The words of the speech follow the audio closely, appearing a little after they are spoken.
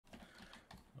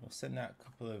send out a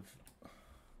couple of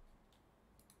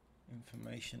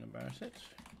information about it.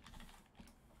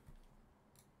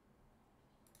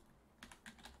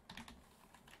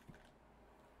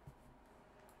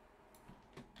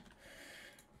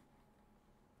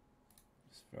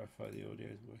 Just verify the audio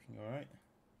is working all right.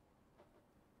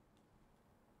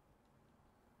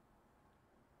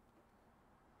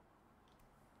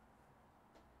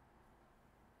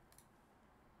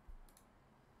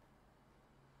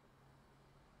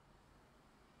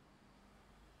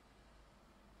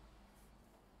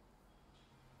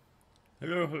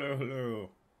 Hello, hello, hello.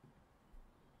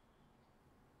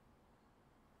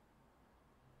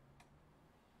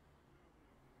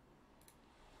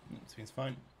 Seems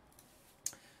fine.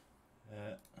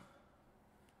 Let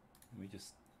me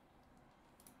just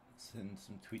send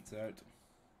some tweets out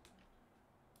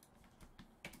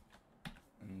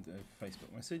and a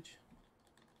Facebook message.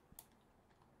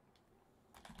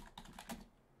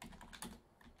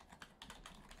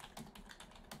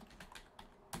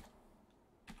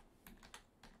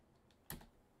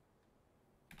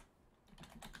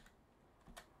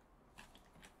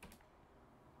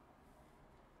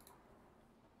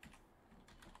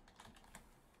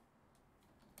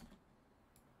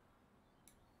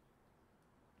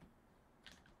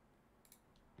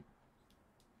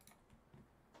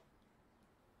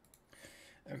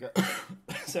 Okay,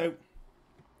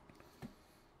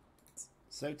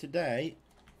 so today,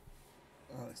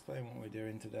 I'll explain what we're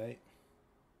doing today.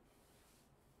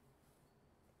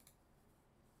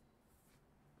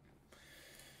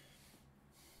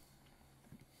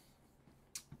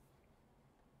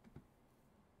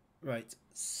 Right,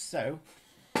 so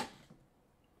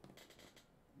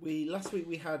last week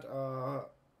we had our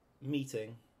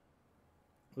meeting.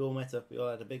 We all met up. We all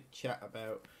had a big chat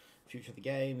about future of the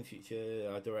game, the future,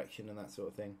 our direction, and that sort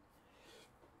of thing.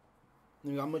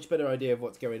 We've got a much better idea of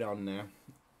what's going on now.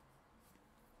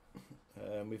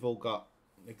 We've all got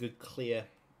a good, clear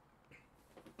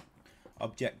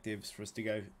objectives for us to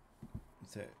go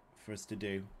to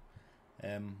do.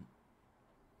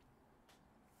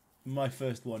 My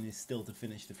first one is still to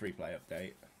finish the Freeplay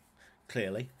update,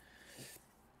 clearly,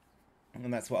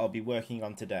 and that's what I'll be working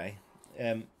on today.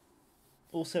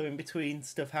 Also, in between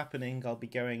stuff happening, I'll be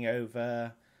going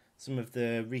over some of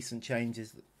the recent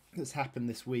changes that's happened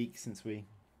this week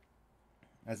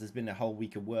as there's been a whole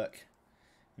week of work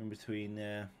in between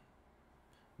the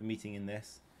meeting and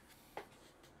this.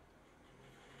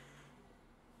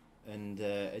 And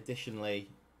additionally,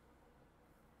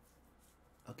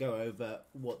 I'll go over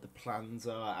what the plans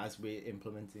are as we're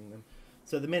implementing them.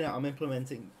 So the minute I'm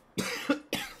implementing...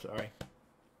 Sorry.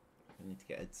 I need to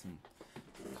get some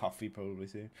coffee probably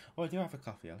soon. Oh, I do have a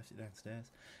coffee. I left it downstairs.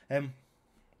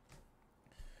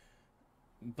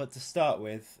 But to start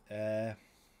with, we're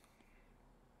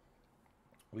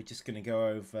just going to go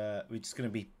over. We're just going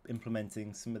to be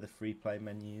implementing some of the Freeplay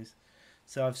menus.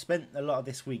 So I've spent a lot of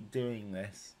this week doing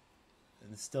this,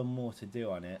 and there's still more to do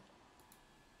on it.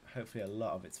 Hopefully, a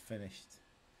lot of it's finished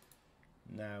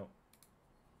now.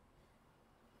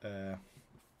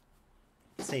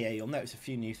 So yeah, you'll notice a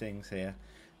few new things here.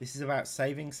 This is about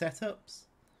saving setups.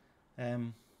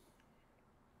 So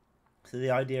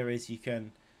the idea is you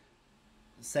can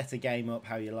set a game up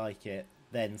how you like it,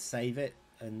 then save it,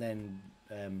 and then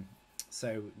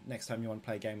so next time you want to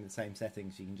play a game with the same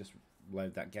settings, you can just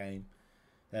load that game,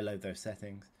 load those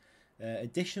settings.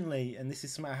 Additionally, and this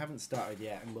is something I haven't started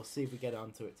yet, and we'll see if we get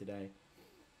onto it today.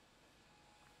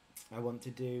 I want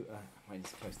to do. I might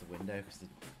just close the window because the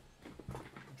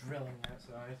drilling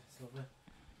outside. It's lovely.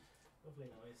 Lovely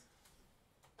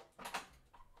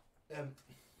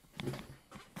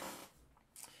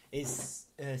noise. Is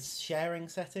sharing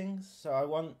settings. So I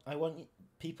want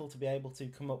people to be able to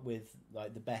come up with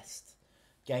like the best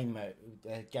game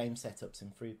setups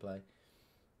in Freeplay,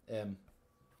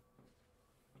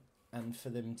 and for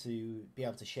them to be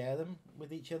able to share them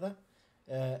with each other.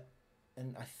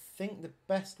 And I think the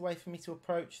best way for me to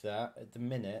approach that at the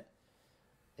minute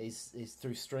is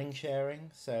through string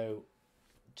sharing. So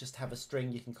just have a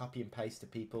string you can copy and paste to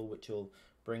people, which will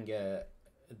bring their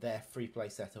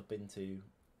Freeplay setup into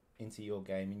your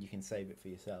game, and you can save it for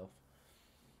yourself.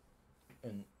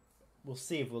 And we'll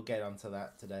see if we'll get onto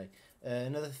that today.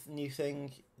 Another new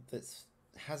thing that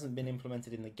hasn't been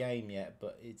implemented in the game yet,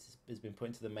 but it's been put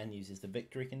into the menus, is the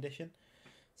victory condition.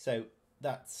 So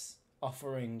that's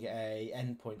offering a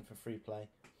endpoint for Freeplay.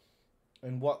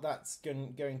 And what that's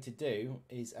going to do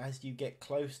is, as you get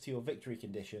close to your victory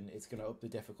condition, it's going to up the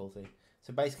difficulty.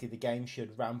 So basically, the game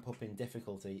should ramp up in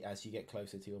difficulty as you get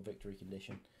closer to your victory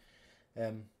condition.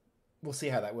 we'll see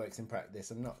how that works in practice.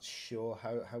 I'm not sure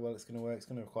how well it's going to work. It's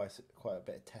going to require quite a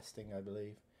bit of testing, I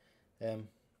believe.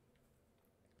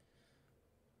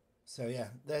 So yeah,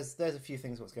 there's a few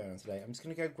things what's going on today. I'm just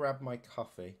going to go grab my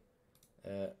coffee.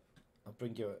 I'll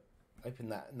bring you open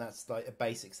that, and that's like a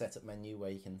basic setup menu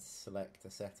where you can select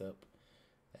a setup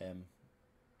that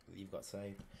you've got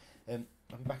saved. I'll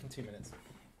be back in 2 minutes.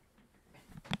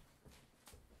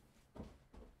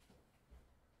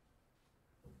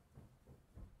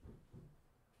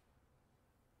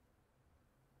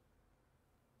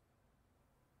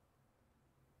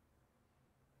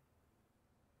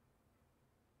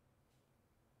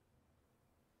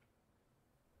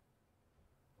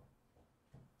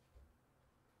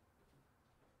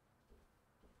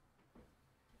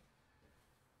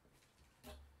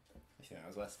 I think that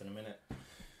was less than a minute.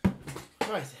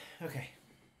 Right, okay.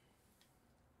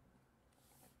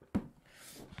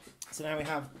 So now we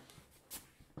have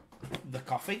the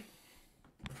coffee.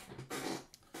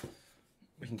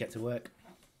 We can get to work.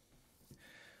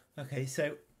 Okay,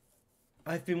 so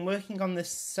I've been working on this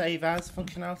save as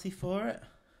functionality for it.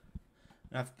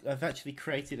 I've actually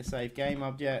created a save game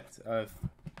object. I've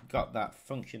got that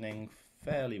functioning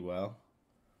fairly well.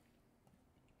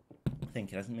 I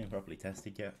think it hasn't been properly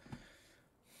tested yet.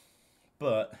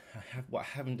 But what I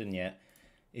haven't done yet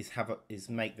is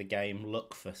make the game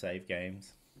look for save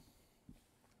games.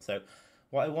 So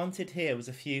what I wanted here was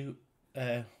a few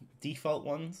default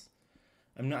ones.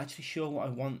 I'm not actually sure what I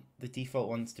want the default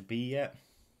ones to be yet.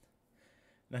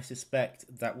 And I suspect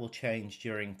that will change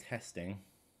during testing.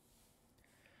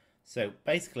 So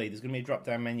basically there's going to be a drop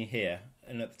down menu here,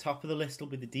 and at the top of the list will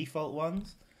be the default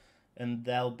ones, and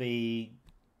they'll be,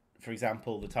 for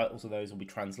example, the titles of those will be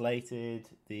translated,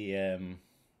 and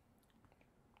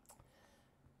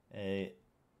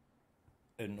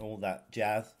all that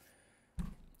jazz.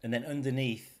 And then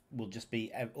underneath will just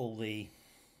be all the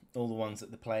ones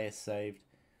that the players saved.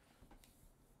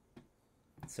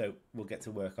 So we'll get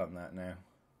to work on that now.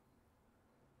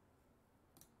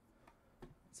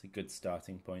 It's a good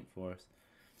starting point for us.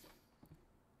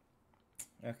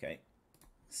 Okay,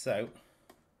 so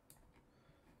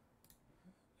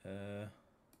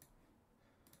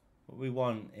what we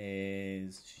want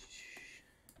is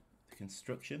the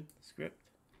construction script.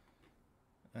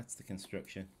 That's the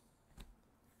construction.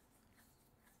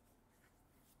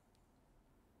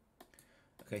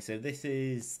 Okay, so this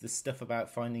is the stuff about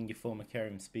finding your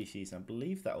Formicarium species. I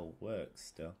believe that all works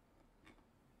still.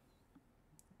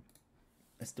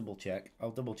 Let's double check.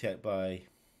 I'll double check by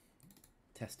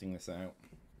testing this out.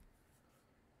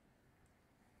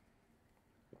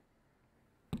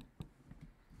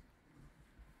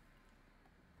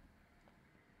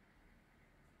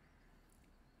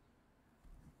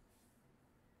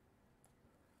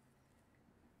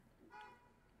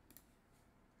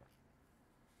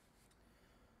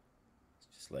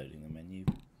 Just loading the menu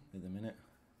at the minute.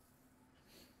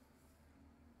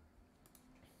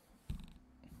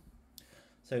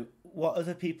 So what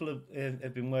other people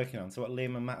have been working on, so what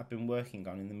Liam and Matt have been working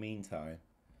on in the meantime,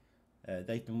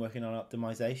 they've been working on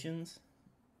optimizations,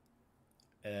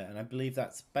 and I believe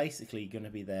that's basically going to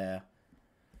be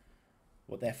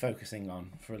what they're focusing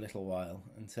on for a little while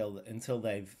until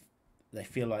they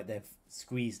feel like they've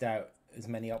squeezed out as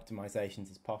many optimizations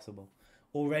as possible.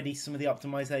 Already some of the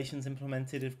optimizations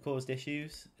implemented have caused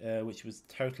issues, which was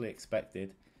totally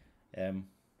expected.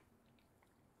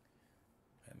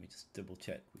 Let me just double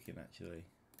check we can actually.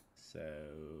 So,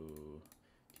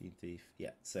 Gene Thief,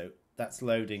 yeah. So that's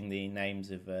loading the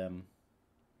names of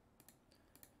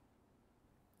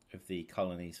the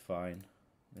colonies. Fine,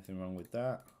 nothing wrong with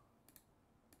that.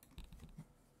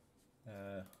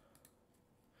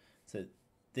 So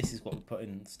this is what we're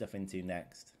putting stuff into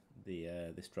next.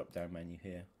 This drop down menu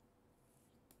here.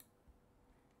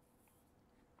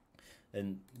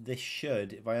 And this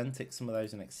should, if I untick some of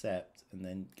those and accept, and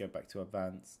then go back to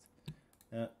advanced.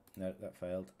 No, that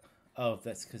failed. Oh,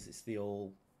 that's because it's the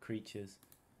all creatures.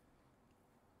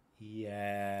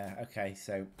 Yeah, okay,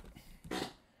 so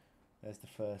there's the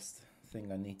first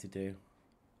thing I need to do.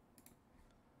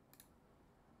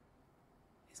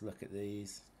 Is look at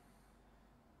these.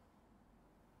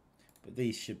 But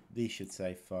these should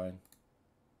save fine.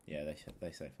 Yeah, they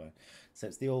save fine. So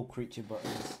it's the all creature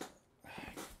buttons.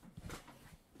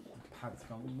 Pad's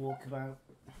gone walkabout.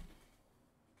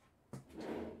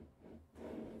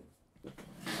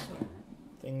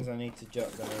 Things I need to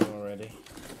jot down already.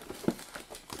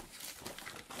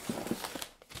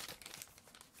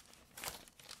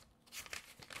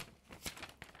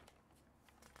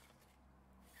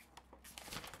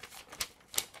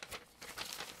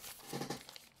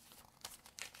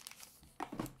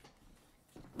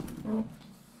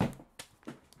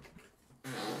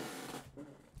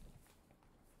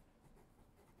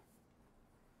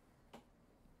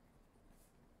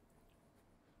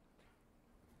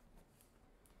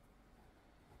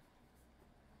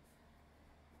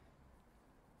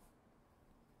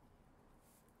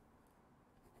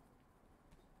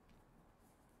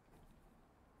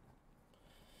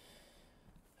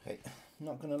 Okay, I'm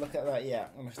not going to look at that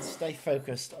yet. I'm going to stay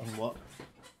focused on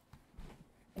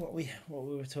what we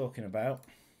were talking about,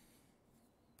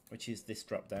 which is this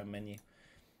drop-down menu.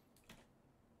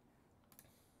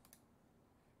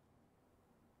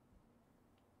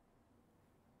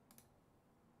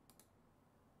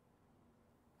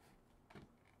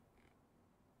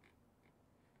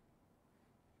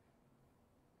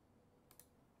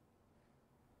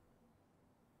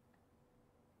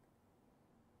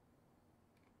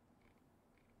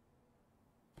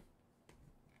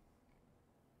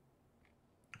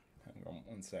 Hang on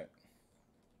one sec.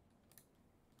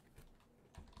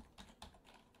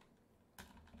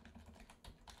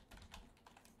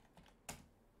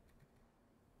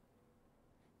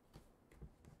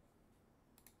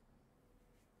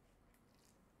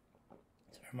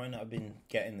 I might not have been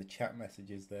getting the chat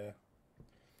messages there.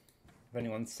 If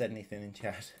anyone said anything in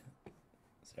chat,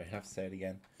 sorry, I have to say it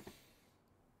again.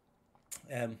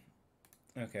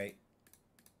 Okay.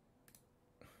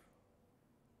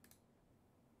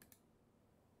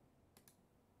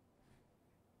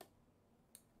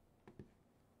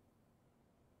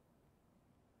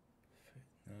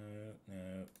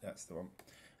 No, that's the one.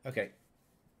 Okay.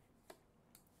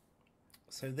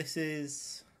 So this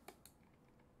is...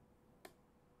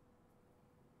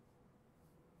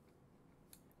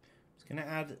 I'm going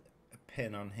to add a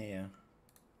pin on here.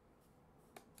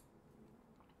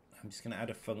 I'm just going to add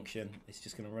a function. It's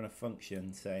just going to run a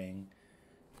function saying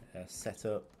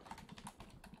setup.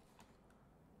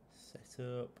 What's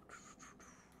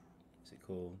it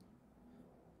called?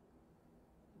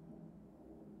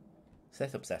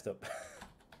 Setup. Setup.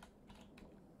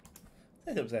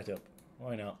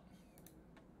 Why not?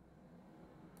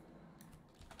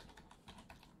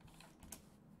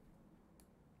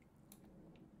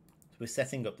 So we're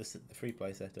setting up the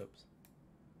Freeplay setups.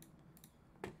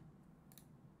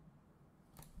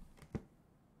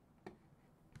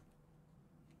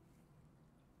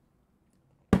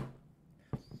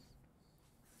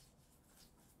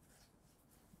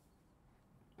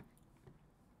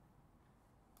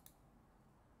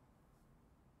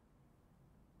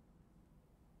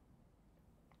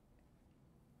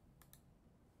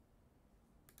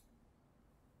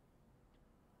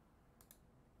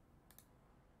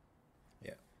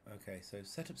 Okay, so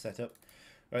setup.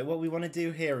 Right, what we want to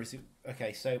do here is,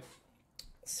 okay, so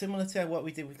similar to what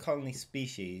we did with colony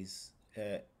species,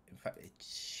 in fact,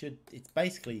 it's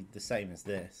basically the same as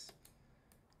this.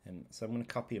 And so I'm going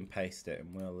to copy and paste it,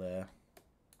 and we'll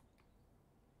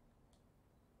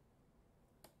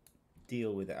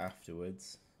deal with it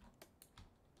afterwards.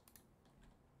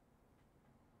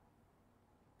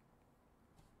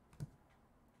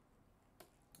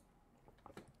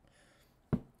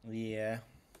 Yeah.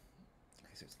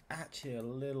 So it's actually a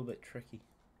little bit tricky.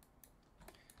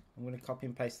 I'm going to copy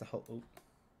and paste the whole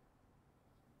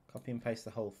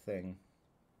thing.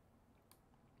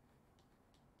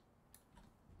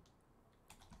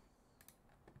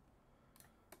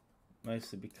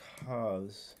 Mostly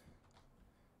because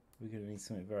we're going to need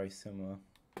something very similar.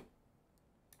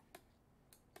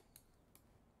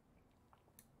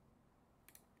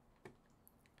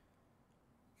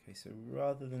 Okay, so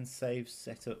rather than save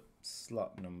setup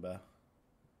slot number,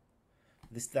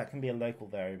 that can be a local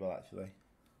variable actually.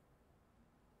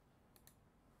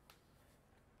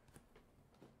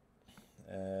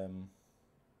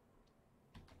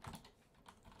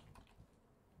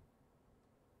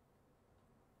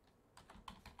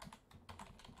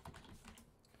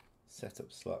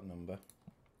 Setup slot number.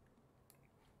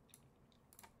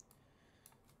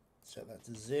 Set that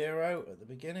to 0 at the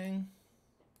beginning.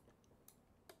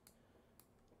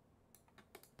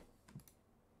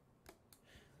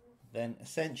 Then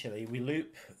essentially we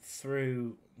loop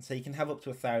through, so you can have up to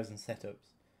 1,000 setups.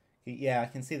 Yeah, I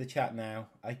can see the chat now.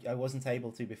 I wasn't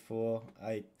able to before.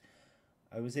 I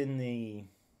was in the... It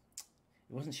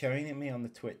wasn't showing it me on the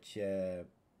Twitch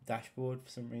dashboard for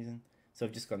some reason. So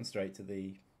I've just gone straight to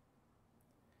the...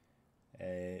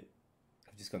 I've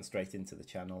just gone straight into the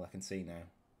channel. I can see now.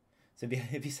 So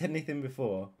if you said anything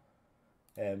before,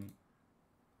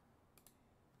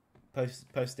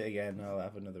 post it again. I'll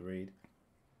have another read.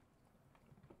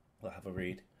 I'll have a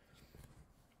read.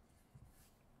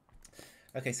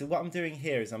 Okay, so what I'm doing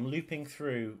here is I'm looping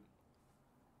through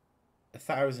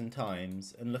 1,000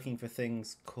 times and looking for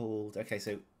things called... Okay,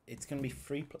 so it's going to be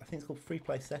I think it's called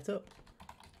Freeplay Setup.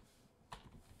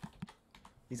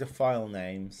 These are file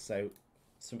names, so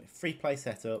some Freeplay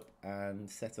Setup and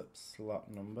Setup Slot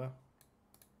Number.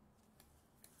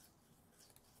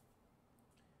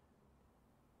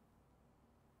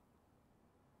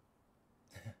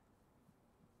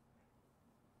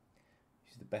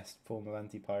 best form of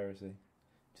anti-piracy.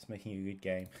 Just making a good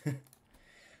game.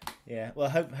 Yeah, well,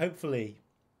 hopefully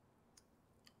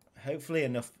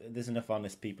there's enough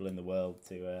honest people in the world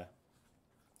to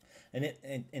and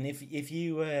if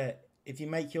you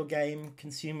make your game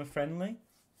consumer friendly,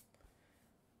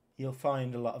 you'll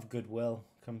find a lot of goodwill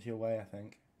comes your way, I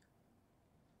think.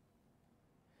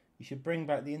 You should bring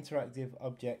back the interactive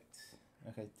object.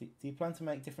 Okay, do you plan to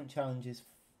make different challenges?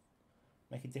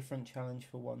 Make a different challenge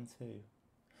for 1-2.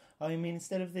 Oh, you mean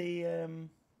instead of the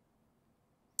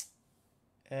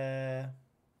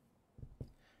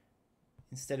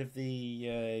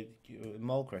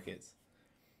mole crickets?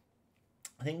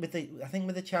 I think with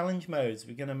the challenge modes,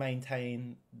 we're going to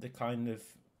maintain the kind of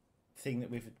thing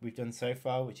that we've done so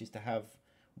far, which is to have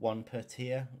one per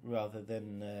tier rather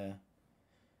than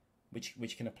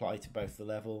which can apply to both the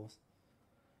levels.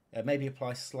 Maybe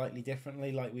apply slightly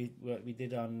differently, like we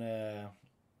did on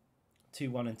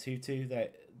 2-1 and 2-2.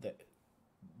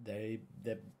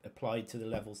 They're applied to the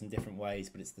levels in different ways,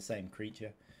 but it's the same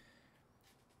creature.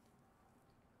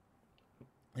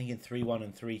 I think in 3-1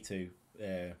 and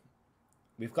 3-2,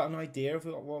 we've got an idea of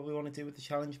what we want to do with the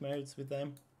challenge modes with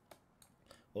them.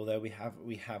 Although we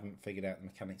haven't figured out the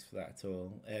mechanics for that at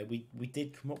all. We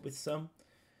did come up with some,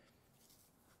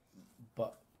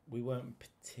 but we weren't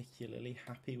particularly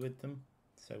happy with them,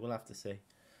 so we'll have to see.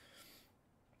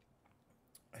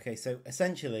 Okay, so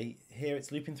essentially here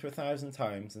it's looping through 1,000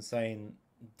 times and saying,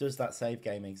 does that save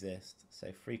game exist?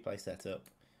 So Freeplay setup,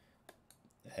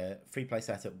 Freeplay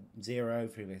setup 0,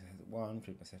 Freeplay setup 1,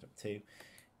 Freeplay setup 2.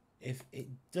 If it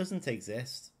doesn't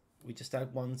exist, we just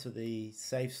add 1 to the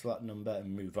save slot number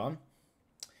and move on.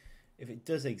 If it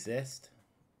does exist,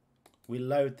 we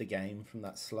load the game from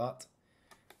that slot,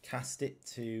 cast it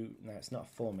to, no, it's not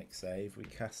a formic save, we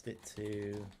cast it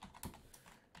to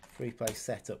Freeplay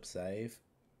setup save.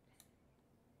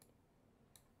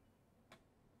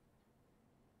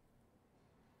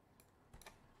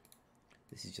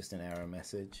 This is just an error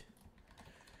message.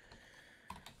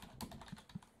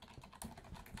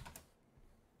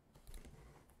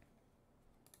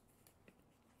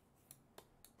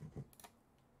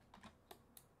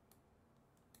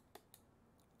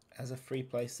 As a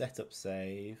Freeplay setup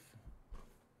save.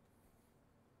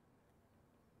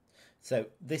 So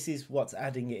this is what's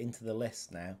adding it into the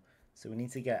list now. So we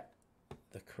need to get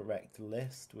the correct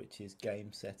list, which is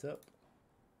game setup.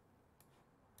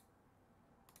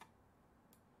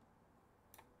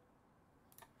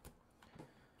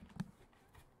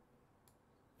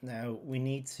 Now we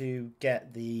need to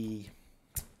get the,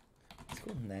 it's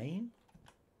called name?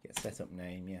 Get setup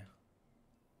name, yeah.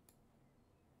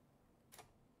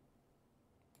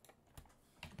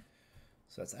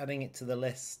 So it's adding it to the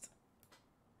list.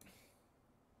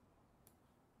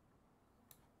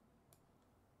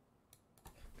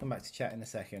 Come back to chat in a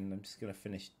second. I'm just going to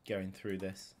finish going through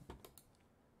this.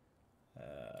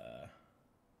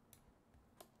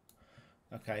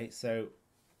 Okay, so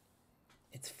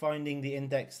it's finding the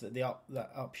index that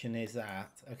that option is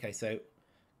at. Okay, so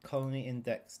colony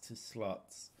index to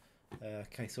slots.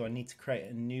 Okay, so I need to create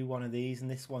a new one of these,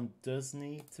 and this one does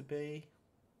need to be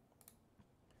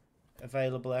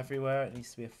available everywhere. It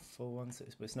needs to be a full one, so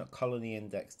it's not colony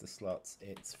index to slots,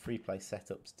 it's Freeplay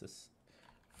setups to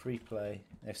Freeplay,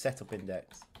 no, setup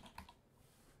index.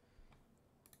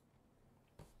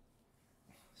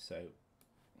 So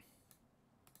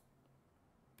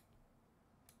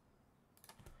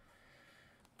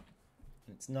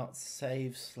it's not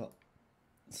save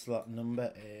slot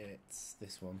number, it's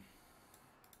this one.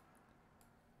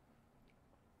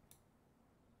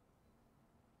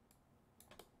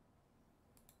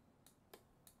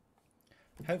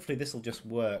 Hopefully this will just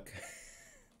work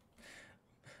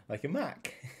like a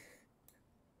Mac.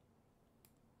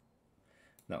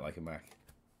 Not like a Mac.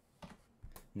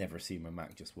 Never assume a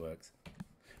Mac just works.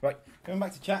 Right, going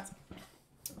back to chat.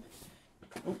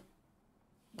 Oh,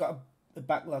 got a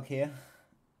backlog here.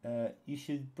 You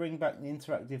should bring back the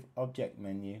interactive object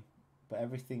menu, but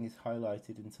everything is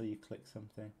highlighted until you click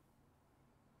something.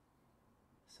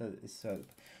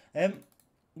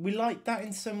 We liked that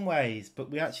in some ways, but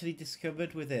we actually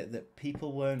discovered with it that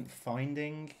people weren't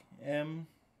finding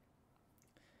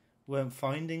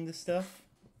the stuff.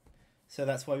 So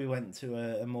that's why we went to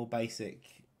a more basic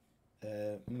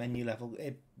menu level.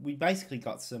 We basically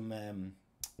got some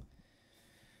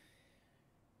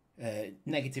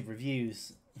negative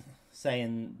reviews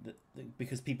saying that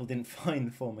because people didn't find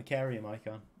the Formicarium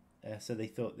icon, so they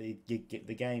thought the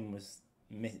game was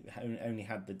only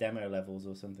had the demo levels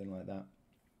or something like that.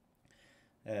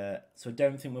 So I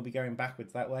don't think we'll be going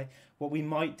backwards that way. What we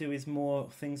might do is more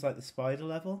things like the spider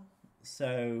level.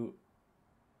 So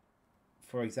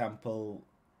for example,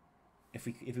 if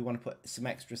we want to put some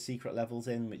extra secret levels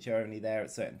in, which are only there at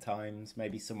certain times,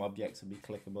 maybe some objects will be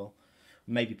clickable.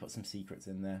 Maybe put some secrets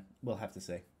in there. We'll have to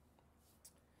see.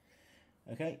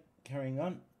 Okay, carrying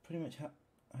on. Pretty much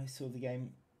I saw the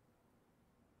game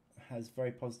has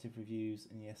very positive reviews,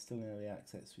 and yes, still in early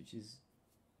access, which is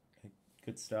a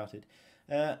good started.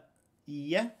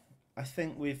 Yeah, I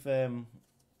think we've had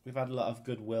a lot of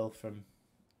goodwill from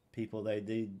people. I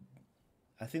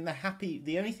think they're happy.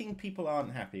 The only thing people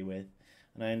aren't happy with,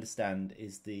 and I understand,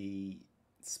 is the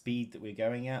speed that we're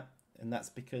going at, and that's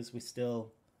because we're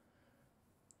still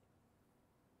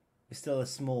a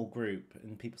small group,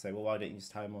 and people say, well, why don't you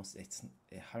just hire more? It's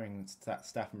hiring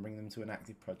staff and bring them to an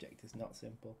active project is not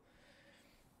simple.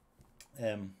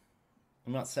 I'm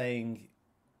not saying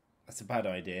that's a bad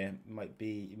idea. It might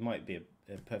be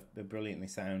a brilliantly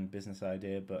sound business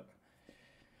idea, but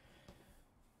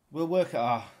we'll work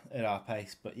at our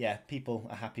pace. But yeah, people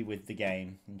are happy with the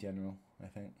game in general, I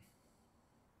think.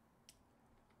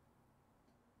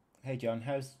 Hey John,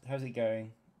 how's it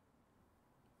going?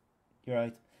 You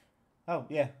right? Oh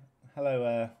yeah,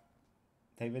 hello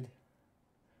David.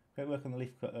 Great work on the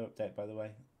leafcutter update, by the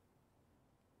way.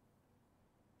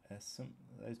 Some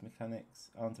of those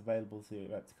mechanics aren't available to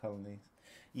Raptor colonies.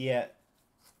 Yeah,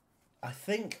 I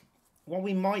think what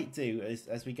we might do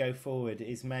as we go forward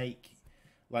is make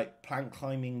like plant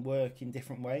climbing work in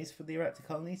different ways for the Raptor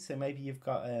colonies. So maybe you've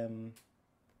got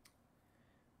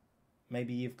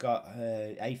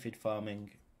aphid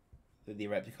farming that the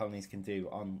Ereptor colonies can do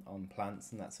on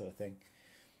plants and that sort of thing.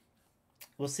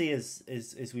 We'll see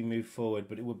as we move forward,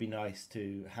 but it would be nice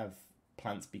to have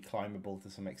plants be climbable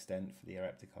to some extent for the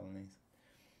Ereptor colonies.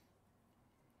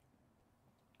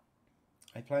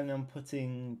 I plan on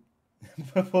putting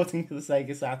porting to the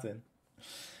Sega Saturn.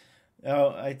 Oh,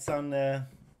 it's on.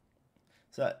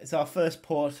 So it's our first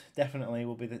port. Definitely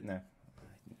will be the no.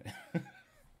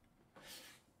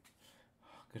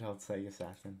 Good old Sega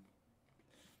Saturn.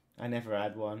 I never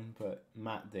had one, but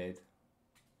Matt did.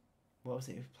 What was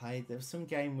it we played? There was some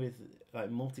game with,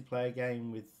 like, multiplayer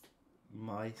game with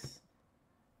mice.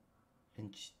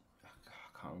 And I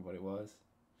can't remember what it was.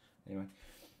 Anyway.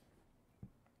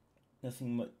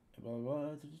 Nothing much.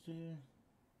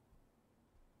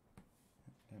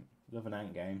 Love an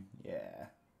ant game. Yeah.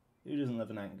 Who doesn't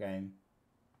love an ant game?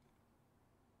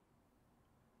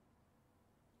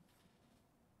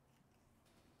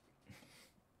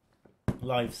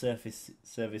 Live service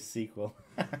sequel.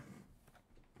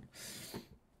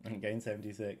 And Game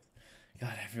 76.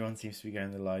 God, everyone seems to be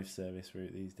going the live service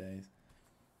route these days.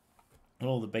 And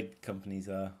all the big companies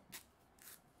are.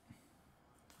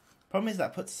 Problem is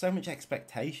that puts so much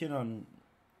expectation on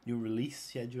your release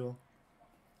schedule.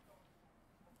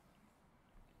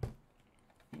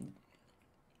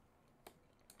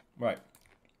 Right.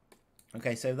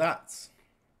 Okay, so that's...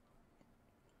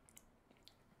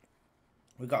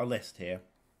 We've got a list here,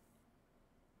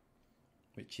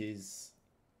 which is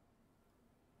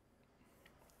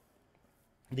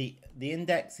the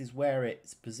index is where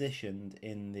it's positioned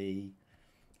in the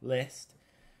list,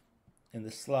 and the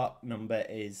slot number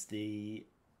is the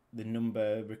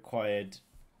number required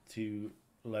to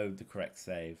load the correct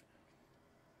save.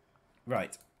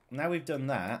 Right, now we've done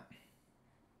that,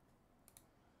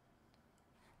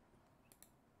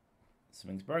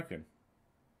 something's broken.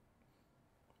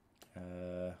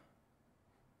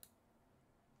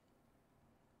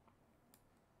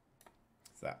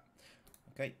 That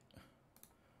okay,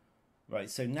 right,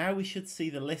 so now we should see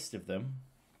the list of them.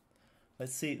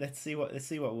 Let's see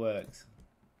what works.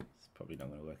 It's probably not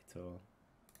going to work at all.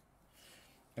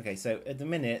 Okay, so at the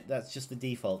minute that's just the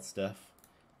default stuff.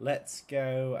 Let's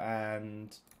go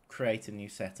and create a new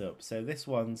setup. So this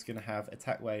one's going to have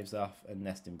attack waves off and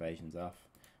nest invasions off,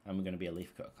 and we're going to be a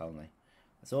leafcutter colony.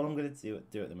 That's all I'm going to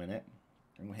do at the minute.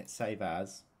 I'm going to hit save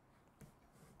as.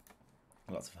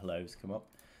 Lots of hellos come up.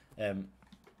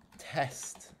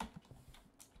 Test.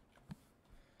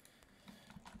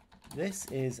 This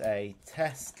is a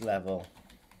test level,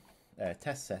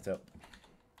 test setup.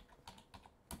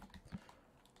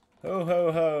 Ho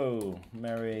ho ho!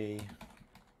 Merry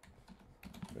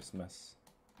Christmas.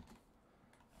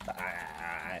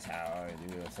 That's how I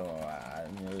do it. So I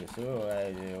knew so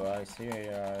I do. I see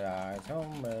your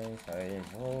home.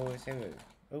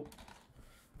 Oh,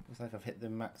 looks like I've hit the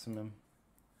maximum.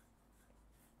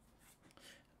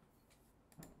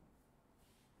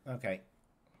 Okay.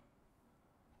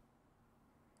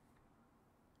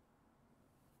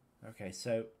 Okay,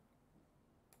 so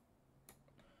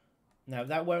now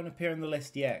that won't appear in the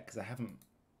list yet because I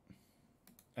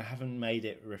haven't made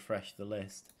it refresh the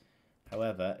list.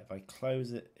 However, if I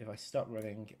close it, if I stop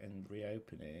running and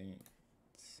reopen it,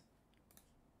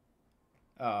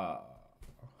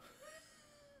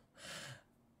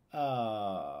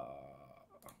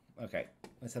 okay,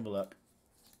 let's have a look.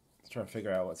 Let's try and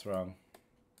figure out what's wrong.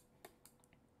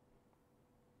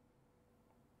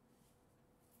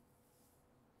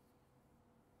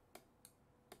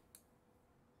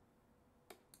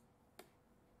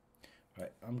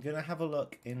 Right, I'm gonna have a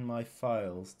look in my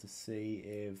files to see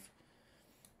if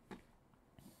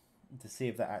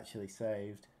that actually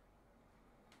saved.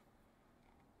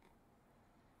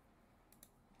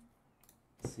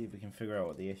 See if we can figure out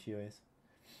what the issue is.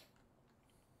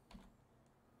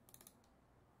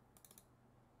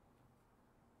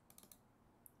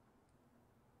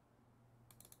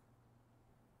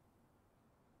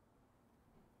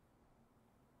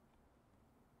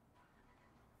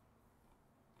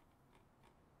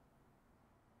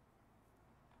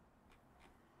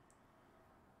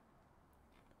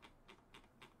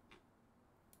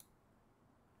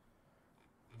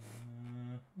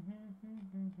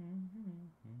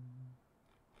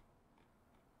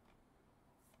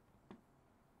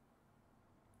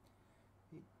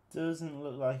 It doesn't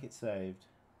look like it's saved.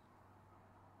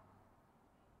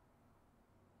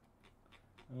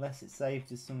 Unless it's saved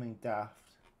as something daft.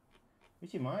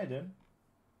 Which it might have done.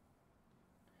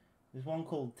 There's one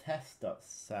called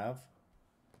test.sav.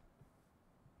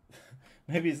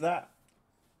 Maybe it's that.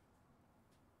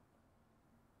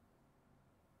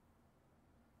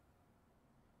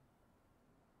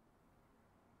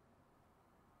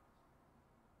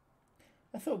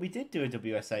 I thought we did do a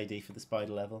WSAD for the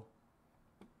spider level.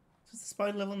 Does the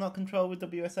spider level not control with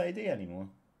WSAD anymore?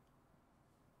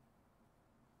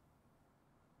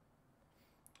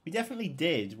 We definitely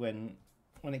did when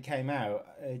it came out.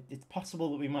 It's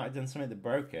possible that we might have done something that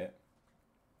broke it.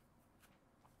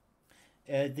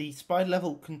 The spider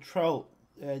level control,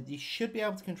 you should be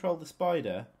able to control the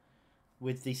spider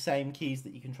with the same keys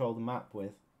that you control the map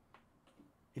with.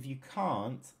 If you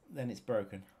can't, then it's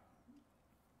broken.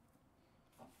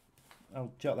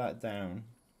 I'll jot that down.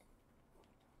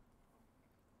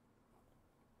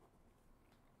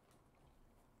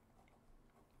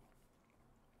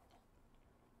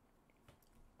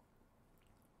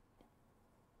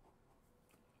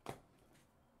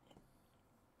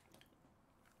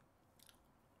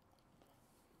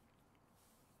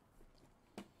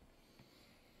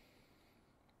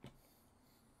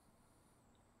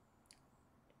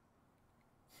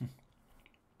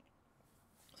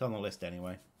 It's on the list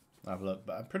anyway. I'll have a look,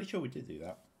 but I'm pretty sure we did do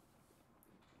that.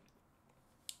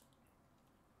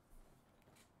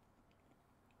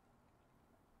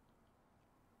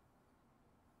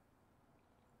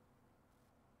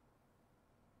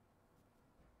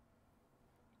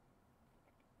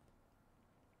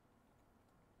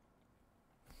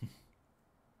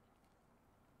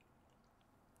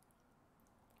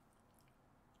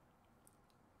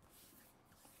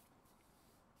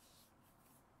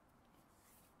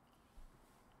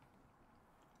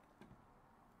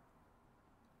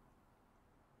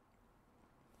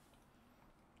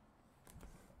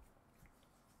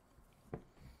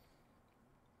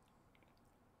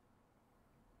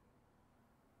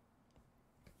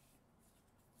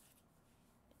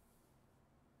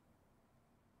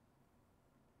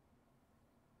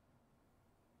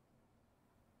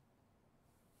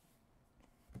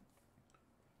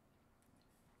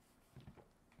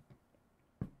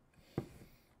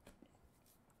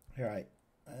 Right.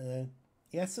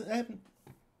 Yes, I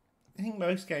think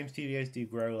most game studios do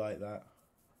grow like that.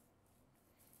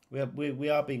 We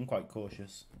are being quite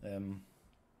cautious.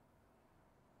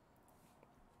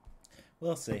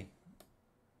 We'll see.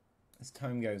 As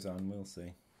time goes on, we'll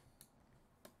see.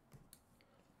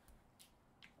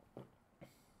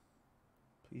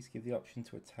 Please give the option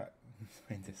to attack the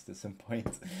scientist at some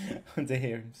point. I want to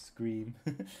hear him scream.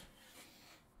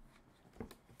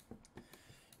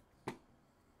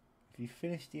 If you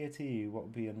finish DOT, what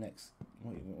would be your next?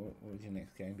 What would your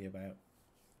next game be about?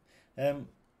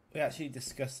 We actually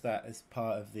discussed that as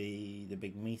part of the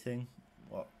big meeting.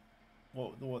 What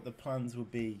the plans would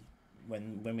be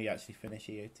when we actually finish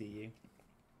EOTU.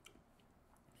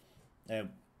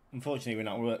 Unfortunately,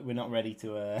 we're not ready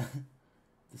to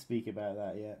to speak about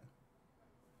that yet.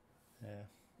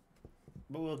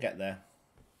 But we'll get there.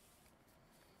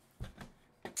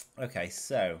 Okay,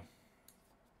 so.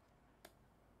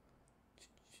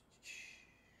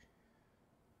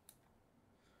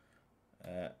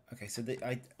 Okay, so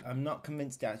I'm not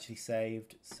convinced it actually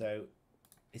saved, so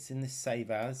it's in this save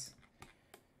as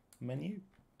menu.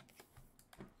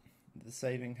 The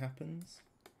saving happens.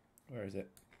 Where is it?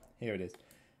 Here it is.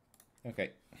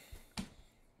 Okay.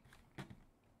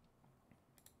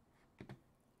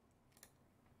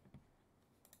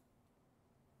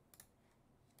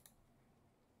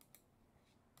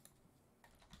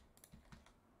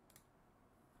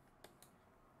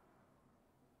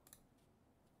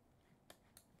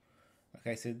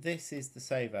 Okay, so this is the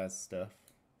save as stuff.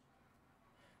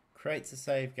 Creates a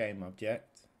save game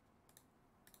object.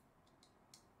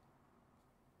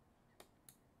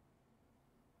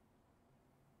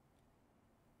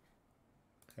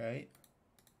 Okay.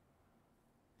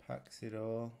 Packs it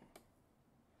all.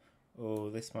 Oh,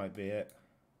 this might be it.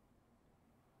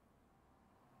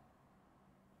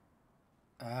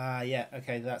 Ah, yeah,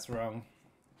 okay, that's wrong.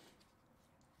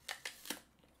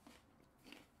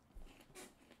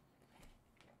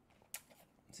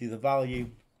 See, the value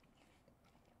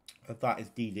of that is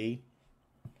DD.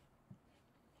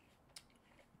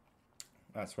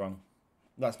 That's wrong.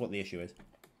 That's what the issue is.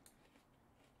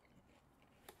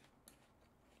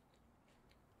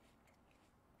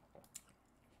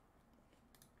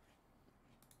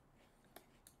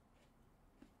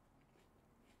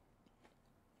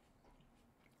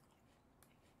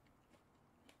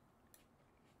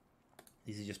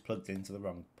 These are just plugged into the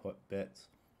wrong bits.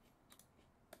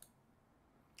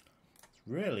 It's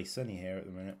really sunny here at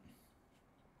the minute.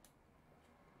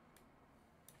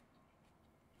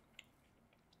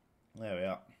 There we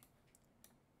are.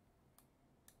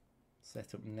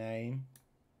 Setup name.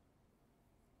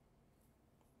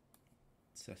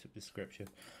 Setup description.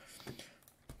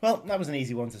 Well, that was an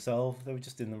easy one to solve. They were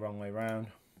just in the wrong way round.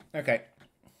 Okay.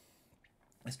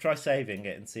 Let's try saving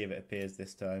it and see if it appears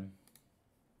this time.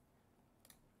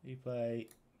 Replay,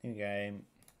 new game,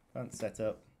 advanced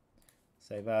setup,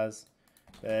 save as,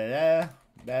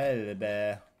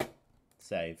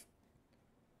 save.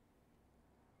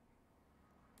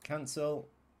 Cancel,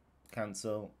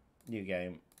 cancel, new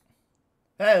game.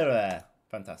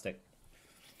 Fantastic.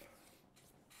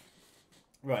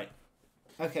 Right.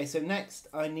 Okay, so next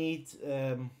I need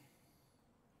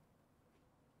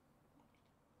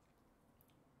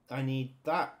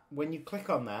that, when you click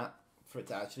on that, for it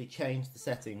to actually change the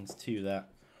settings to that.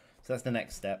 So that's the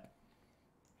next step.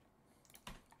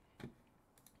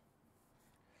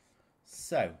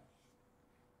 So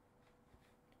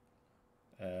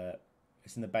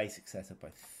it's in the basic setup, I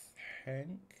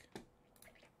think.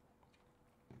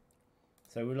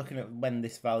 So we're looking at when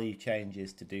this value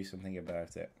changes to do something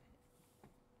about it.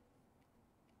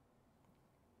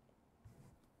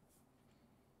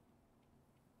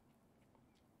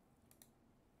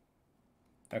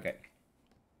 Okay.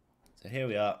 So here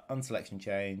we are, unselection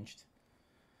changed.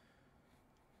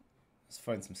 Let's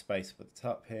find some space up at the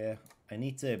top here. I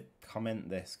need to comment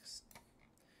this because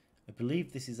I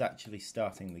believe this is actually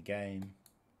starting the game.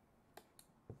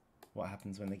 What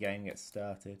happens when the game gets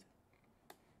started?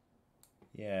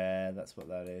 Yeah, that's what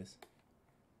that is.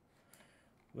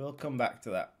 We'll come back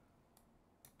to that.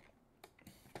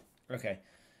 Okay,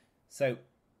 so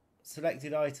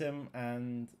selected item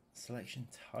and selection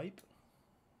type.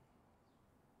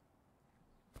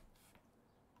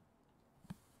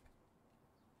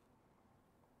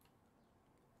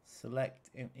 Select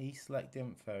select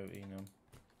info enum.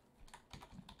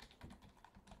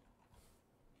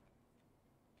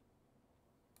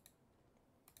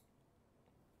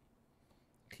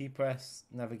 Key press,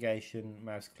 navigation,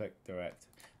 mouse click, direct.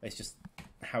 It's just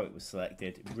how it was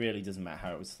selected. It really doesn't matter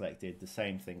how it was selected. The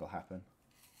same thing will happen.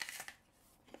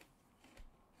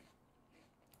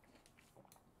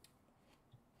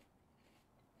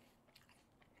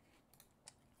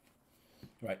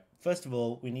 Right. First of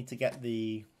all, we need to get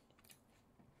the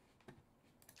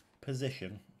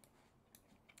position.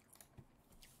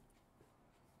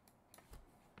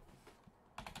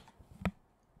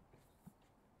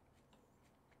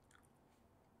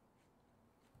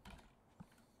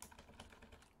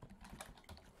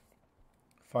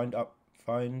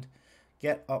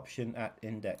 Get option at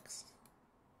index.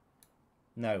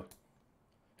 No.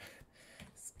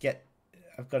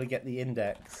 I've got to get the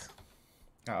index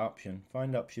at option.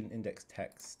 Find option index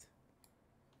text.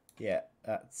 Yeah,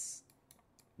 that's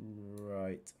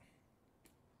right,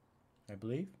 I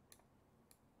believe.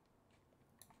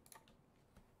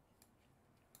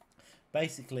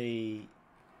 Basically,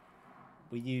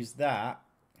 we use that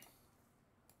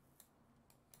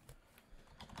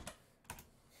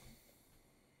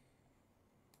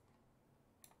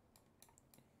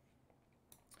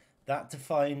to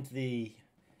find the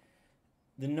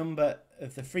number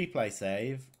of the Freeplay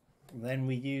save. Then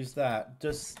we use that.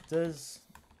 Does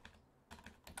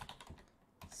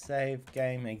save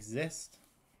game exist?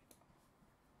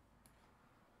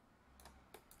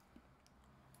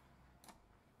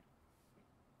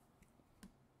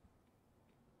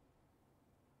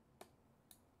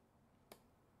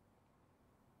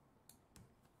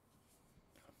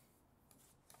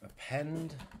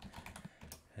 Append.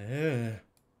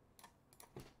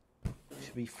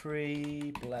 Should be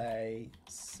Freeplay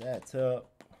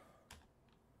setup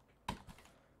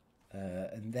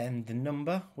And then the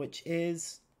number, which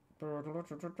is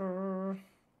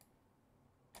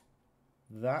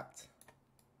that.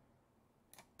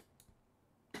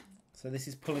 So this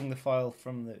is pulling the file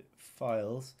from the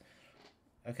files.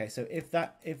 Okay, so if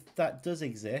that does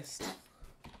exist,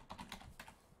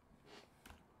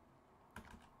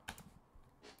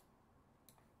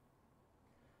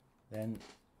 then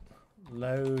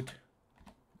load,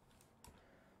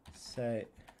 say,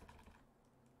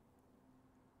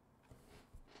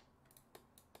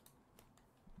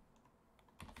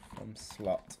 from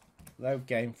slot. Load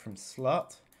game from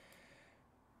slot.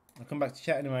 I'll come back to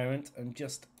chat in a moment. I'm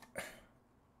just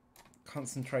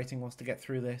concentrating whilst to get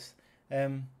through this.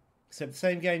 So if the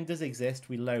same game does exist,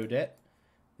 we load it,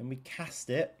 then we cast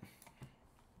it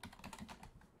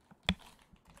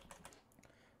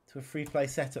to a Freeplay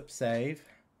setup save.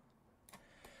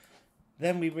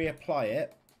 Then we reapply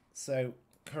it. So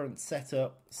current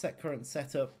setup, set current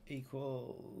setup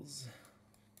equals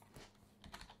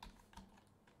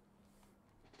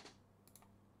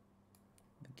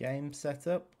the game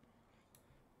setup.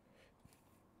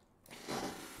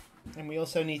 And we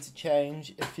also need to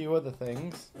change a few other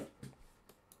things.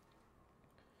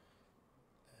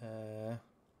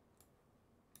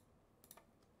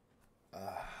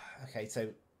 Okay, so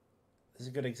there's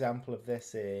a good example of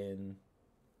this in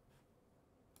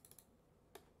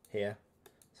here.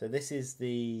 So this is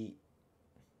the,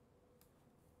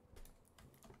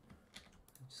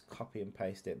 just copy and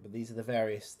paste it, but these are the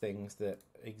various things that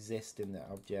exist in the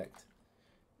object.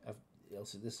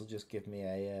 Also, this will just give me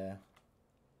a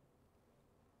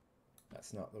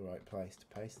that's not the right place to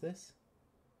paste this.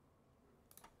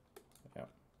 Yeah.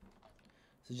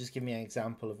 So just give me an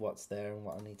example of what's there and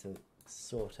what I need to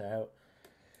sort out.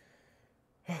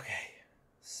 Okay,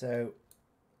 so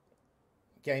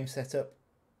game setup,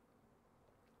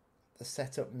 the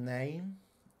setup name.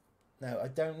 No, I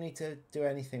don't need to do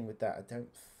anything with that, I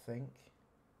don't think.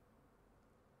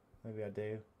 Maybe I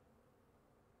do.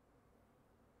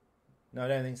 No, I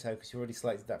don't think so, because you already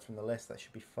selected that from the list. That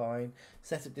should be fine.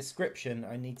 Setup description,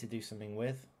 I need to do something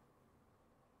with.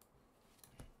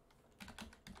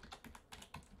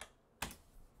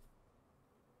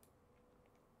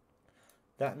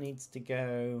 That needs to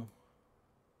go...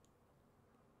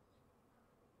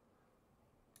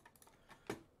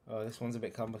 Oh, this one's a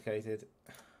bit complicated.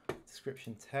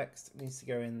 Description text needs to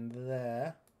go in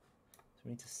there. So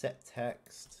we need to set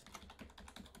text.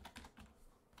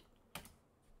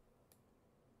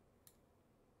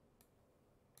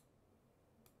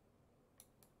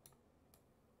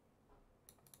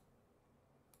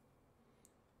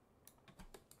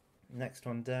 Next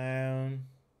one down.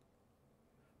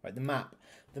 Right, the map.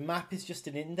 The map is just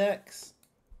an index.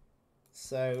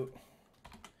 So,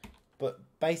 but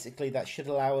basically that should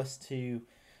allow us to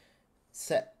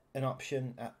set an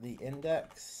option at the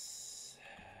index.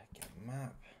 Get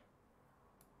map.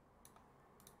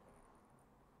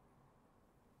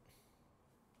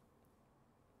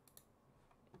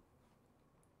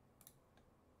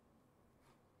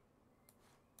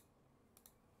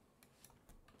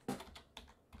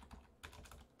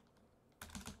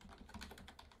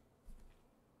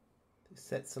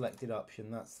 Set selected option,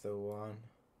 that's the one.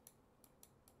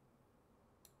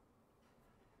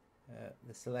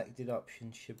 The selected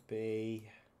option should be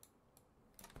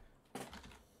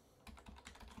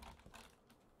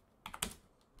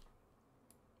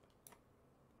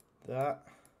that.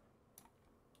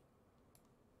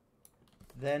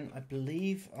 Then I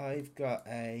believe I've got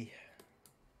a,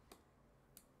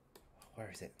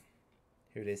 where is it?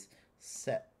 Here it is.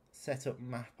 Setup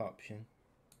map option.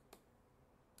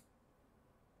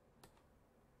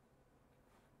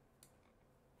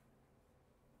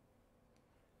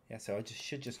 Yeah, so I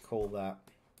should just call that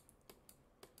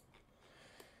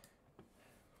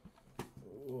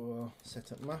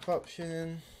setup map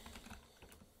option.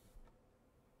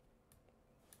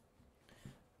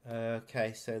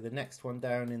 Okay, so the next one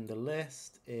down in the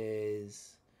list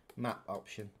is map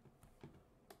option.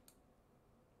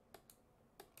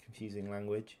 Confusing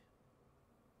language.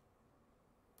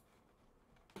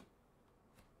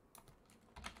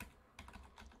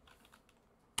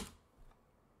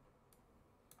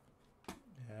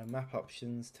 Map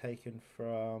options taken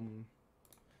from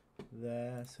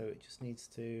there, so it just needs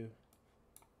to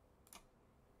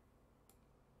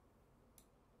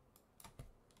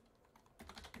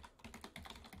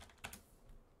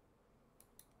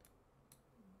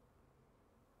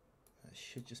that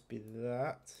should just be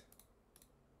that.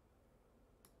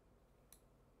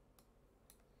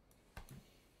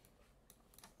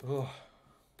 Oh,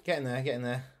 getting there, getting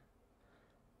there.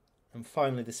 And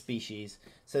finally the species.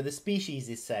 So the species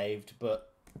is saved,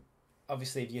 but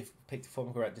obviously, if you've picked a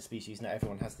form corrector species, not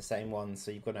everyone has the same one,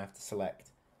 so you're going to have to select.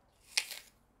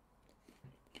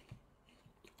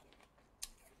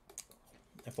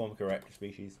 A form corrector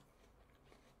species.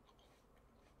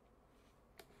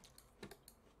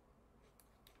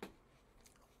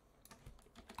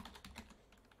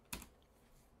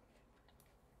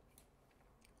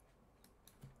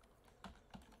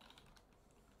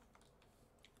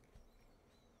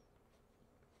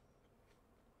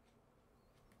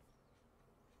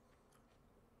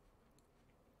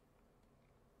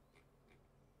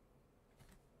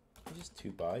 Just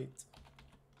 2 bytes.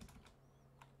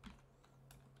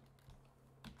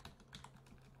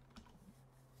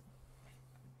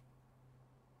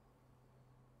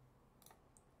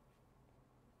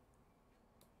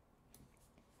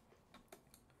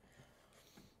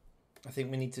 I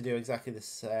think we need to do exactly the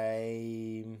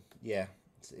same. Yeah,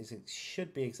 it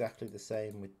should be exactly the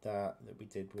same with that we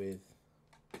did with.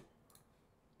 I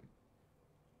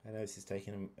know this is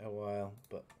taking a while,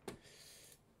 but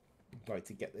I'd like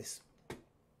to get this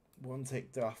one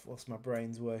ticked off whilst my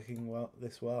brain's working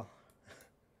this well.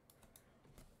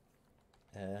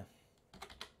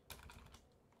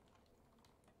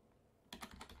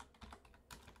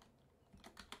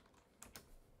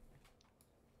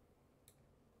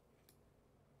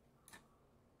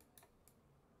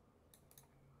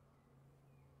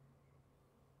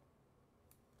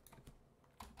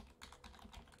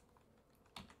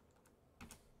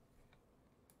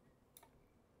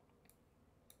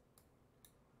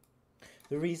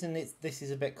 The reason this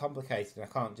is a bit complicated, I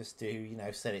can't just do, you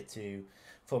know, set it to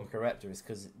form corrector, is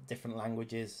because different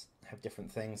languages have different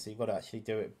things, so you've got to actually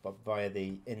do it via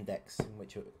the index in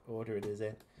which order it is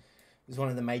in. It was one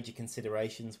of the major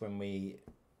considerations when we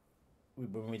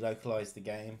localized the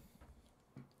game.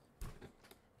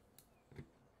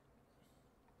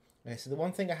 Okay, so the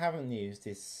one thing I haven't used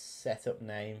is setup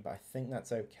name, but I think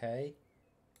that's okay.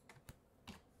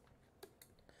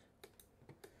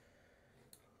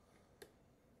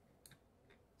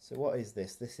 So what is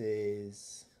this? This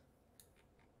is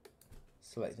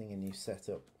selecting a new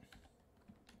setup.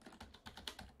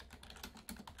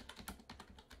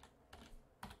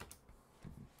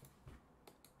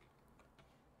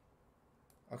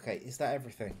 Okay, is that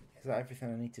everything? Is that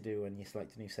everything I need to do when you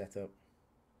select a new setup?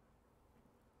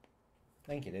 I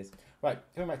think it is. Right,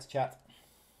 going back to chat.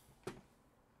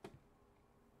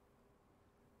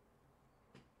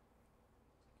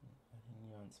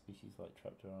 New ant species like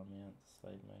trapdoor army ant,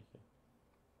 slave maker.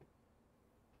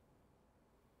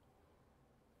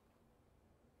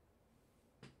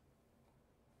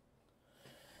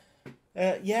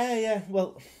 Yeah.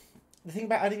 Well, the thing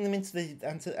about adding them into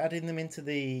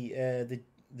the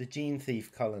gene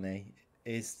thief colony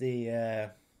is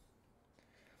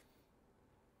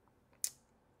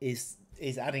is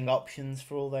adding options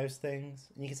for all those things.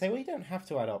 And you can say, well, you don't have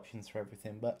to add options for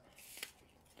everything, but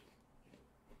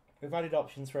we've added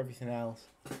options for everything else.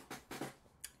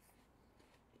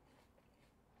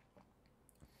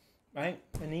 Right?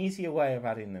 An easier way of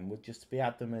adding them would just be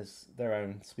add them as their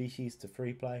own species to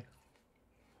Freeplay.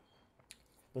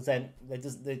 But then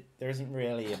there isn't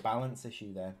really a balance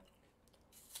issue there.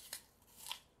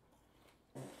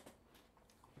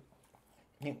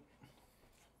 I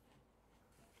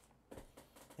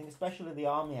think especially the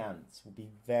army ants will be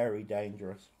very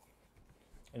dangerous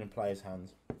in a player's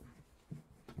hands.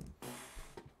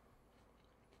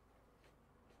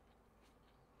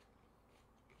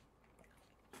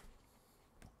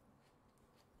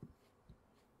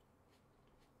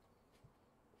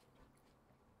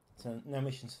 So no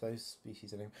missions for those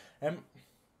species anymore.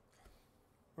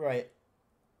 Right.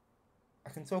 I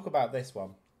can talk about this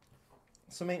one.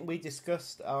 Something we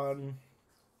discussed on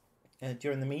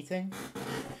during the meeting,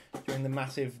 during the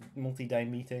massive multi-day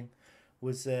meeting,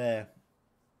 was the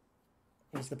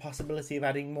possibility of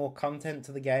adding more content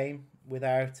to the game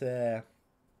without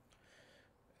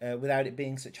it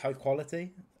being such high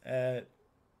quality.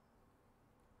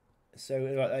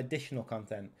 So additional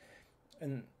content,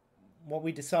 and what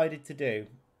we decided to do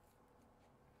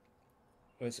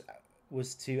was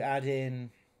to add in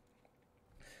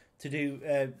to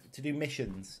do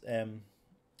missions,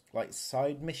 like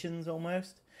side missions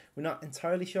almost. We're not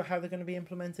entirely sure how they're going to be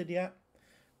implemented yet,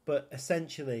 but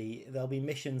essentially there'll be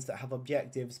missions that have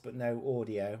objectives but no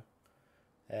audio.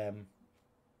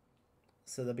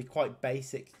 So they'll be quite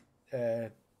basic,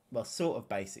 well, sort of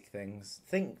basic things.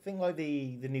 Think like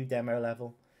the new demo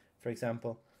level, for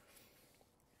example.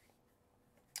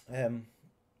 Yeah,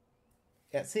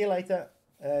 see you later.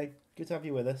 Good to have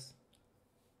you with us.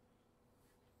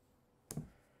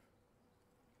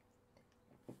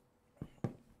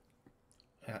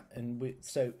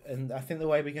 and I think the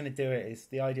way we're going to do it is,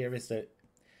 the idea is that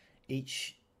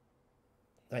each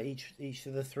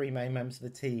of the three main members of the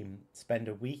team spend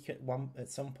a week at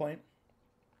some point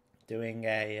doing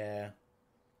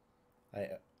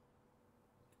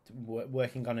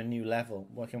working on a new level,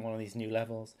 working on one of these new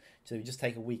levels. So we just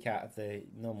take a week out of the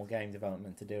normal game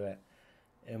development to do it,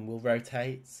 and we'll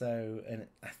rotate. So, and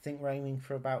I think we're aiming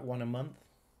for about one a month.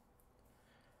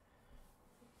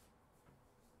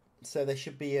 So there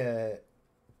should be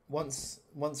once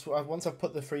I've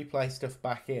put the free play stuff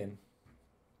back in,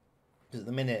 because at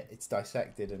the minute it's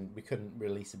dissected and we couldn't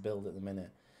release a build at the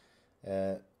minute.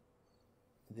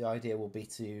 The idea will be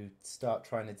to start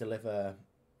trying to deliver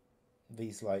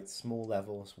these like small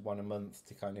levels, one a month,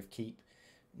 to kind of keep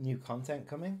new content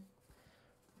coming.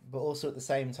 But also at the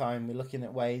same time, we're looking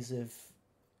at ways of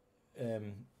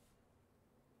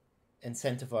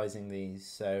incentivizing these.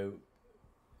 So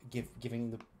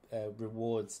giving the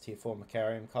rewards to your former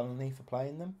Carium colony for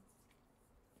playing them.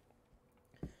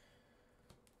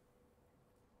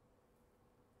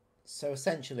 So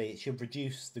essentially, it should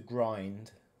reduce the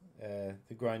grind,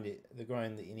 the grind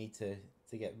that you need to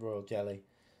get royal jelly,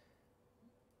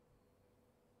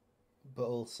 but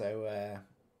also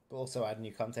add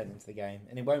new content into the game.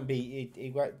 And it won't be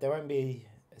there won't be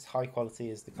as high quality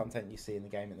as the content you see in the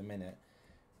game at the minute,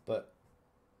 but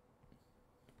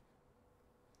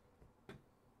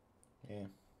yeah.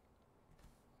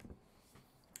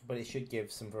 But it should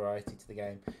give some variety to the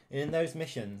game. And in those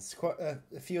missions, quite a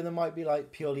few of them might be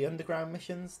like purely underground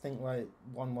missions. Think like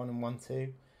 1-1 and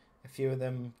 1-2. A few of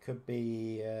them could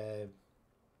be. A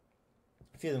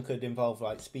few of them could involve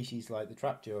like species like the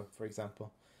trapjaw, for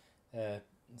example.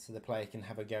 So the player can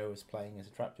have a go as playing as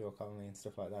a trapjaw colony and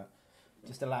stuff like that.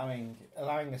 Just allowing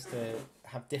us to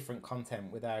have different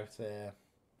content without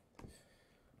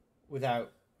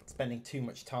spending too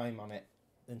much time on it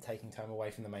and taking time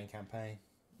away from the main campaign.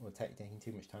 Or taking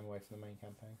too much time away from the main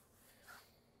campaign.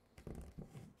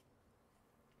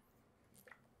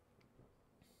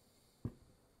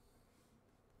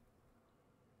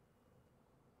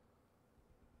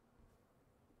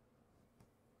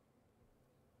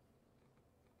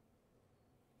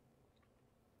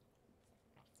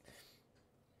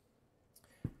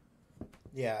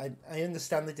 Yeah, I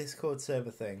understand the Discord server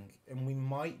thing, and we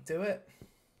might do it.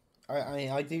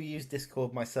 I do use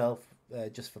Discord myself,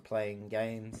 just for playing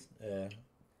games. I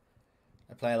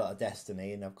play a lot of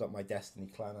Destiny, and I've got my Destiny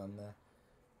clan on there.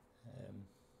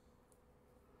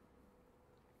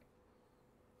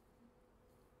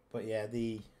 But yeah,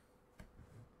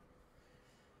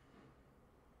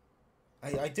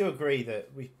 I do agree that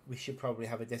we should probably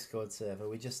have a Discord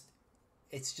server.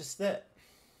 It's just that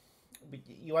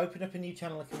you open up a new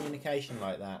channel of communication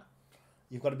like that,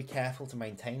 you've got to be careful to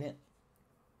maintain it.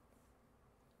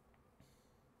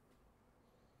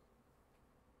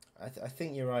 I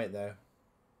think you're right though.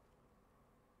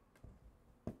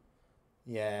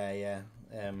 Yeah.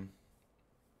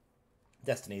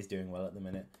 Destiny is doing well at the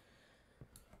minute.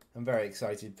 I'm very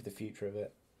excited for the future of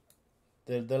it.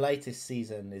 The latest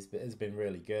season has been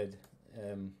really good,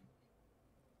 and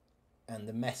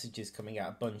the messages coming out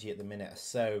of Bungie at the minute are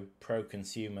so pro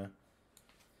consumer.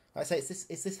 I say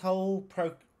it's this whole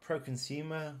pro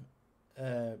consumer.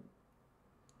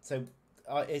 So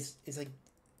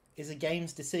is a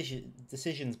game's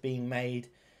decisions being made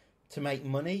to make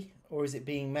money, or is it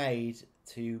being made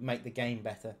to make the game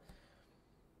better?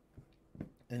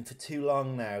 And for too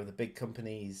long now, the big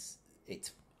companies, like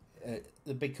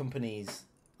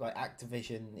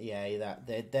Activision, EA, that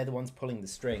they're the ones pulling the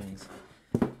strings,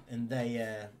 and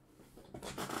they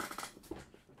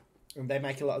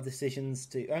make a lot of decisions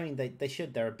to. I mean, they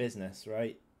should. They're a business,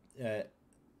 right?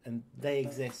 And they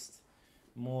exist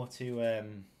more to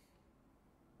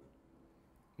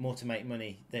make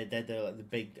money. They're the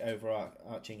big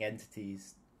overarching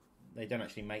entities. They don't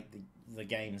actually make the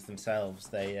games themselves.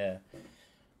 They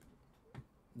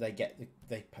get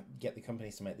the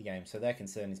companies to make the game. So their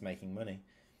concern is making money.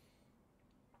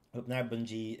 But now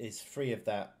Bungie is free of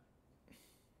that.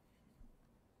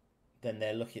 Then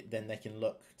they can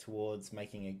look towards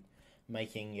making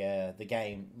the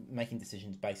game, making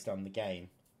decisions based on the game.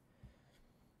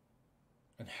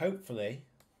 And hopefully,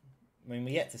 I mean,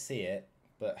 we're yet to see it,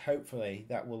 but hopefully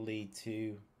that will lead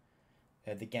to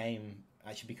the game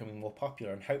actually becoming more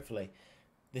popular, and hopefully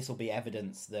this will be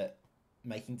evidence that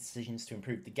making decisions to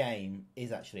improve the game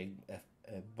is actually a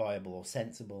viable or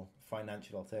sensible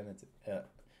financial alternative,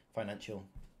 financial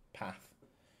path.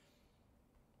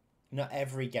 Not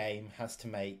every game has to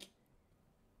make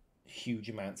huge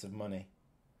amounts of money,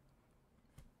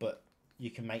 but you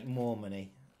can make more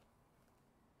money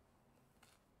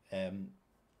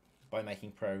by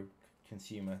making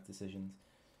pro-consumer decisions.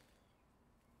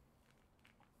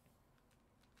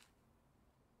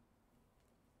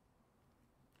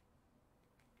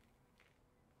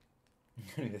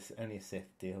 Only a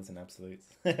Sith deals in absolutes.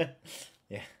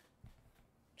 Yeah.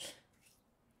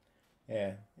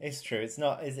 Yeah, it's true. It's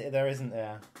not. There isn't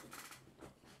a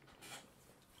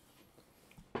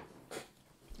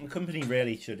company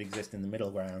really should exist in the middle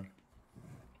ground.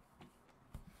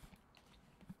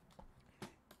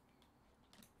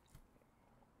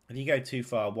 If you go too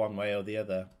far one way or the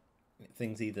other,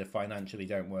 things either financially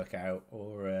don't work out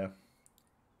or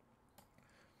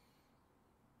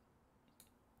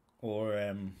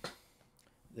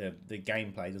the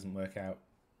gameplay doesn't work out.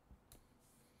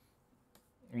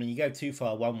 I mean, you go too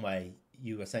far one way,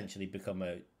 you essentially become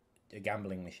a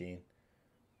gambling machine.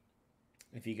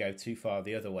 If you go too far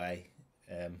the other way,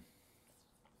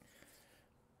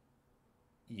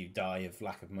 you die of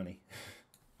lack of money.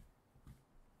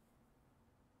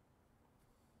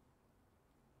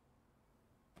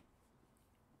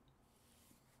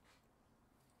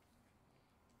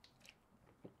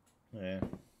 Yeah.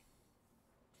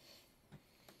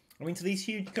 I mean, to these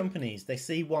huge companies, they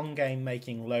see one game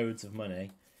making loads of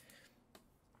money,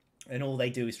 and all they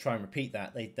do is try and repeat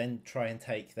that. They then try and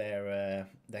take their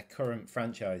current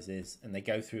franchises and they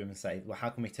go through them and say, well, how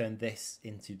can we turn this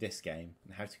into this game?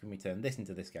 And how can we turn this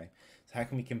into this game? So how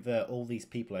can we convert all these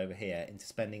people over here into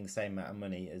spending the same amount of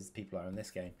money as people are in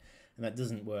this game? And that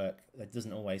doesn't work. That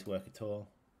doesn't always work at all.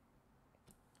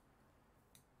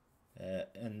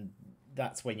 And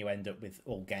that's when you end up with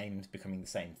all games becoming the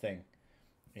same thing.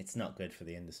 It's not good for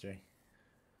the industry.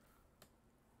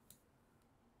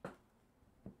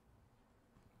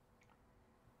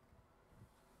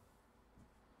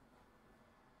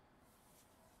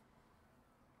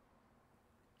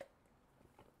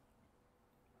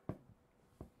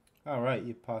 All right,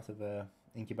 you're part of a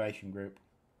incubation group.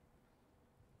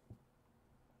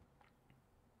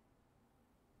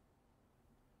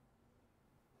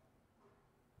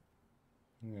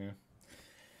 Yeah.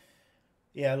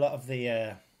 Yeah, a lot of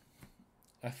the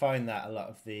I find that a lot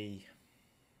of the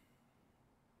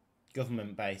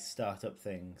government-based startup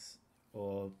things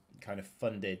or kind of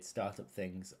funded startup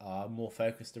things are more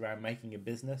focused around making a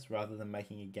business rather than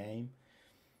making a game,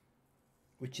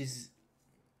 which is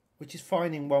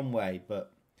fine in one way,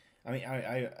 but I mean,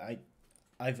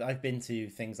 I've been to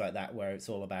things like that where it's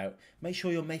all about make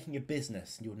sure you're making a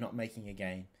business and you're not making a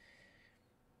game,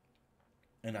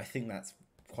 and I think that's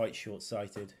quite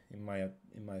short-sighted in my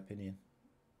opinion.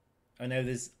 I know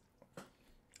there's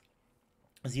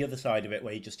the other side of it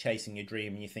where you're just chasing your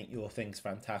dream and you think your thing's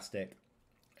fantastic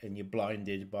and you're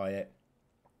blinded by it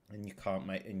and you can't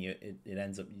make, and it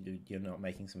ends up you're not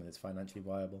making something that's financially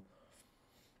viable.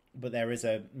 But there is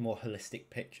a more holistic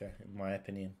picture, in my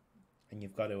opinion, and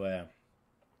you've got to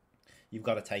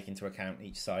take into account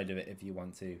each side of it if you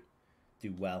want to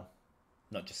do well,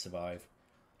 not just survive.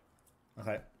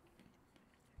 Okay,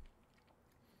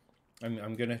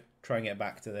 I'm gonna try and get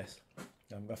back to this.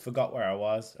 I forgot where I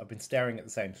was. I've been staring at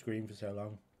the same screen for so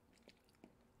long.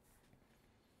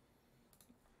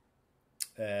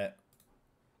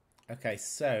 Okay,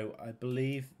 so I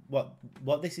believe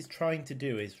what this is trying to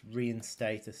do is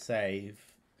reinstate a save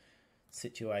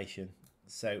situation.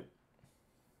 So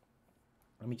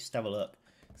let me just have a look,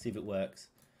 see if it works.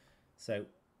 So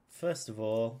first of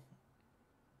all,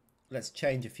 let's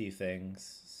change a few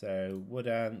things. So wood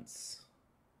ants.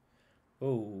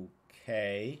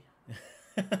 Okay.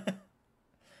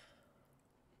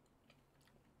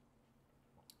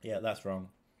 Yeah, that's wrong.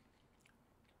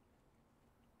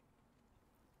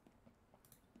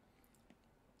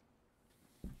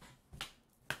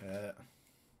 I'm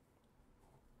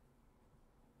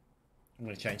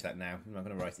going to change that now. I'm not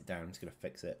going to write it down. I'm just going to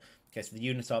fix it. Okay, so the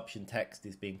unit option text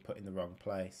is being put in the wrong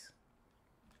place.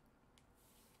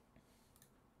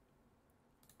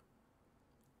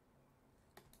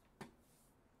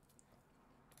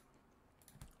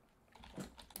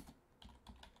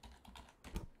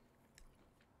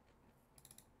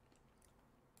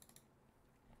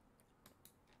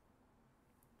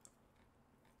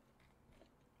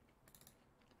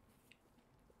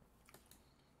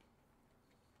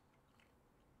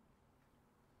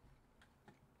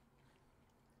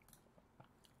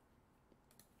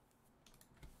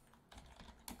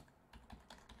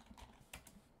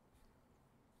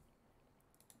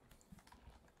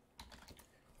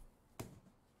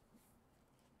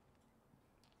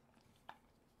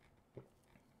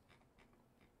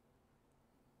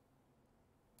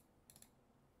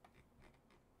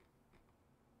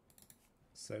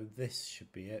 So this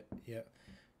should be it. Yeah,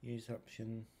 use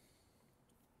option.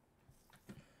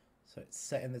 So it's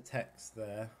setting the text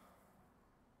there.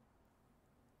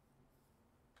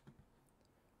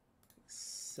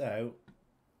 So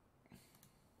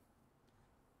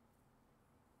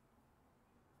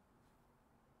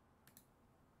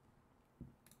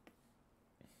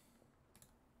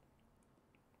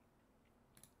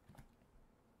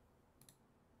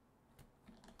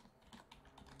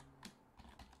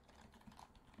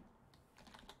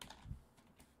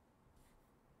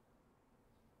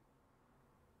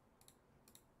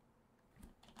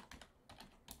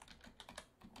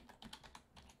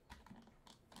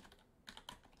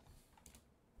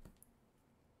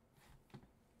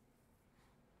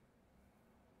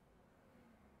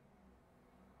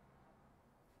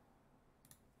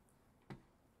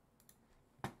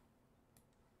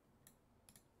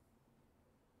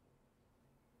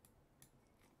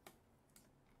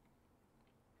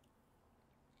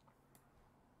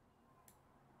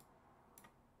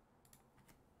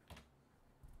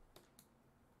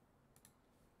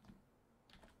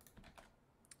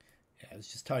yeah,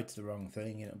 it's just tied to the wrong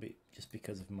thing. It'll be just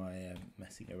because of my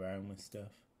messing around with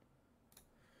stuff.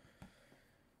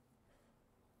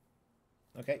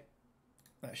 Okay,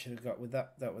 that should have got with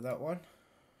that one.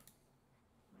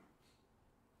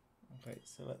 Okay,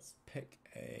 so let's pick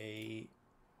a,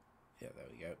 yeah, there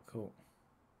we go, cool.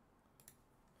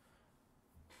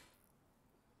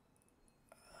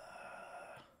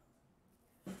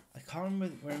 I can't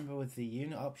remember whether the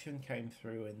unit option came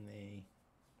through in the,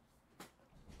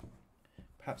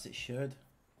 perhaps it should.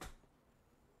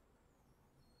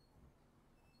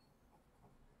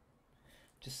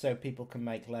 Just so people can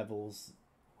make levels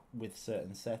with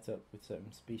certain setup, with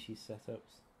certain species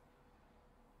setups.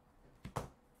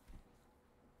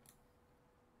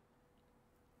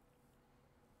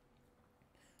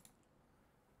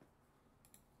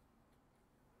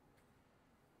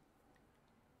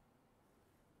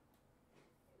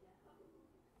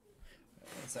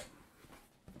 One sec.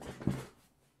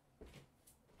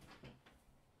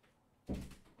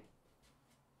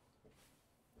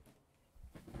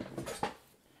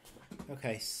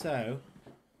 Okay, so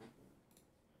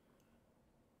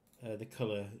the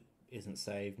colour isn't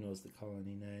saved, nor is the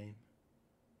colony name.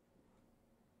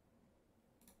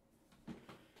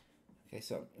 Okay,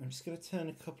 so I'm just going to turn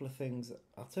a couple of things.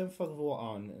 I'll turn fog of war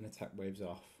on and attack waves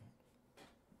off.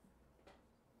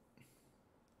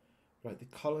 Right, the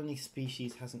colony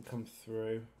species hasn't come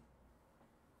through.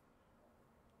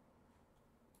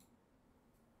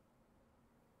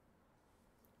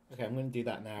 Okay, I'm going to do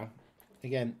that now.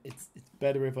 Again, it's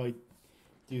better if I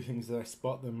do things that I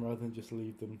spot them rather than just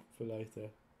leave them for later.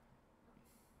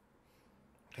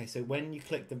 Okay, so when you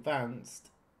clicked advanced,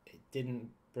 it didn't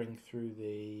bring through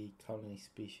the colony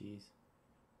species.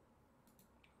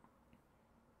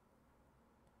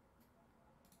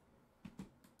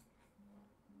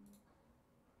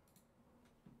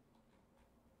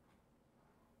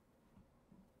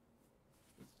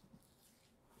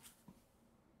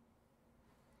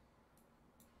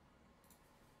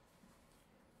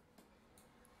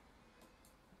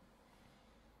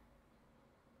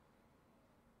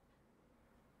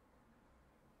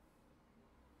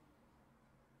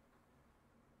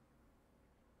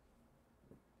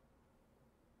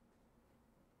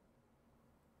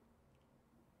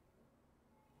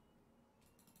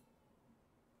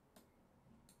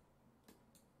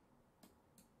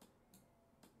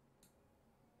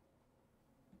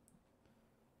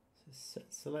 So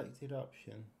set selected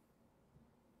option.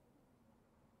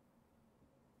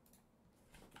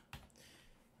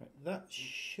 Right, that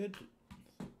should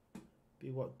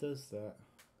be what does that.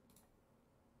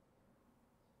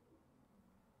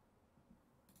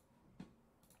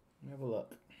 Let me have a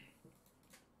look.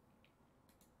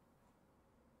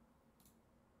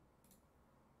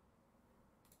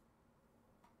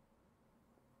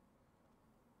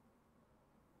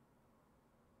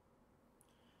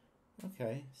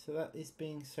 Okay, so that is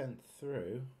being sent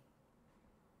through.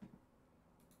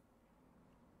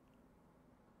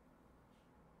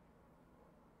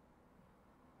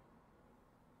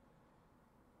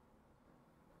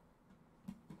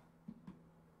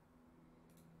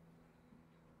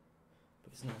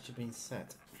 But it's not actually being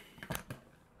set.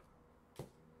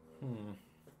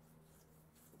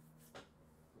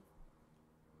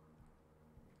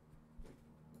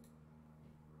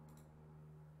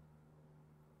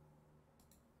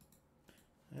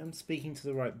 I am speaking to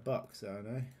the right box, aren't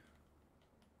I?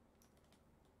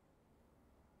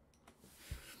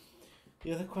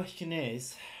 The other question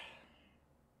is...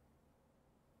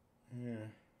 Yeah.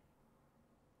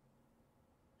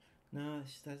 No,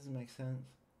 that doesn't make sense.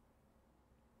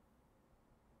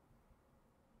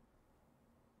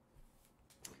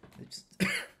 Let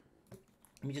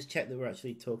me just check that we're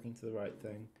actually talking to the right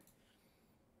thing.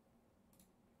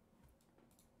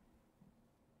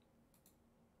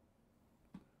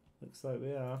 Looks like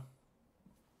we are.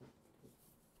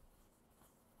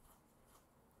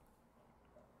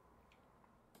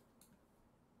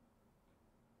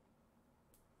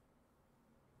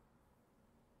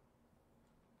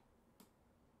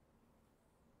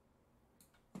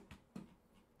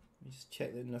 Let me just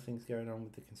check that nothing's going on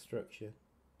with the construction.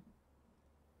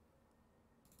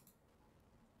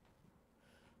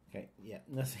 Okay, yeah,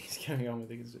 nothing's going on with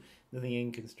the nothing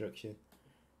in construction.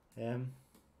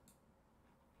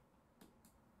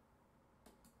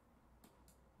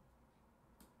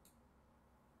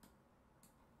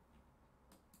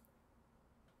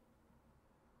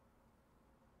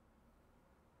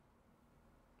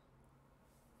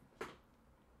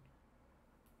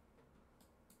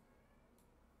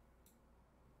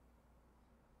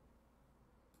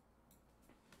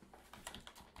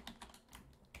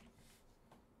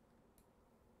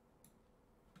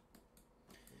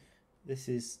 This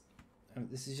is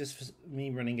just for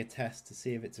me running a test to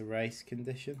see if it's a race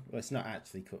condition. Well, it's not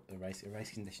actually a race. A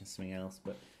race condition is something else,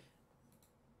 but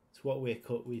it's what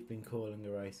we've been calling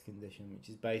a race condition, which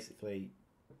is basically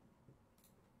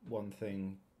one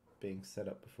thing being set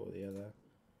up before the other.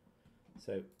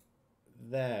 So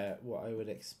there, what I would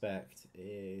expect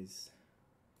is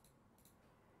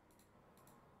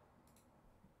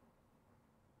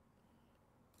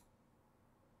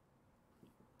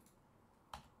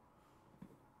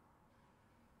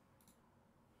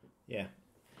yeah.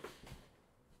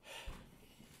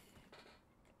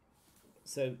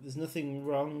 So there's nothing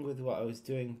wrong with what I was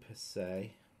doing per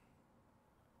se.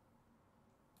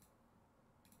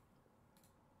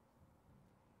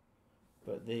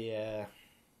 But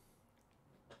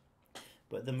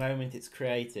the moment it's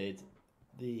created,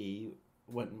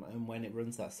 when it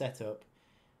runs that setup,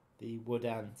 the wood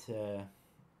ant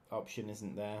option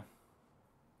isn't there.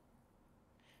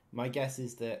 My guess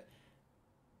is that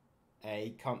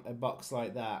a box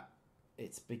like that,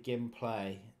 its begin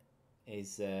play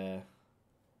is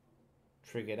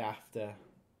triggered after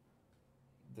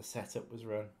the setup was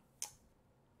run.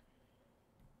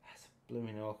 That's a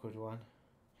blooming awkward one.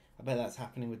 I bet that's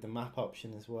happening with the map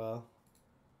option as well.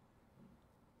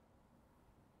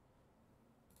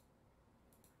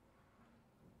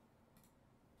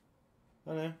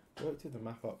 Oh no, it worked with the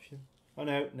map option. Oh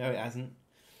no, it hasn't.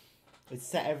 It's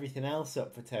set everything else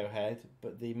up for Towhead,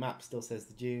 but the map still says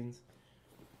the dunes.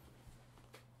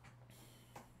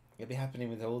 It'll be happening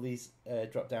with all these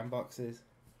drop-down boxes.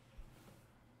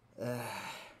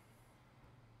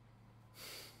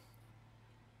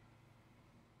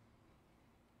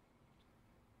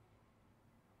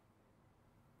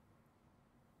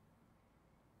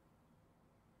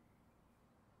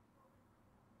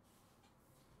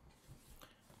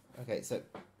 Okay, so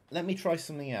let me try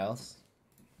something else,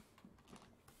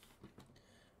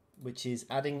 which is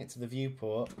adding it to the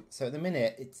viewport. So at the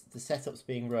minute, the setup's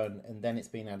being run and then it's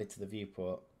being added to the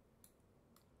viewport.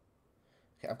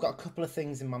 Okay, I've got a couple of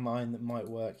things in my mind that might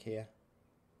work here.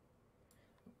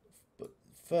 But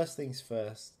first things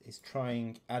first is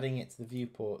trying adding it to the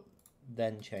viewport,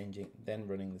 then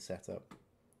running the setup.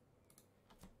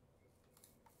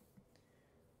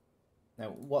 Now,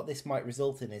 what this might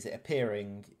result in is it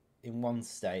appearing in one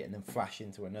state and then flash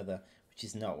into another, which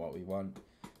is not what we want.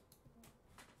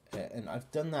 And I've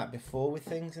done that before with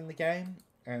things in the game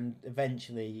and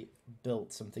eventually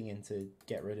built something in to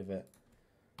get rid of it.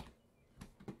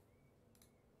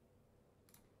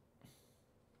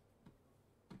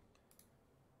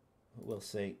 We'll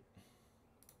see.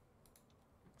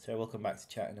 So we'll come back to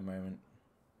chat in a moment.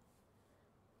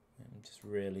 I'm just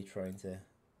really trying to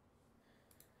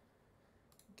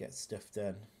get stuff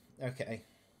done. Okay.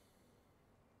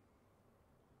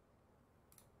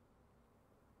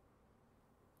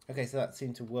 Okay, so that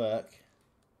seemed to work.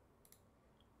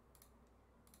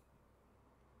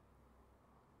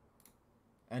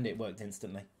 And it worked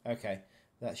instantly. Okay,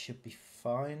 that should be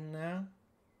fine now.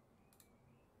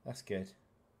 That's good.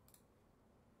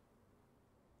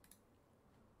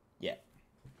 Yeah.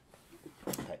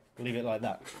 Okay, we'll leave it like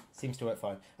that. Seems to work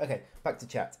fine. Okay, back to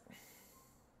chat.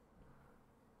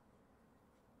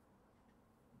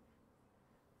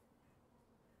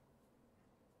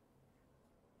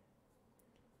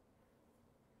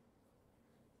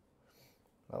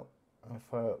 Well, I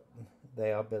fire up.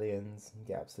 They are billions and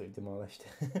get absolutely demolished.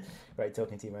 Great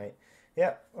talking to you, mate.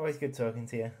 Yeah, always good talking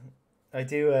to you. I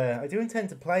do intend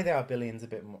to play They Are Billions a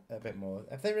bit more.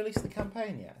 Have they released the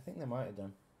campaign yet? I think they might have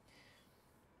done.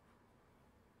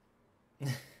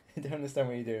 I don't understand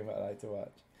what you're doing, but I like to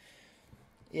watch.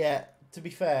 Yeah, to be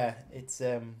fair, it's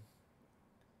the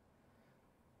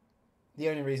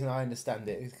only reason I understand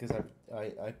it is because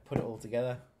I put it all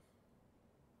together.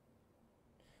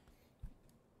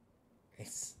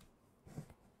 It's,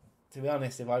 to be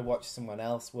honest, if I watched someone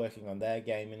else working on their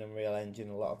game in Unreal Engine,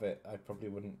 a lot of it I probably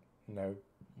wouldn't know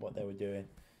what they were doing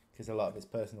because a lot of it's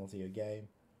personal to your game.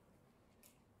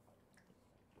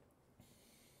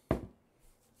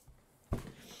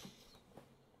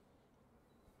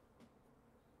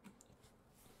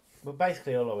 But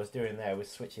basically, all I was doing there was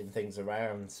switching things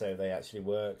around so they actually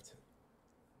worked.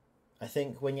 I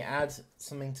think when you add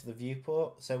something to the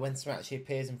viewport, so when something actually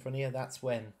appears in front of you, that's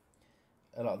when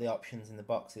a lot of the options in the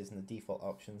boxes and the default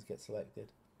options get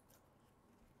selected.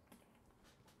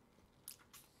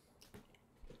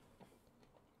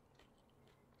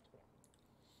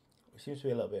 Which seems to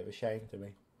be a little bit of a shame to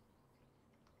me.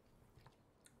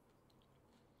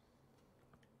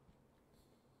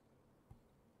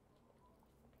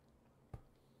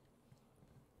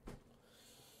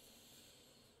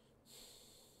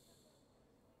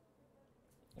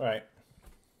 Right.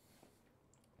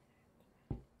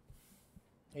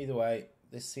 Either way,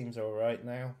 this seems alright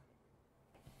now.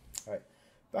 Right.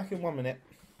 Back in 1 minute.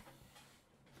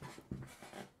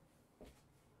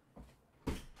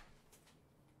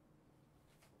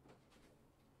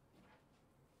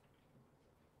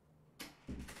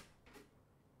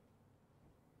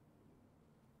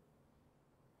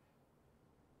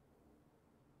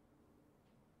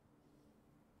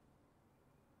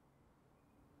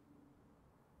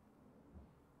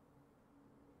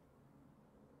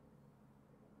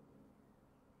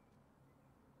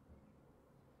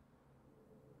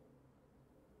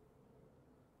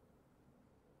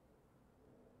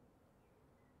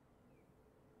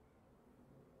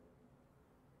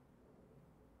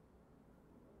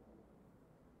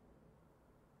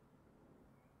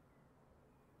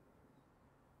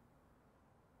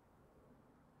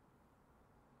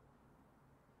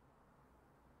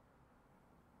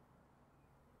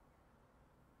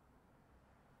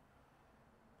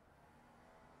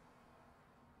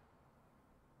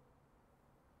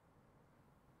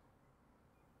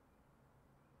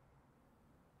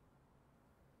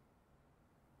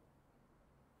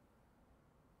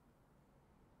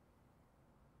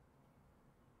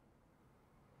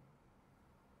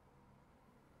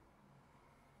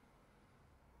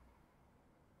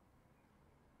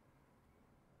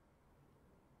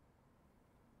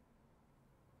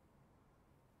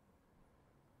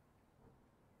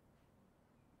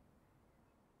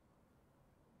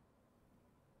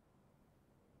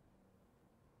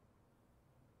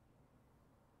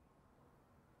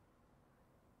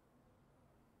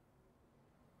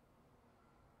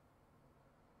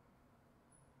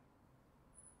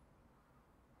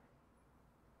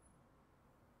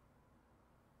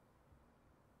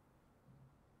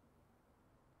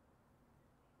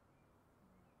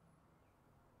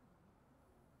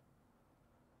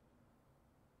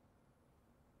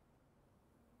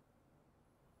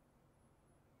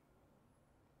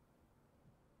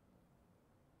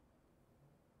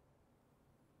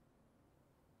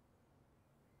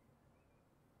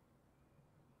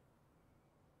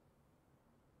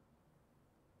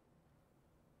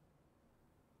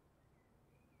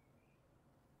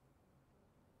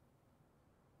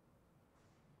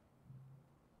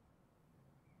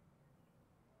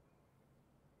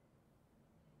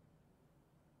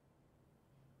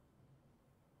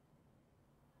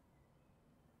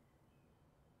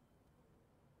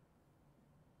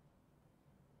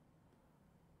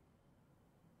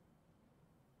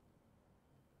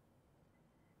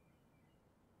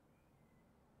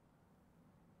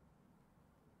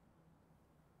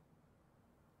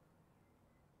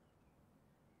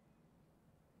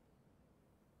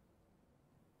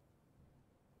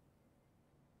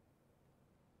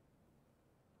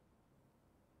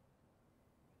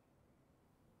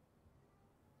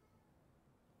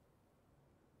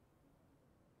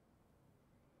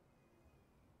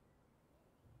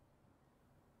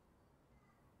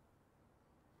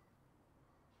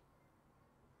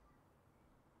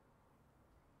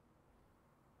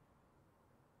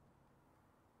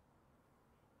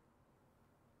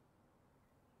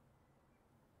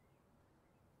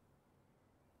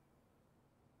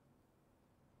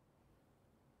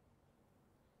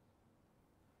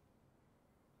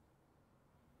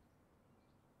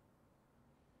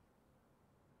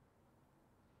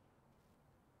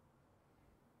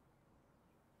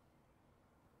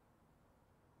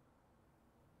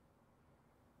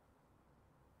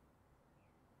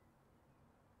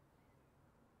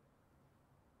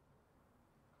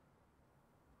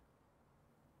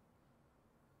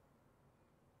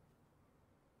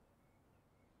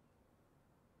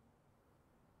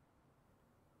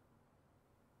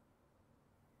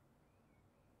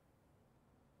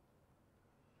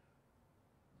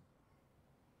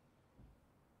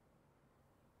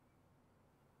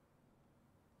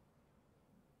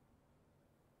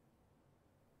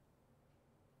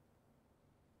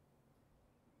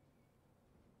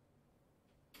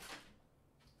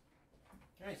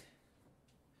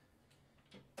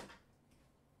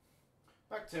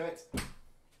 to it.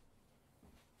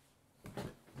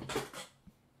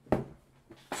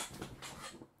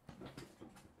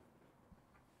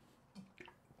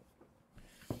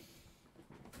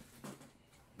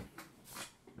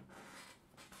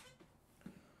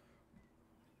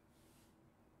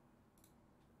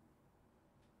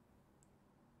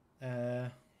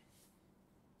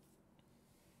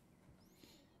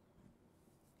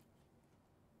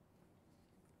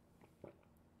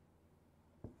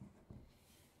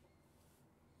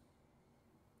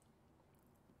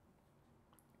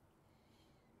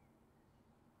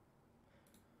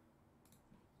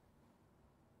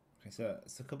 So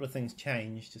a couple of things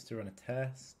changed just to run a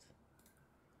test.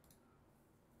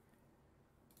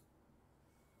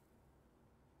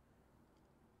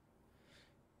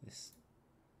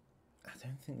 I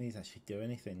don't think these actually do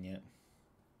anything yet.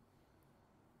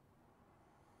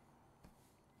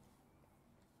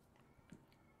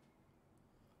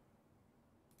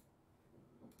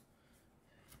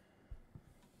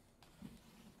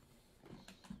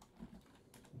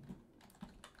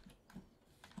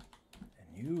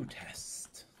 A new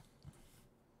test.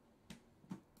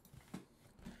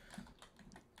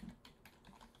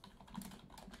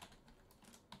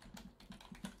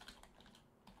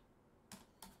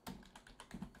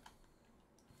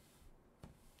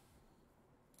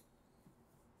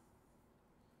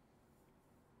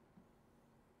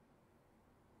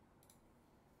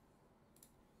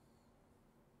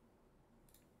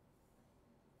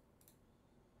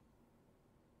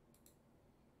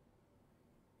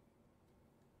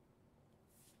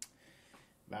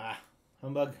 Bah,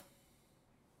 humbug.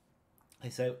 Okay,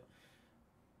 so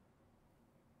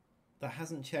that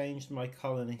hasn't changed my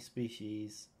colony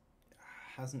species,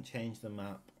 hasn't changed the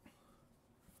map.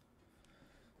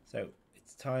 So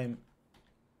it's time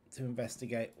to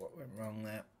investigate what went wrong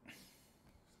there.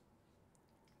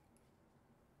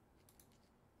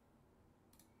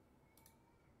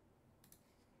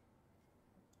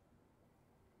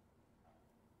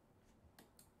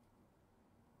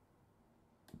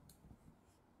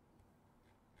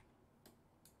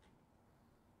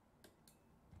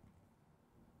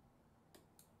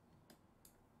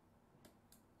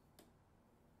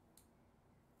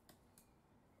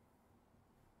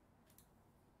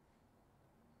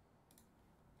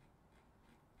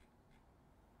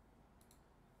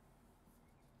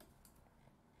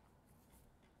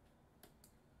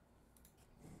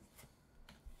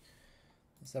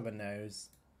 Let's have a nose,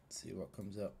 see what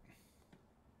comes up.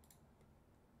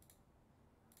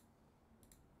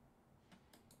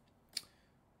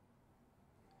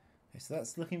 Okay, so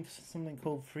that's looking for something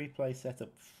called Freeplay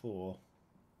Setup 4.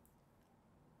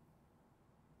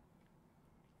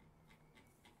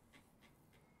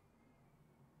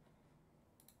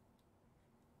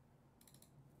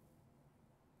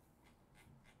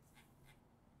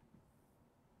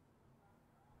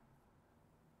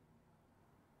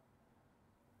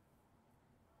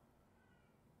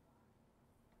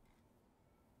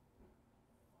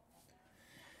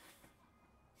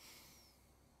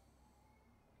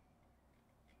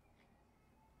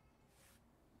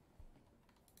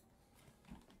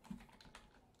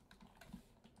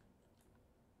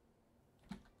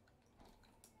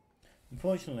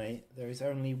 Unfortunately, there is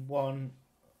only one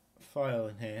file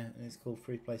in here, and it's called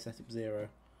Freeplay Setup 0.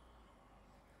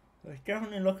 So it's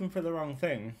definitely looking for the wrong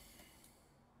thing.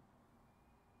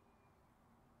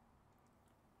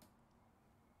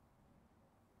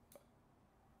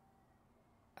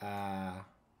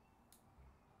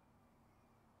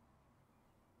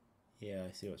 Yeah,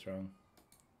 I see what's wrong.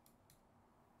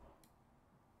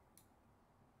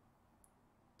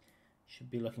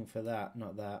 Should be looking for that,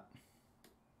 not that.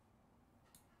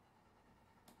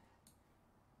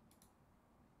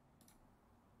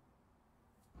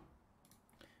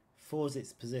 Four's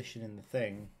its position in the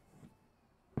thing.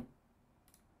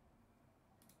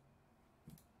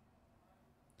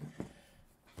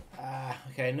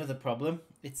 Okay, another problem.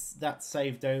 That's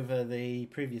saved over the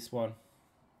previous one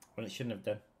when it shouldn't have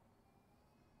done.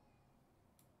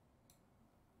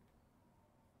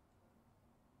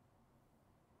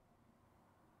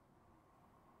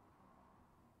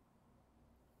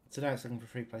 So now it's looking for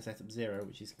Freeplay Setup 0,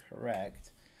 which is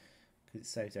correct because it's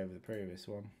saved over the previous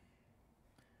one.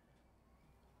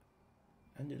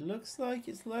 And it looks like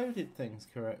it's loaded things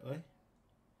correctly.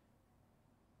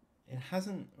 It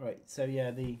hasn't, right, so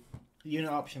yeah, the unit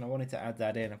option, I wanted to add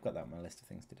that in. I've got that on my list of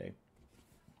things to do.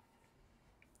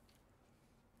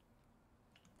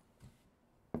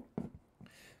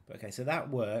 But okay, so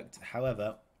that worked.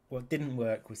 However, what didn't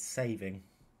work was saving.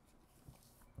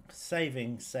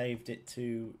 Saving saved it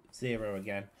to 0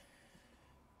 again.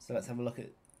 So let's have a look at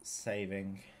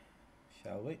saving,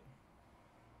 shall we?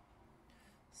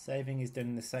 Saving is done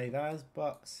in the save as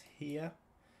box here,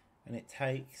 and it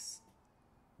takes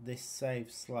this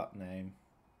save slot name.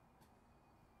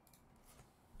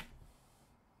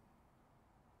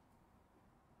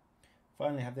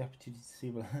 Finally have the opportunity to see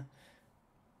what...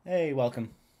 Hey,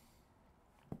 welcome.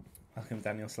 Welcome,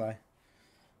 Daniel Sly.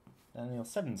 Daniel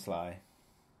 7 Sly.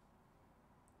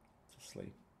 To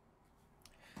sleep.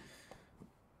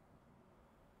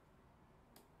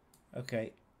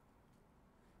 Okay.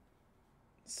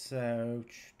 So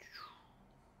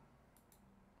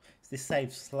it's this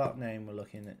save slot name we're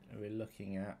looking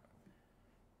at.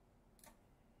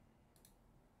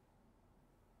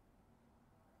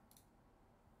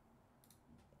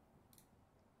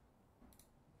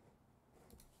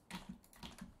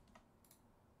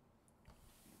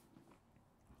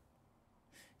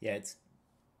 Yeah, it's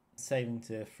saving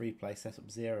to Freeplay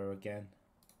setup 0 again.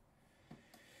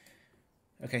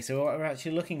 Okay, so what we're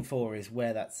actually looking for is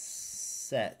where that's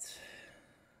set.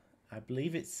 I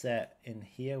believe it's set in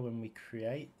here when we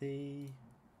create the...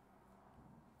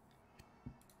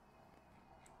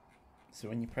 So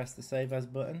when you press the Save As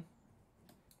button.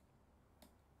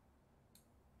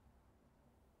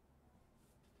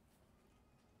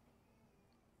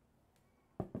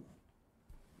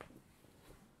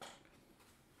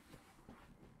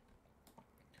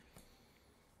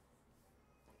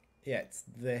 Yeah, it's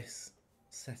this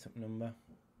setup number.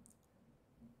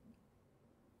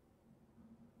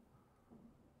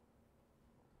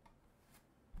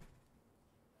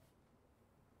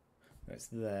 It's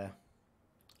there.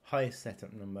 Highest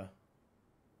setup number.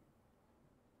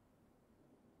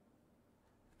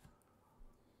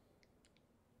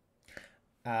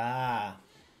 Ah.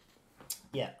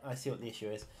 Yeah, I see what the issue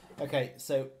is. Okay,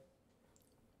 so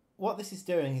what this is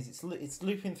doing is it's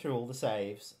looping through all the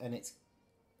saves, and it's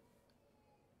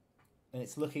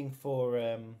looking for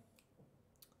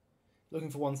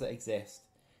ones that exist.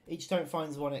 Each time it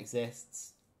finds one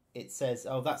exists, it says,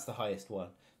 "Oh, that's the highest one."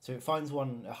 So it finds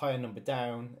one a higher number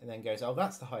down, and then goes, "Oh,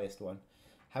 that's the highest one."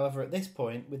 However, at this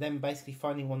point, we're then basically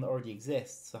finding one that already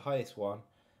exists, the highest one.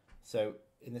 So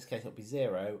in this case, it'll be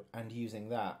 0, and using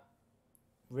that,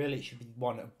 really, it should be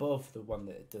one above the one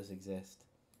that it does exist.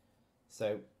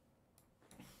 So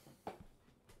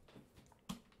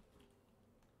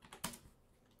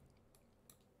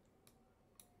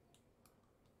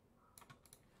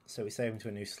we save them to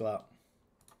a new slot.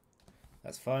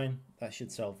 That's fine. That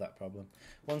should solve that problem.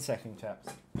 1 second, chaps.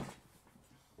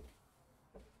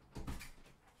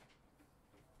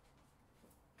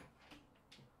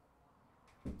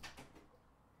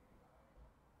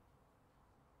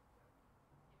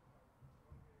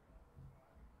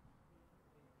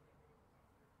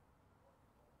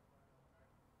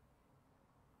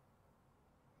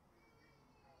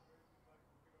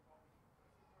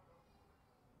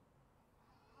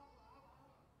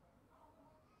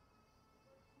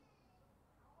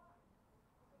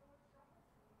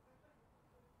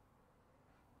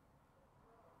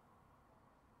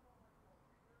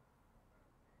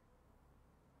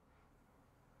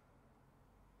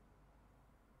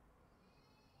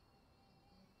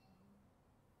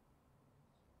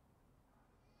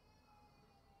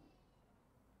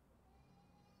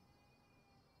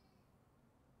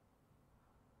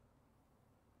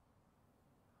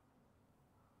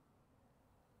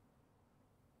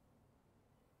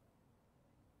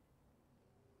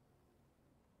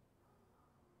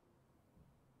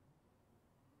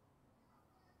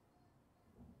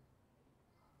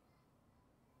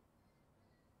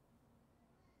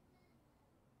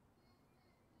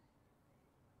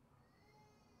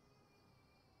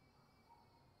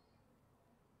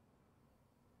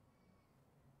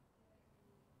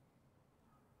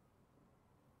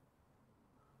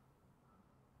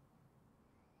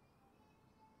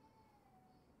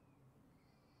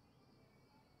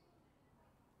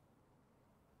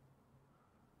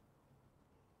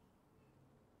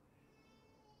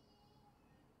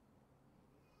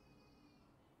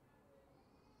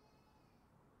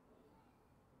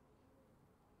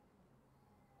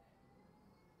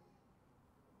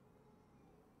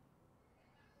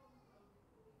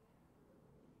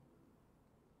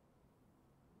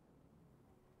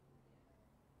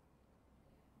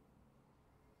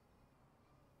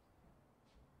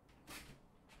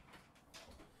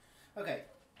 Okay,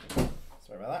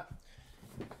 sorry about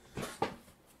that.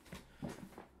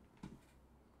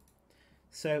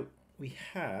 So we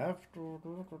have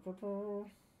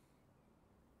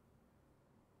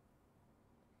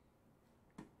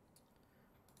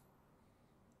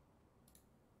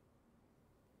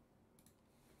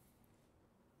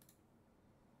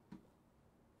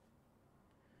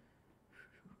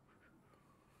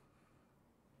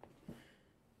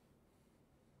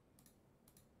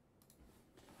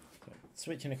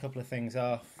switching a couple of things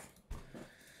off,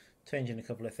 changing a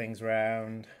couple of things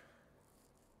around.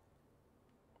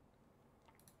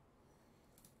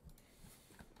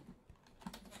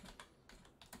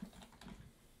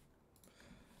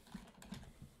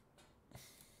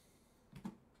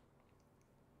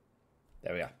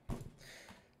 There we are.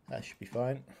 That should be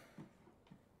fine.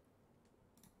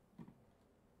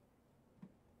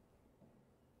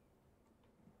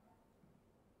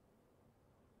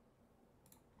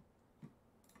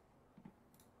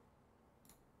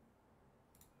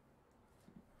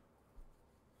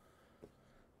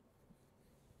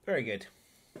 Very good.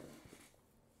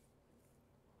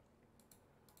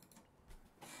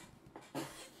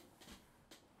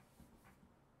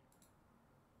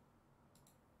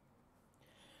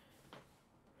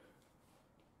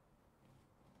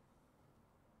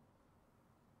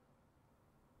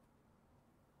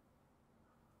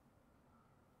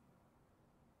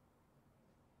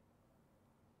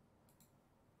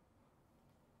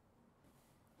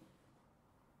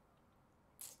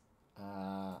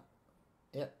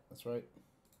 Yep, that's right.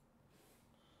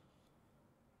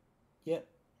 Yep,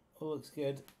 all looks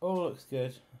good. All looks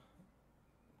good.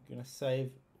 I'm gonna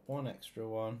save one extra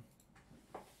one.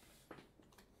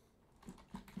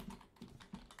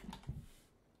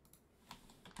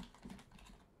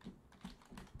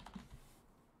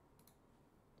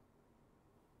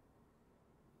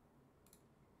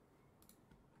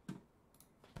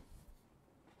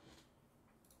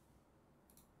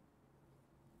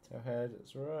 Toe head,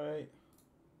 that's right.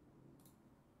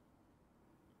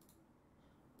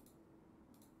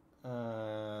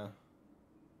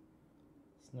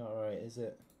 It's not right, is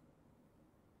it?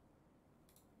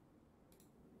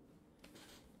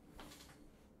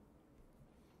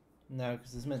 No,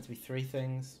 because there's meant to be 3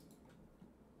 things.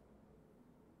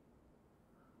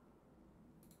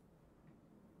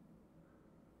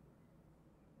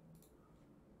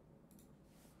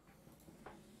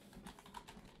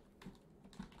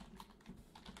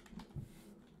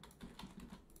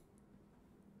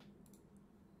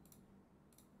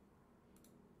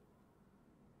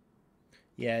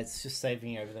 Yeah, it's just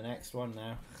saving over the next one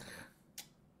now.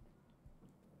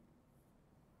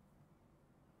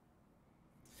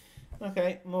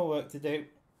 Okay, more work to do.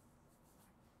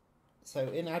 So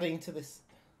in adding to this...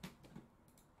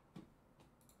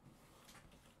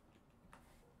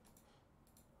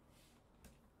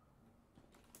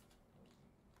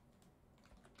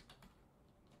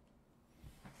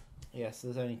 Yes,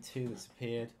 there's only 2 that's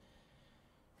appeared.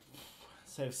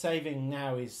 So saving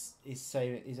now is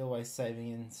always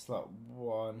saving in slot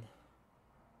 1.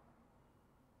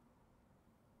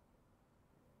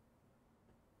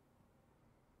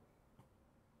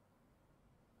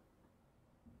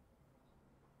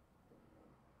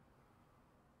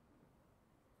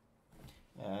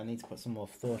 I need to put some more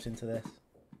thought into this.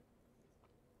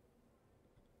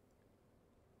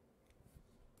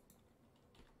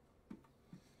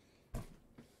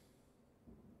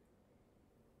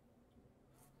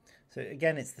 So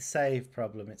again, it's the save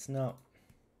problem. It's not.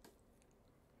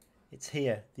 It's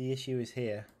here. The issue is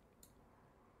here.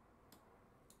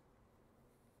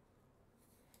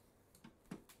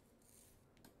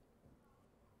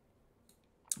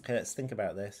 Okay, let's think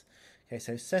about this. Okay,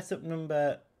 so setup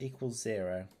number equals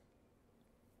 0.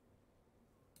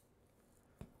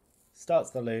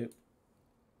 Starts the loop.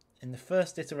 In the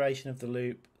first iteration of the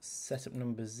loop, setup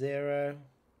number 0.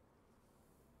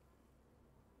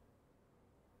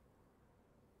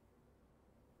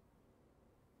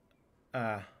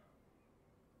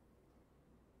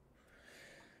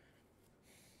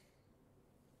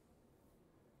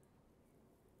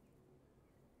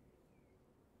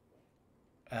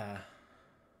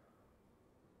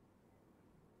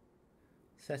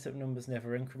 Setup number's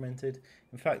never incremented.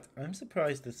 In fact, I'm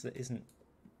surprised this isn't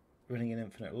running an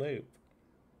infinite loop.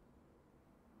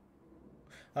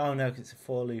 Oh no, because it's a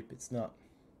for loop, it's not.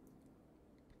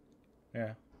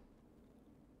 Yeah.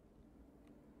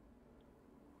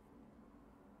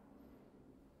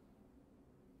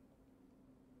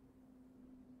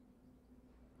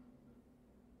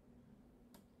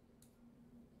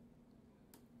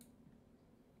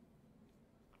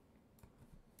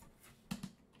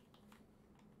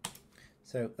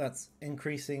 So that's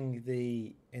increasing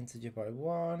the integer by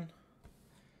 1.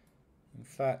 In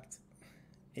fact,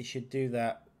 it should do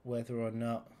that whether or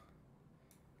not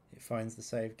it finds the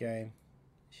save game.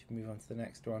 It should move on to the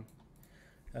next one.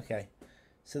 Okay,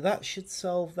 so that should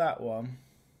solve that one.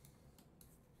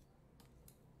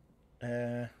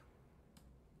 But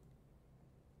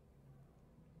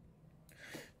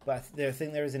I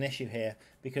think there is an issue here,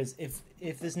 because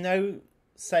if there's no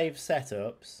save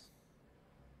setups,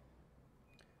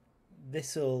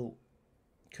 this will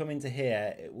come into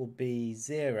here. It will be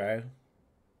 0.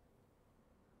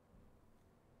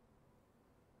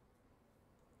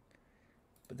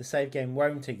 But the save game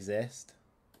won't exist.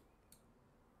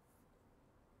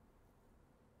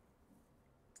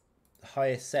 The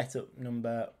highest setup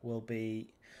number will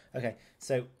be... Okay,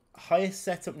 so highest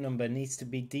setup number needs to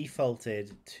be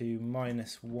defaulted to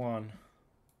 -1.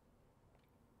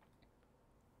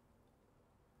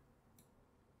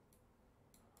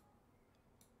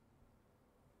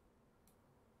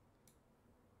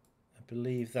 I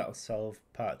believe that'll solve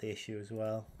part of the issue as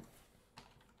well.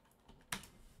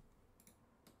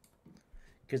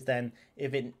 Because then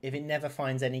if it never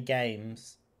finds any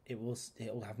games, it'll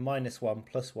have -1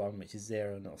 plus 1, which is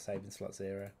 0, and it'll save in slot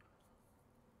 0.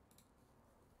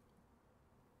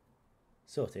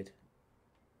 Sorted.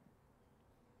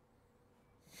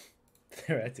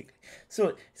 Theoretically.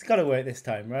 So it's got to work this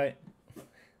time, right?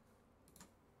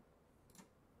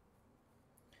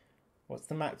 What's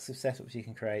the max of setups you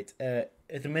can create? At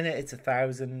the minute it's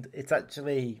 1,000. It's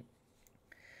actually...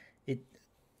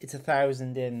 It's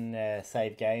 1,000 in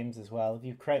save games as well. If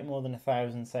you create more than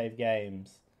 1,000 save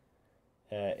games,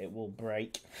 it will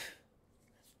break.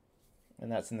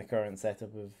 And that's in the current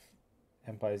setup of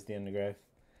Empires: The Undergrowth.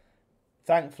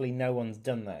 Thankfully, no one's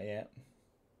done that yet.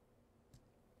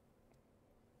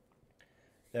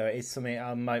 Though it is something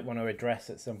I might want to address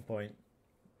at some point.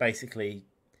 Basically,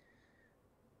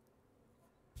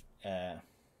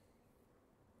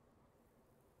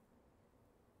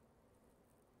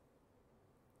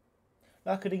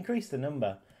 that could increase the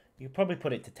number. You could probably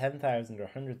put it to 10,000 or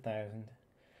 100,000.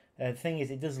 The thing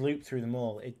is, it does loop through them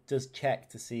all. It does check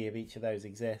to see if each of those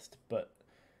exist, but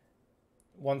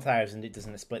 1,000 it does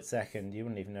in a split second. You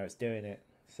wouldn't even know it's doing it.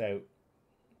 So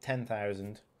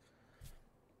 10,000,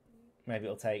 maybe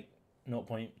it'll take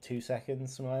 0.2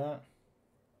 seconds, something like that.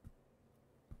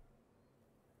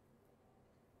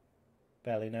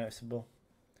 Barely noticeable.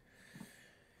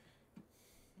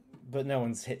 But no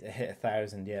one's hit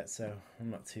 1,000 yet, so I'm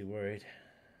not too worried.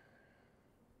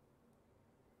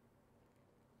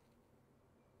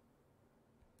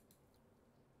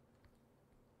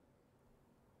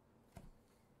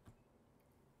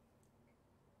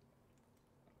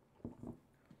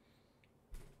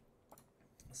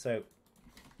 So,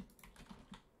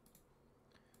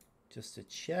 just to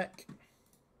check.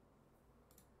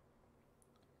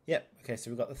 Yep, okay, so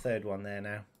we've got the third one there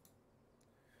now.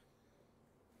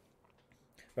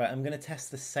 Right, I'm going to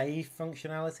test the save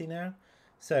functionality now.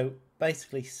 So,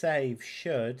 basically, save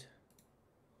should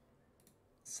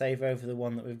save over the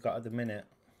one that we've got at the minute.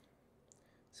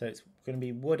 So, it's going to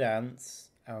be wood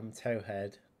ants and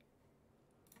towhead.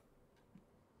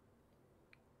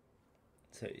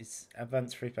 So, it's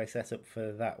advanced Freeplay setup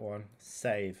for that one.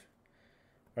 Save.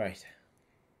 Right.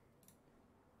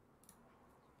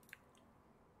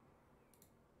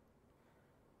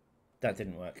 That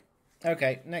didn't work.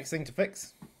 Okay, next thing to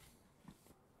fix.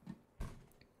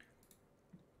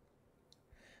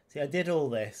 See, I did all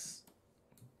this,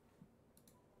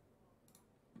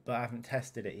 but I haven't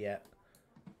tested it yet.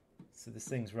 So this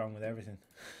thing's wrong with everything.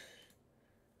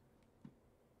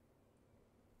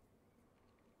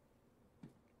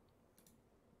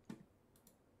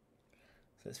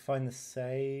 So let's find the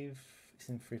save. It's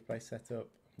in Freeplay setup.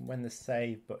 When the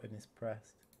save button is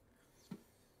pressed.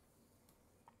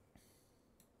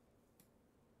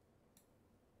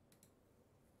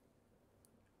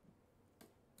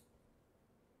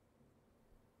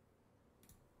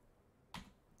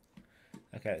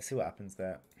 Okay, let's see what happens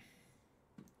there.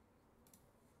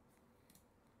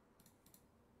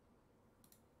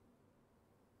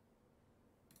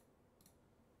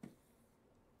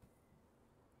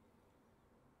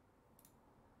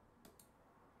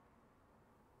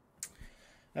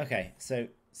 Okay, so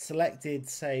selected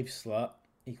save slot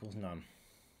equals none.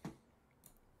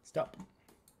 Stop.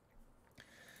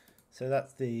 So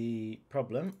that's the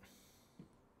problem.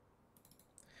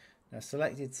 Now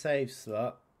selected save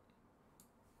slot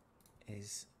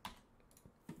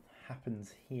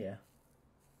happens here.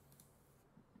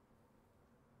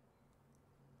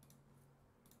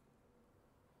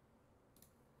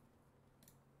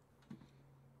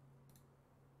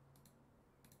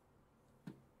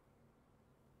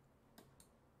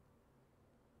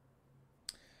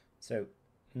 So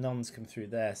none's come through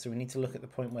there. So we need to look at the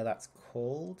point where that's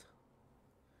called,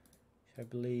 which I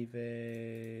believe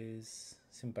is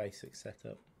some basic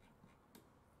setup.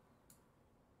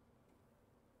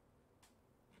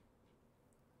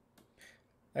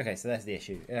 Okay, so that's the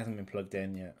issue. It hasn't been plugged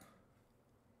in yet.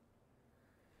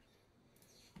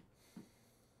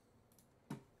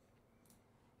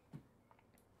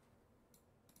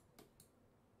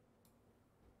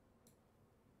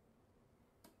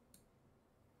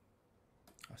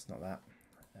 That's not that.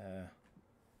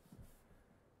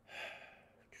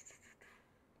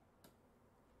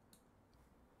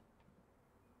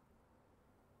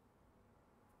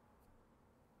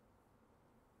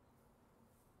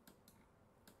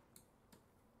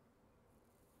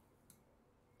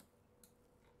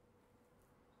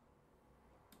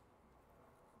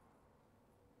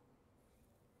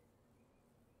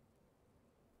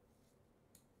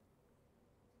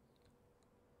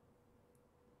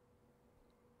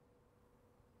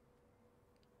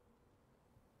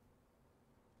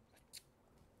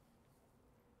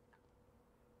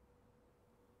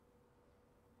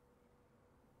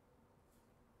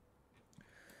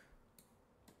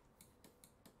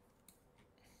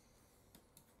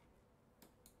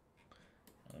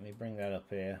 Let me bring that up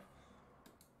here.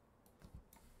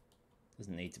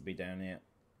 Doesn't need to be down here.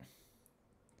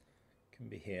 Can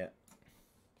be here.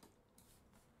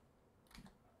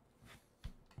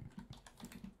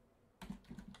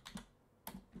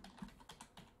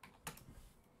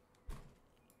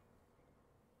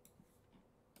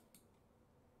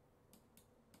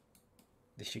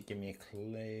 This should give me a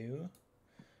clue.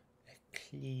 A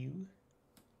clue.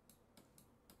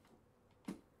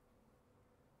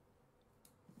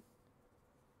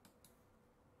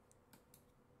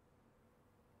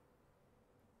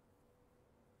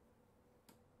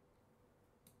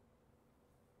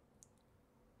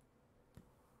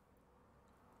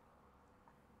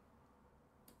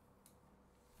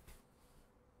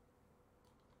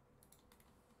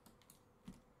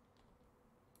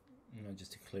 No,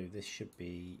 just a clue. This should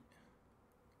be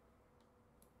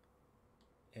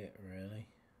it, really.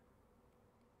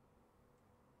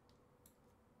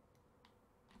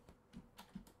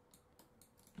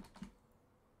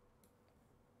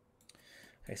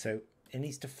 Okay, so it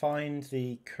needs to find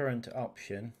the current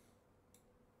option.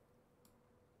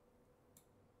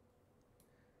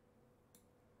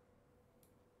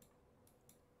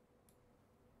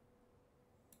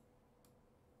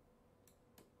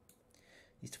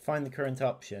 Needs to find the current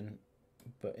option,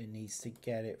 but it needs to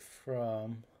get it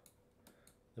from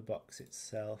the box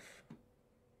itself.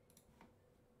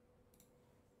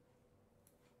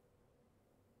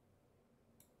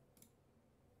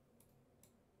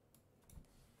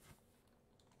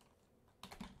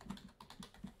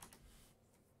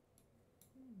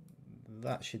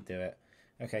 That should do it.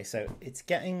 Okay, so it's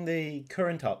getting the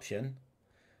current option,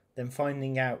 then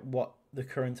finding out what the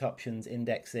current option's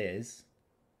index is,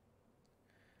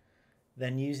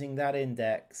 then using that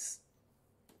index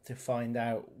to find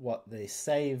out what the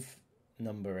save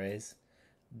number is,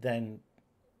 then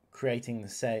creating the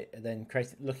save, then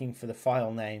looking for the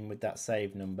file name with that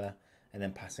save number, and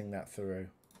then passing that through.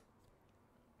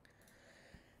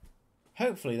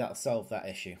 Hopefully that'll solve that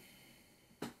issue.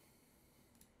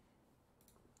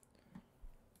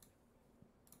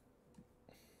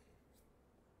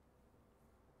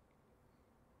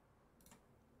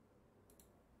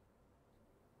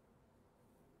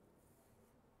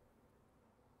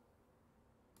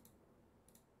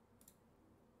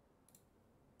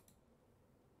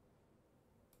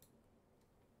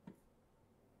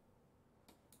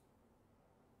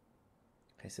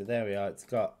 Okay, so there we are. It's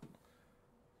got...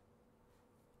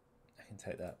 I can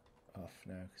take that off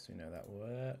now because we know that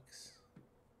works.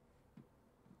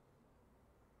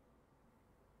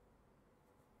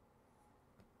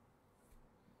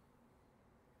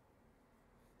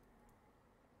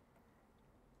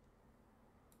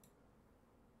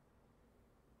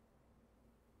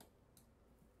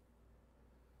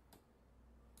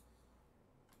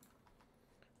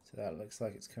 So that looks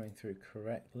like it's coming through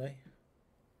correctly.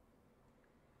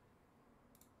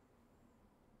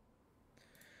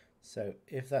 So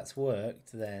if that's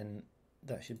worked, then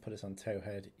that should put us on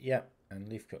Towhead. Yep, and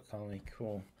leafcut colony.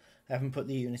 Cool. I haven't put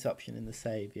the unit option in the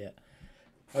save yet.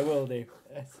 I will do.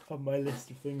 It's on my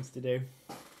list of things to do.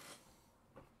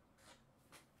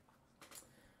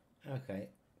 Okay,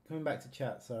 coming back to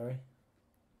chat, sorry.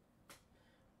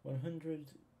 100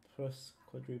 plus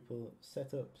quadruple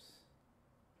setups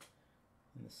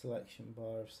in the selection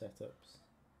bar of setups.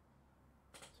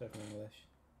 Sorry for English.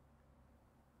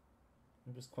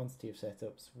 Just quantity of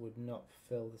setups would not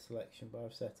fill the selection bar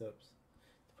of setups.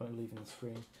 The point of leaving the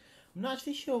screen. I'm not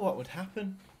actually sure what would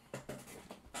happen,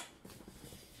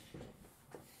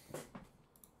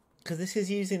 because this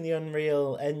is using the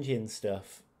Unreal Engine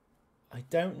stuff. I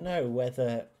don't know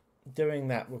whether doing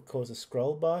that would cause a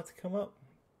scroll bar to come up.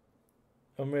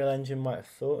 Unreal Engine might have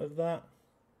thought of that,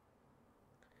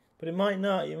 but it might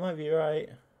not. You might be right.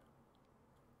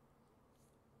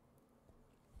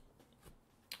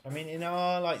 I mean, in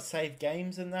our like save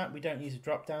games and that, we don't use a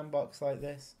drop-down box like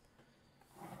this.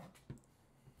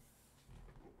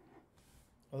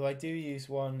 Although I do use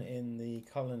one in the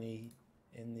colony,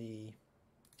 in the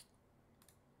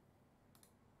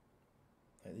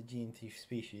gene thief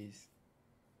species,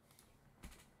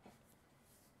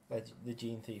 like the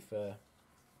gene thief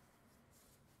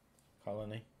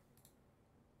colony.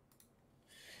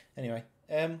 Anyway,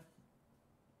 but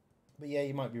yeah,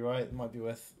 you might be right. It might be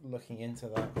worth looking into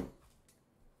that.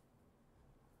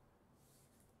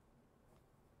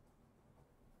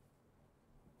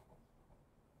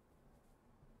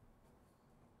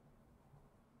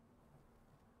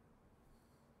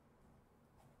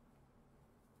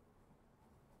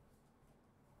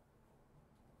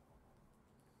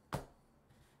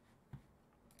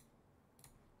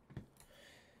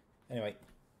 Anyway,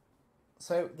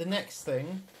 so the next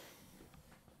thing,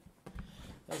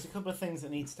 there's a couple of things that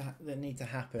need to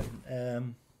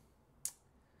happen.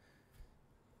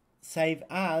 Save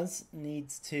as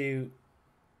needs to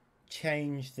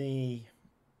change the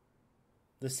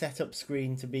setup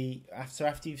screen to be after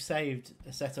you've saved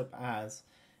a setup as,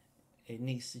 it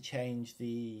needs to change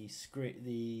the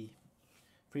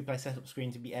Freeplay setup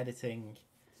screen to be editing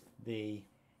the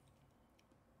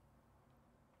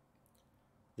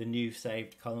new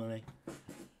saved colony.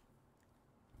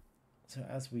 So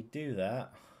as we do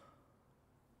that,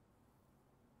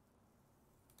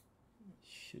 it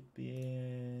should be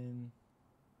in.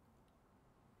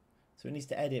 So it needs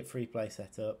to edit Freeplay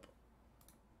setup,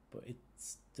 but it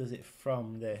does it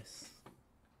from this.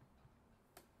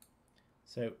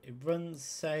 So it runs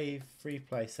save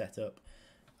Freeplay setup.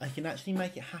 I can actually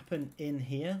make it happen in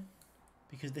here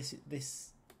because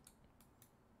this.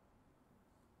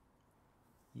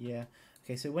 Yeah.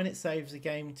 Okay, so when it saves a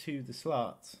game to the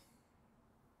slot,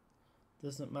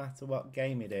 doesn't matter what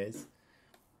game it is,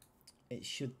 it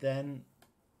should then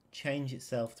change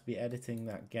itself to be editing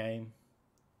that game.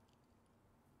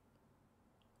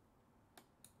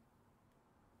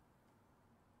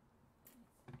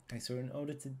 Okay, so in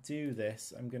order to do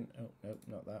this, I'm going to... Oh, no,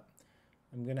 not that.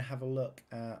 I'm going to have a look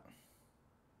at...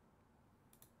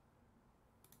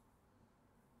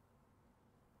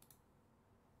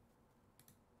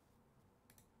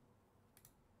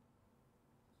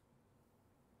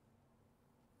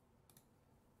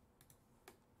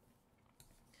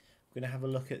 I'm going to have a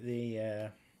look at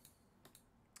the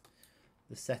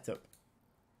setup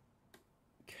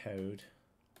code.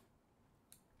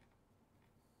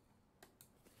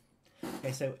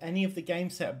 Okay, so any of the game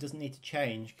setup doesn't need to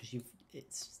change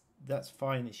because that's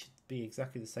fine. It should be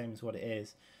exactly the same as what it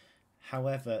is.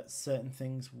 However, certain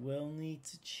things will need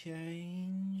to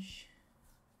change.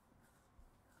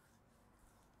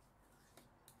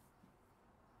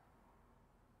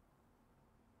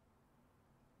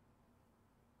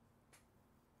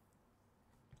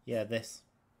 Yeah, this.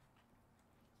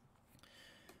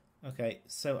 Okay,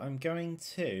 so I'm going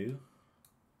to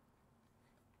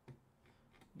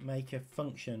make a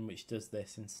function which does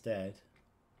this instead.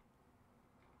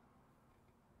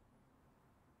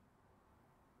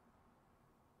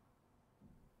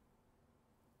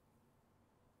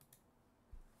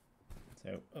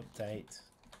 So update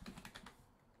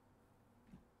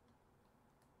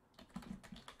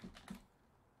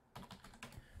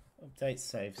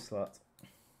save slot.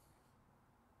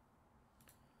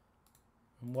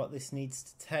 And what this needs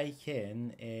to take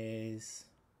in is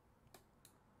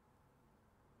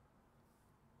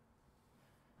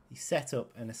the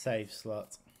setup and a save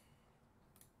slot.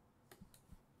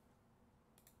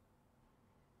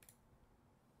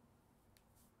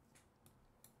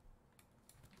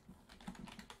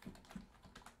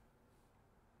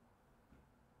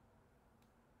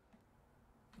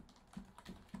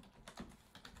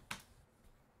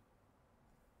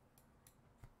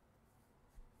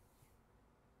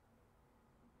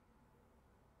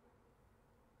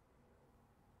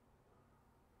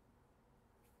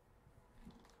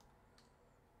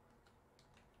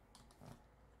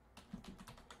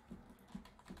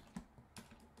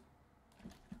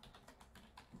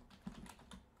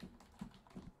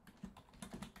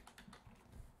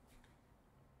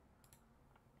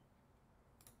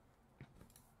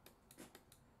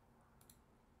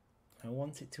 I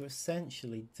want it to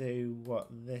essentially do what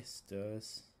this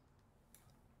does.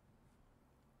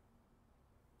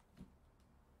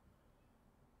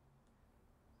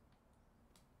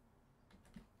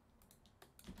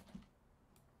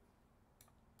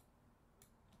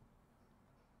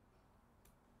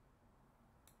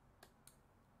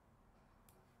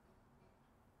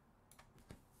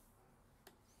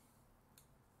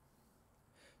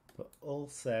 But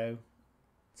also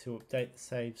to update the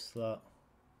save slot.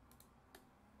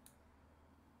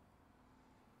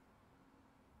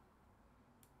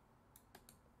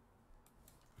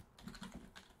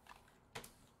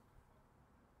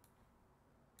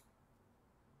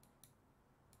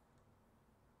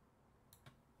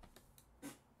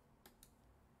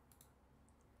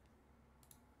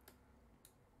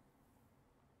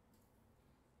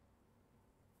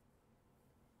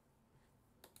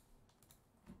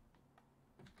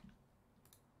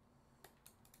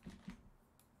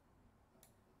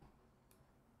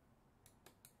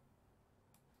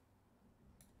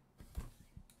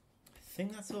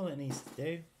 think that's all it needs to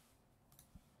do.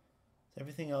 So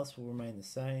everything else will remain the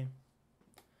same.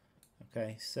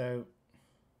 Okay, so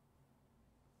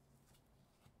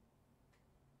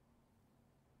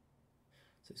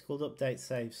it's called update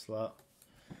save slot.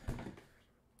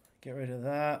 Get rid of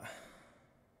that.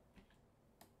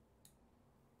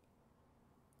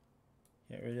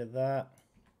 Get rid of that.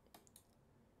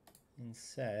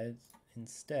 Instead,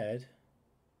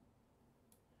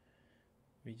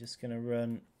 we're just going to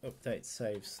run update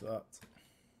save slot.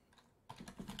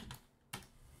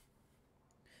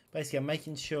 Basically, I'm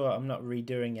making sure I'm not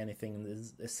redoing anything and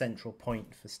there's a central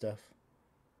point for stuff.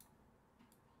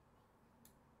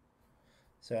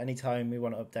 So anytime we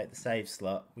want to update the save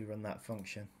slot, we run that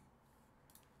function.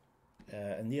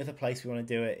 And the other place we want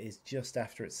to do it is just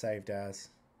after it's saved as.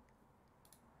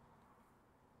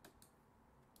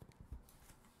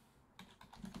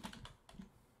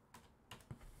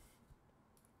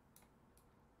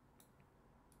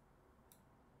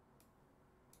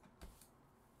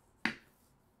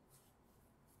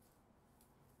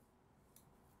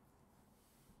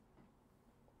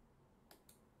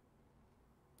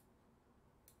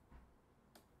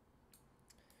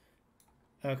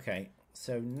 Okay,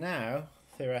 so now,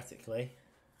 theoretically,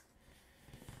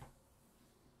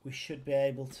 we should be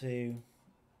able to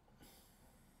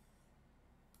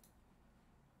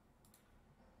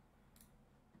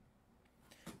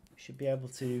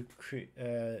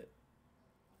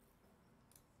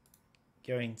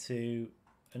go into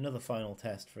another final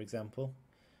test, for example.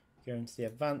 Go into the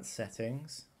advanced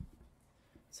settings.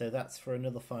 So that's for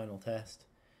another final test.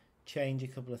 Change a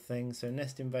couple of things. So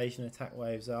nest invasion attack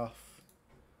waves off.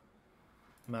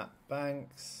 Map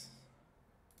banks.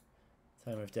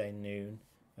 Time of day noon.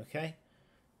 Okay.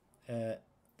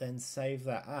 Then save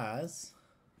that as.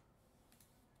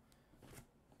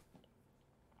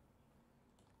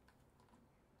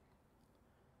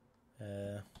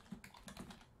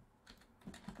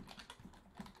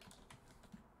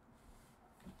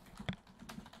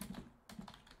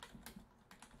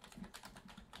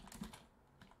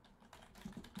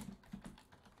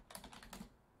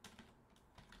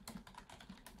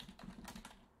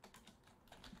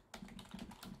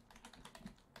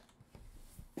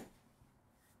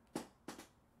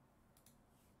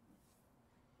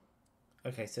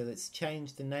 Okay, so let's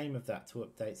change the name of that to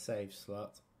update save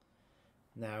slot.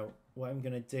 Now, what I'm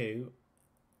going to do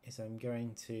is I'm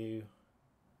going to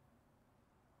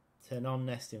turn on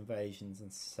nest invasions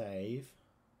and save.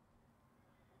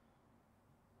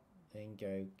 Then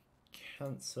go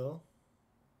cancel.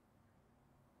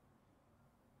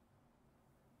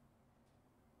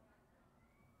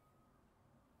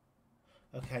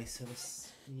 Okay, so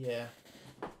this, yeah.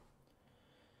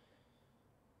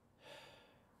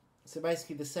 So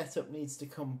basically the setup needs to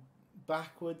come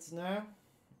backwards now.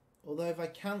 Although if I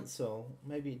cancel,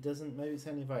 maybe it doesn't. Maybe it's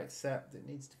only if I accept it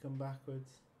needs to come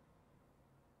backwards.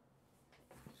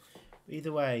 But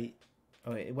either way,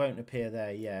 oh, it won't appear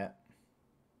there yet.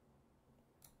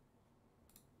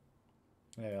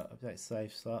 There we go, update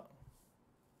save slot.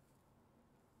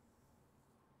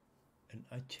 And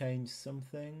I changed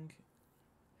something.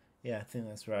 Yeah, I think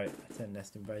that's right. I turned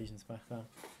nest invasions back on.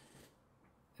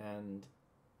 And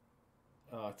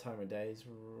oh, time of day is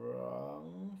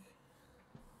wrong.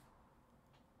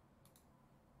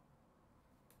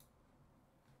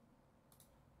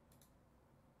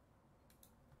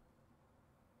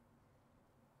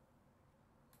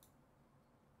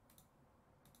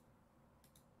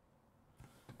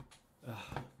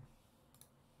 Ugh.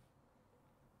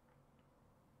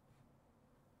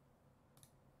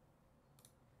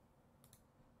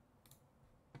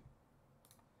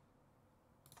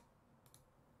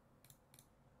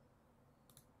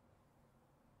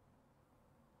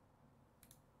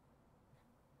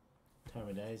 Time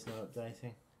of day is not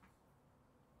updating.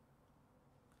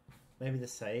 Maybe the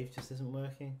save just isn't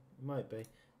working. It might be.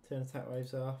 Turn attack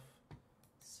waves off.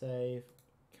 Save.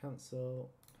 Cancel.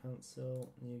 Cancel.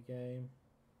 New game.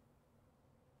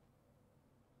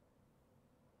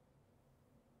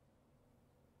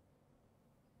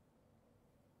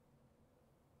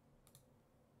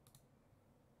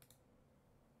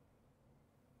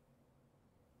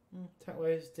 Attack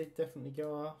waves did definitely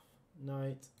go off.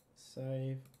 Night.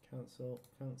 Save. Cancel.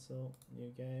 Cancel.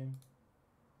 New game.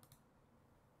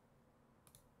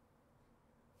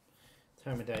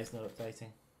 Time of day is not updating.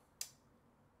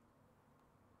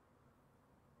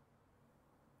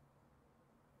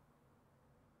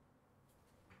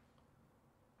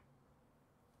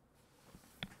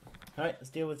 Alright, let's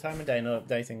deal with time of day not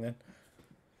updating then.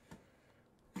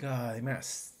 God, the amount of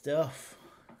stuff.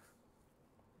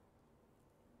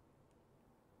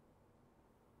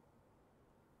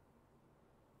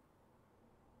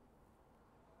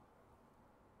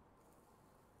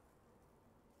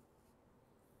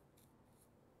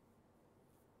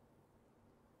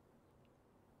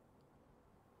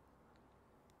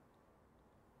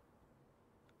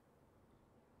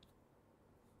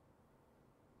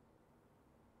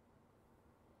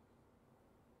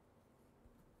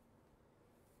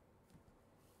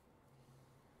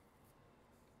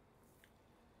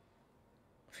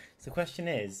 So the question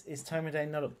is time of day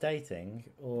not updating,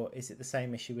 or is it the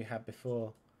same issue we had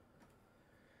before?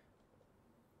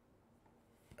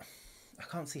 I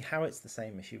can't see how it's the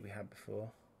same issue we had before.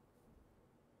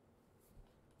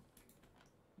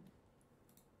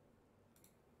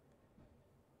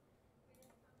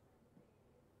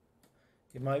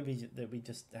 It might be that we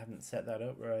just haven't set that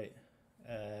up right.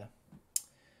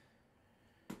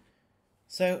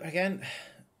 So again,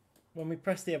 when we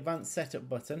press the advanced setup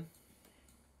button,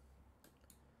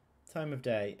 time of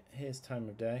day, here's time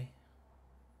of day.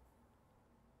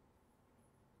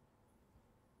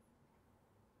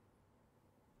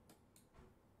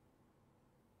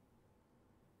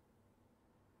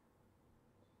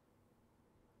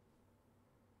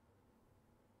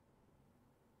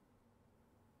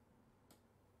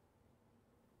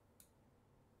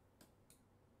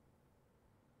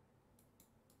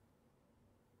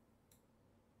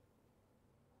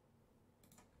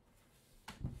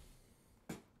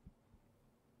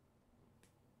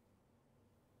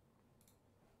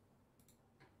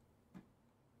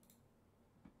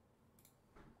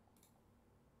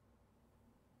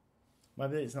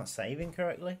 Maybe it's not saving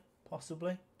correctly,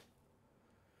 possibly.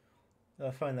 I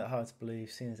find that hard to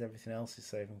believe, seeing as everything else is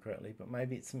saving correctly, but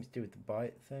maybe it's something to do with the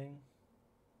byte thing.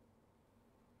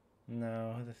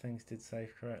 No, other things did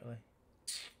save correctly.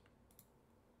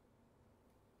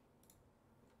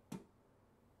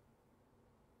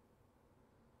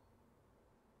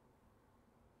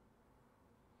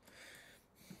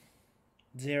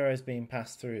 Zero is being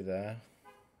passed through there.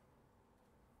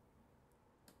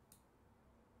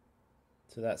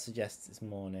 So that suggests it's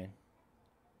morning.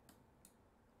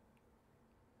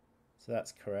 So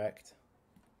that's correct.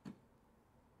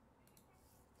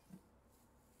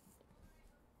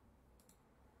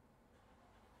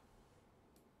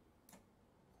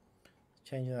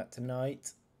 Changing that to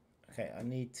night. Okay, I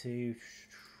need to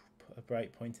put a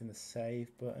breakpoint in the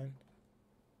save button.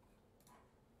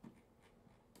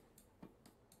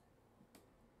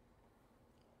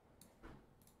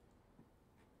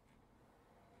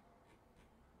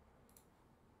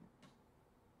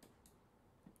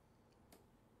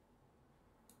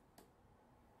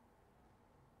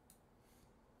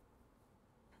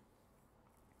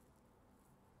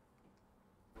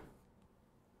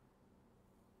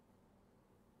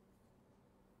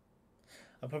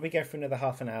 I'll probably go for another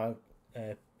half an hour,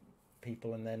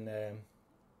 people, and then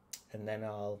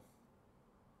I'll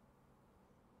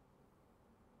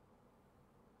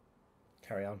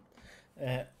carry on.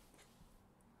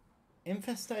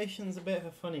 Infestation's a bit of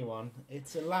a funny one.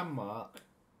 It's a landmark,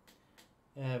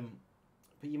 but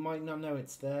you might not know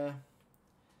it's there.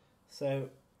 So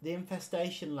the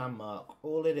infestation landmark,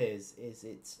 all it is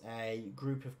it's a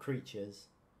group of creatures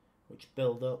which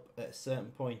build up at a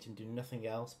certain point and do nothing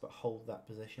else but hold that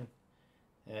position.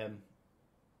 So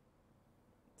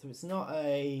it's not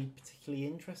a particularly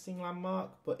interesting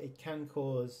landmark, but it can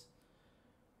cause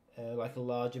like a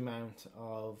large amount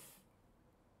of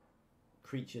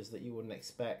creatures that you wouldn't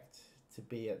expect to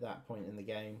be at that point in the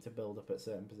game to build up at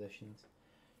certain positions.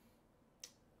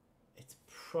 It's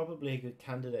probably a good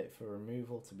candidate for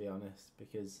removal, to be honest,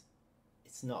 because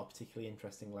it's not a particularly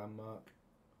interesting landmark.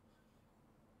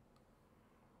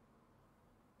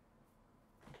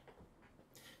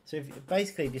 So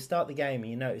if you start the game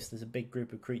and you notice there's a big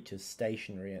group of creatures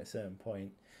stationary at a certain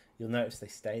point, you'll notice they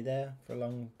stay there for a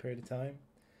long period of time,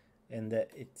 and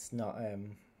that it's not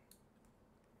and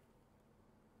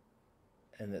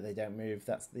that they don't move.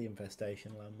 That's the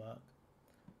infestation landmark.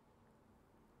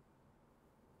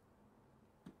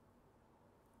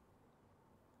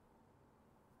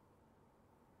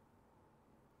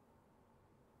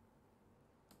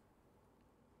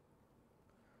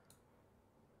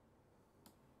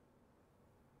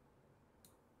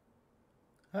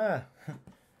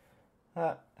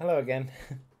 Hello again.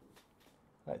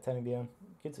 Like Tony Bjorn.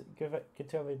 Good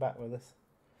to have you back with us.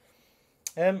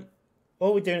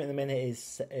 All we're doing at the minute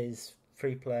is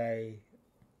Freeplay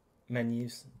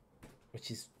menus, which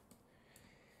is,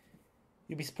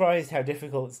 you'd be surprised how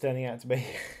difficult it's turning out to be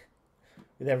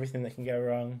with everything that can go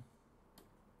wrong.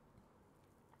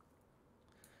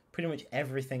 Pretty much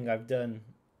everything I've done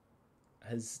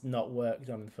has not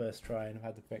worked on the first try, and I've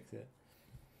had to fix it.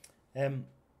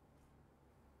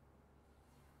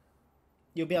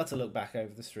 You'll be able to look back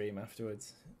over the stream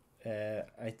afterwards.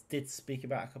 I did speak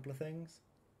about a couple of things.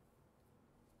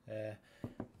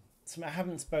 Something I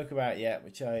haven't spoke about yet,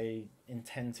 which I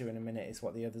intend to in a minute, is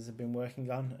what the others have been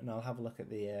working on, and I'll have a look at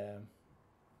the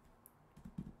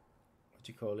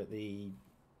the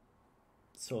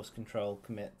source control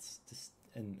commits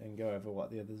and go over what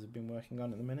the others have been working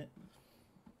on at the minute.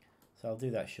 So I'll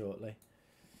do that shortly.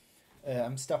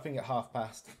 I'm stopping at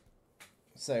past,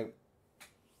 so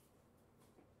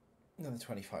another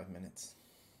 25 minutes.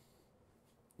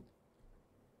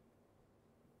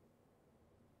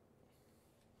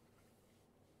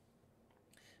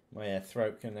 My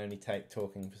throat can only take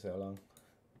talking for so long.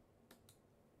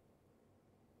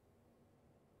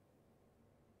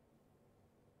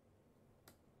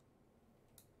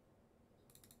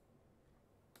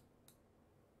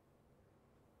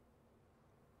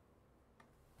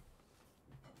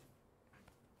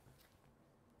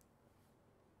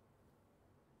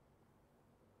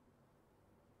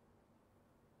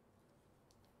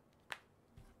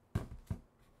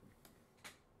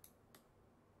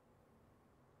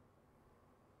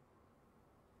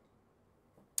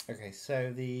 Okay,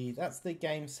 so that's the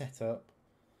game setup.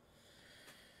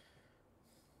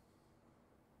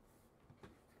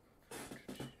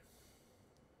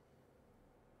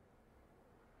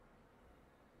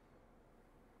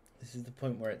 This is the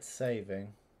point where it's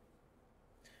saving.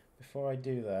 Before I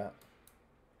do that,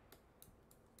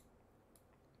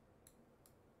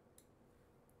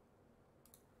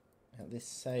 at this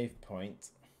save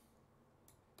point,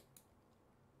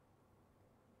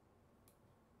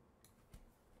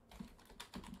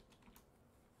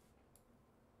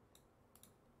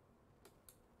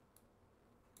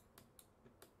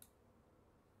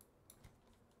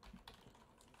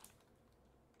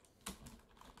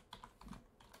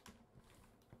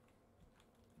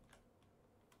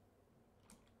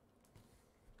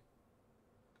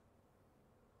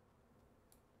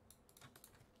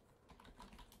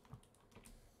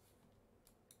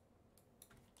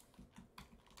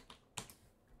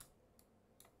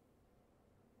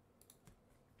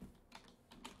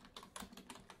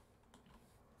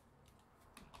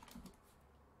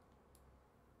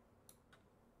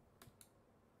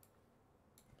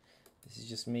 this is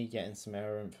just me getting some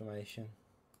error information.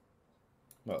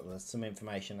 Well, there's some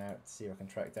information out to see if I can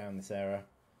track down this error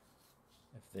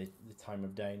of the time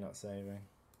of day not saving.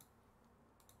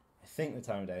 I think the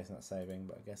time of day is not saving,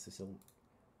 but I guess this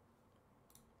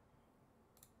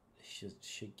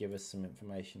should give us some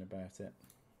information about it.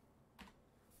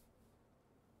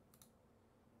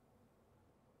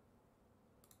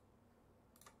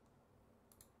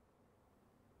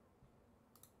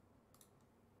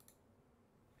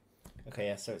 Okay,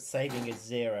 yeah, so it's saving as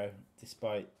 0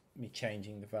 despite me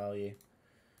changing the value.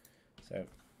 So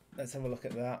let's have a look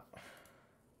at that.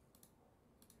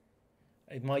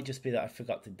 It might just be that I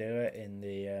forgot to do it in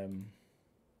the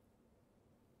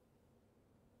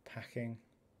packing.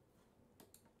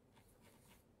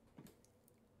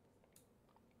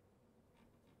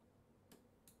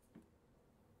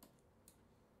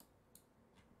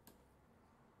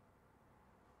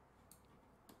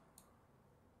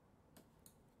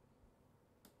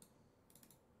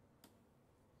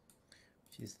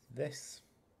 Which is this.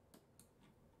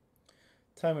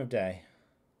 Time of day.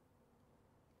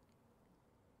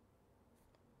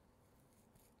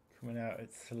 Coming out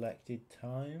at selected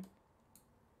time.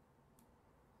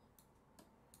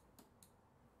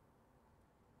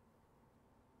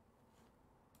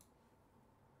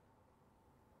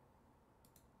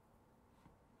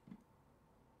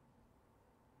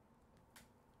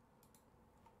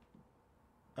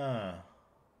 Ah.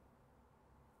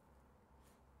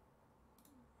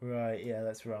 Right, yeah,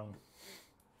 that's wrong.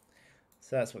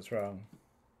 So that's what's wrong.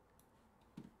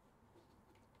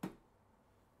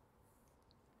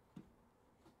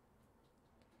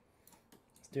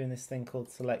 It's doing this thing called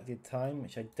selected time,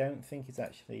 which I don't think is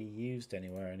actually used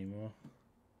anywhere anymore.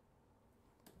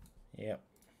 Yep.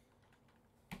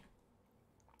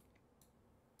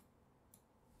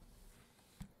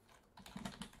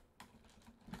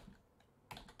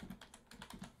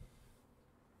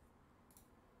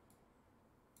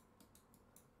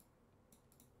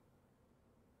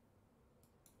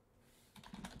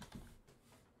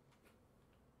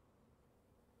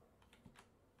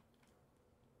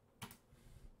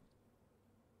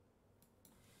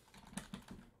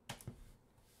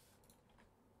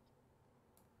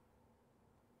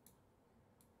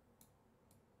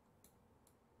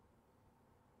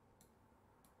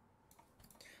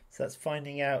 So that's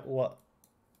finding out what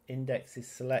index is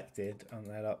selected on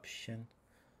that option.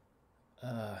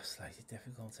 Selected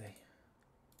difficulty.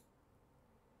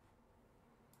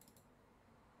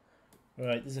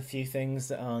 Right, there's a few things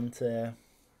that aren't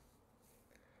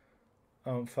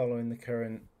following the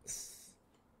current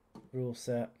rule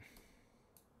set.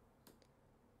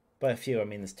 By a few, I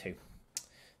mean there's 2.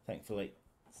 Thankfully,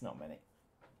 it's not many.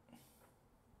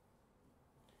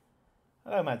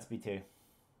 Hello, Madsby2.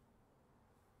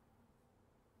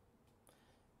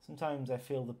 It's Sometimes I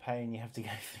feel the pain you have to go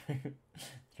through to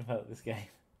develop this game.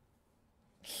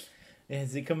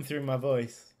 As it comes through my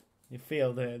voice, you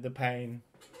feel the pain.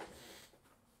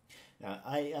 Now,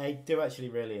 I do actually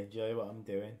really enjoy what I'm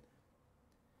doing,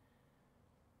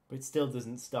 but it still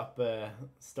doesn't stop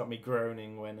me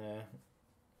groaning when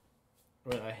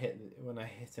I hit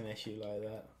an issue like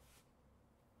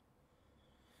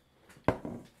that.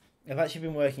 I've actually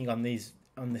been working on this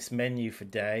menu for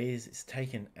days. It's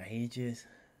taken ages,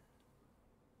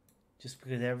 just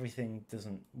because everything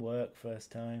doesn't work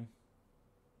first time.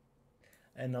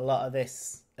 And a lot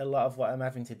of what I'm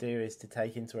having to do is to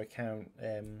take into account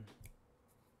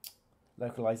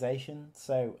localization.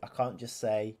 So I can't just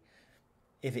say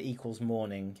if it equals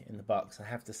morning in the box. I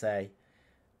have to say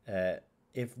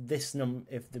if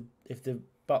the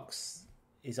box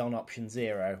is on option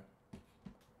 0,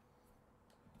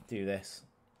 do this.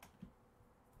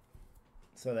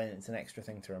 So then it's an extra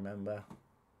thing to remember.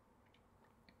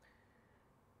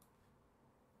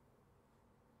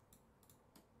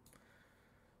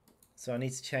 So I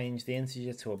need to change the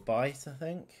integer to a byte, I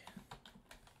think.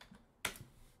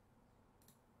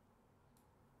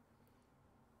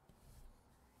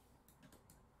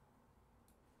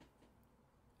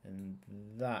 And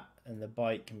the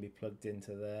byte can be plugged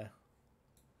into there.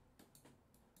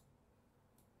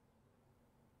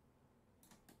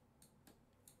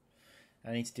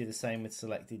 I need to do the same with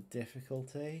selected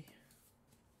difficulty.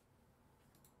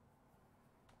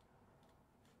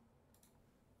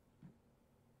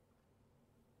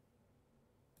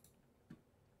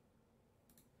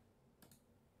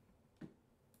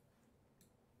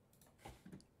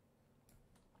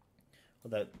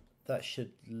 Although that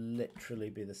should literally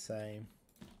be the same.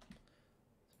 I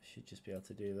should just be able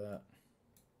to do that.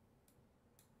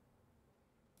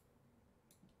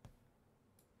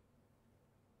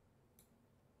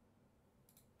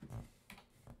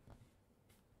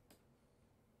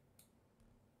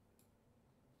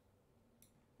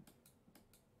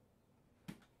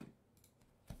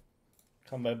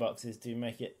 Combo boxes do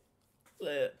make it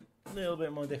a little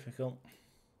bit more difficult.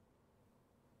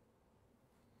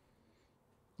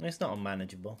 It's not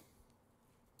unmanageable.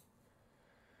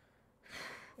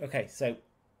 Okay, so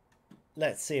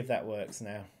let's see if that works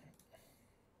now.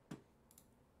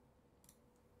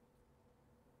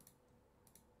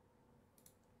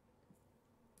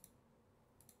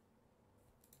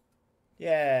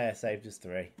 Yeah, saved us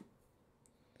 3.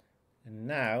 And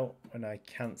now, when I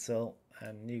cancel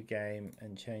and new game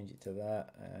and change it to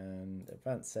that and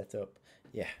advanced setup,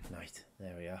 yeah, night.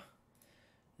 There we are.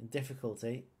 And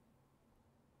difficulty.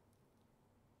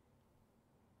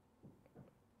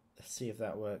 Let's see if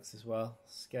that works as well.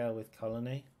 Scale with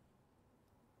colony.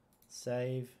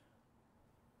 Save.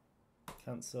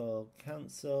 Cancel.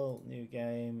 New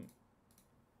game.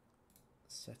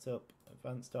 Setup.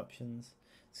 Advanced options.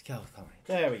 Scale with colony.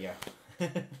 There we go.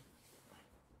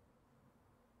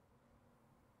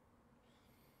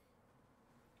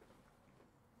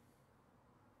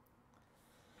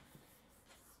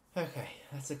 Okay,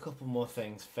 that's a couple more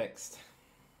things fixed.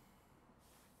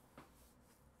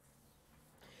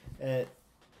 The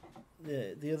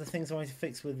other things I wanted to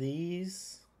fix were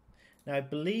these. Now I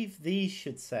believe these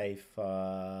should save.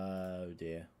 Oh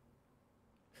dear.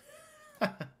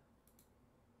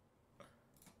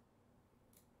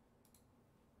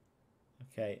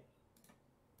 Okay.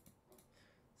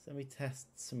 So let me test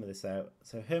some of this out.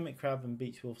 So hermit crab and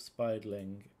beach wolf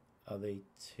spiderling are the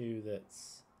 2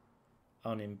 that's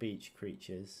on in beach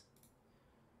creatures.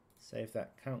 Save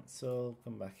that, cancel,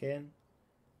 come back in.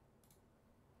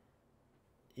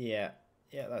 Yeah,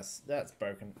 that's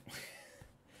broken.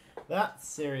 That's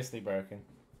seriously broken.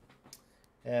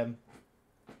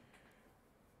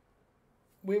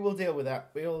 We will deal with that.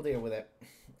 We will deal with it.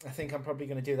 I think I'm probably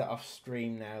going to do that off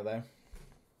stream now, though,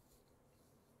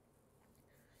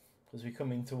 because we're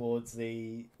coming towards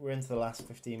we're into the last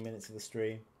 15 minutes of the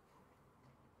stream.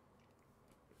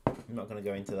 I'm not going to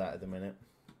go into that at the minute.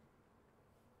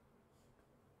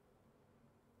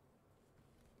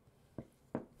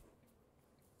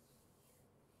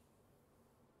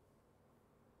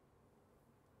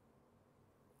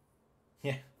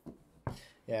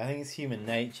 Yeah, I think it's human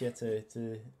nature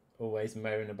to always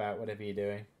moan about whatever you're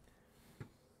doing.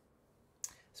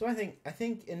 So I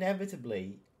think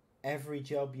inevitably every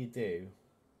job you do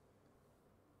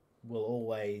will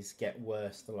always get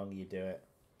worse the longer you do it.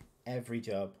 Every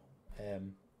job.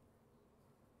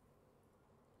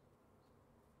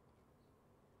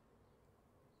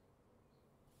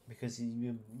 Because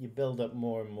you build up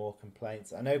more and more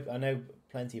complaints. I know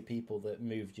plenty of people that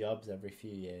move jobs every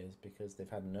few years because they've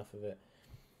had enough of it.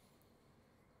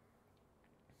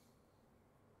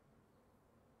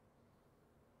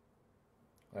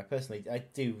 I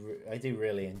do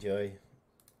really enjoy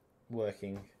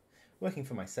working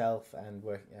for myself and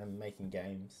making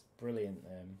games. Brilliant.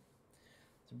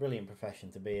 It's a brilliant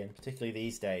profession to be in, particularly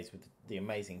these days with the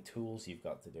amazing tools you've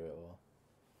got to do it all.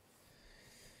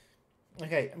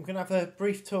 Okay, I'm going to have a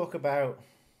brief talk about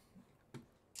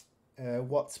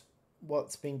what's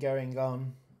been going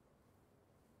on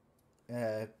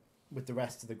with the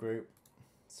rest of the group.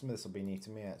 Some of this will be new to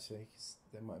me, actually, because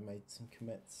they might have made some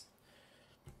commits.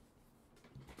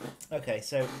 Okay,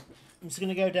 so I'm just going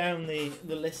to go down the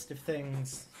list of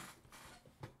things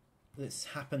that's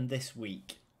happened this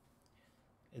week.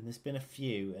 And there's been a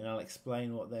few, and I'll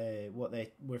explain what they're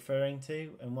referring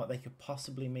to and what they could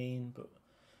possibly mean, but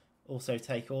also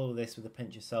take all of this with a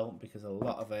pinch of salt because a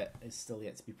lot of it is still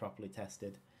yet to be properly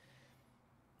tested.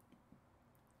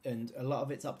 And a lot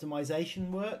of it's optimization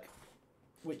work,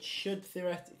 which should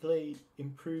theoretically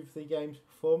improve the game's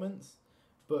performance,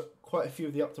 but quite a few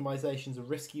of the optimizations are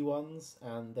risky ones,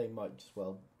 and they might just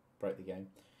well break the game.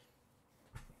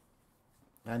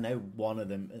 I know one of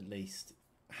them at least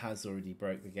has already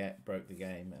broke the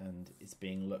game, and it's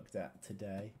being looked at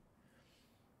today.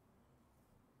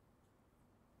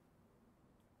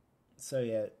 So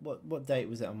yeah, what date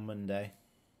was it on Monday?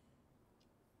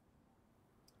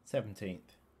 17th.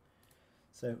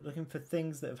 So looking for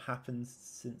things that have happened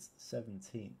since the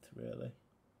 17th, really.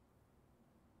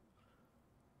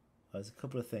 There's a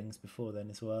couple of things before then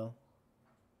as well.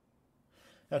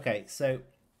 Okay, so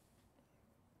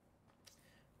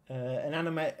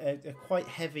a quite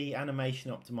heavy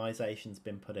animation optimization's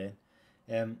been put in.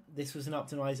 This was an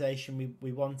optimization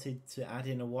we wanted to add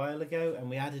in a while ago, and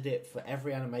we added it for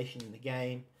every animation in the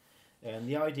game. And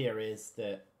the idea is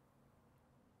that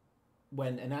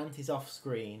when an ant is off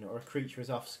screen or a creature is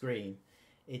off screen,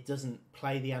 it doesn't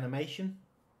play the animation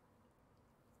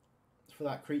for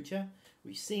that creature,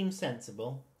 which seems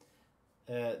sensible.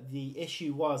 The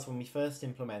issue was when we first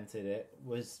implemented it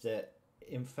was that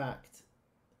in fact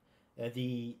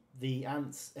the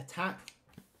ant's attack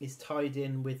is tied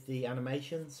in with the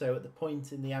animation, so at the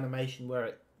point in the animation where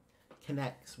it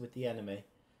connects with the enemy,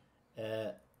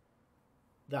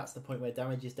 that's the point where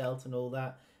damage is dealt and all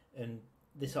that, and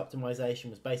this optimization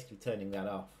was basically turning that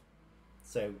off.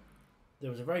 So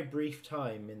there was a very brief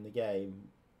time in the game,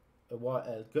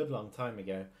 a good long time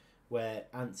ago, where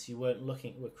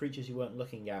creatures you weren't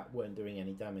looking at weren't doing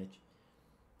any damage.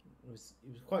 It was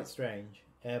quite strange.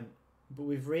 But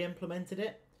we've re-implemented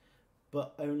it,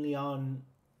 but only on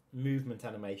movement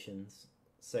animations.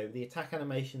 So the attack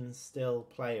animations still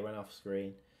play when off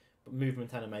screen, but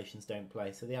movement animations don't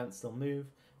play. So the ants still move,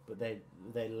 but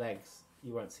their legs,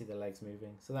 you won't see their legs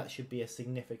moving. So that should be a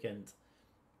significant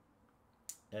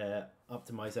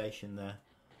optimization there.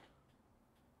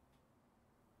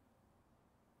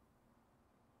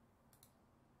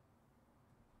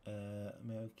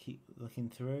 I'll keep looking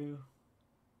through.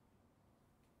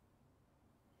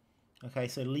 Okay,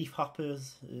 so leaf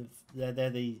hoppers, they're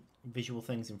the visual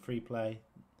things in Freeplay.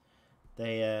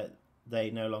 They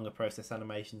no longer process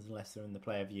animations unless they're in the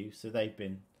player view, so they've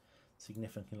been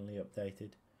significantly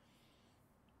updated.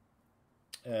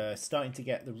 Starting to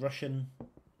get the Russian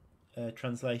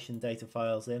translation data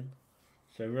files in,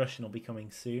 so Russian will be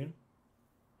coming soon.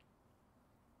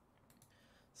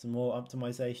 Some more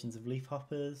optimizations of leaf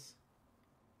hoppers.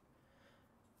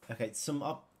 Okay, some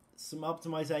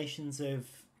optimizations of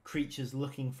creatures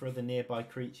looking for the nearby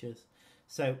creatures.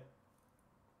 So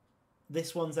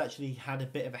this one's actually had a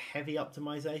bit of a heavy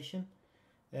optimization,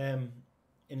 and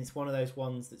it's one of those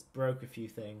ones that's broke a few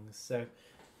things. So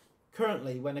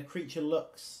currently, when a creature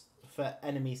looks for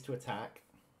enemies to attack,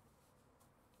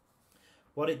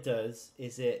 what it does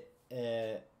is it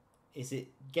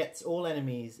gets all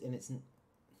enemies in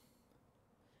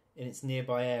its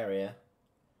nearby area,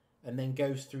 and then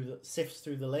sifts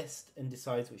through the list and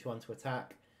decides which one to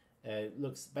attack.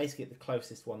 Looks basically at the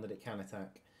closest one that it can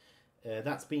attack.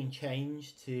 That's been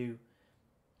changed to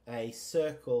a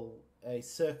sphere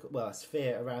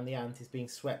around the ant is being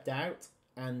swept out,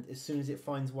 and as soon as it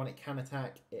finds one it can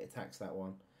attack, it attacks that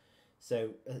one.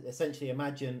 So essentially,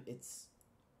 imagine it's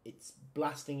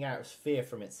blasting out a sphere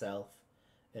from itself,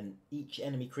 and each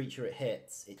enemy creature it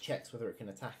hits, it checks whether it can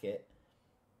attack it,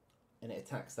 and it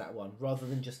attacks that one, rather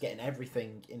than just getting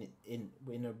everything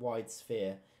in a wide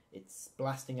sphere. It's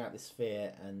blasting out the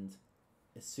sphere, and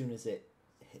as soon as the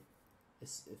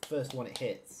first one it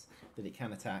hits that it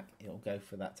can attack, it'll go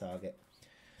for that target.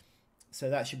 So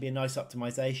that should be a nice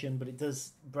optimization, but it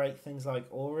does break things like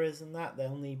auras and that.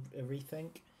 They'll need a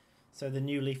rethink. So the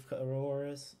new leafcutter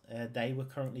auras, they were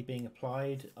currently being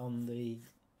applied on the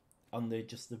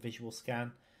just the visual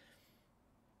scan.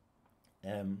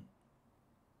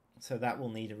 So that will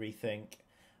need a rethink.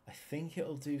 I think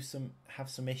it'll have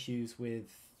some issues with.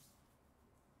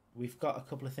 We've got a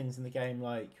couple of things in the game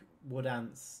like wood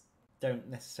ants don't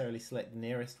necessarily select the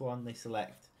nearest one. They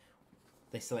select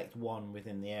one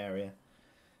within the area.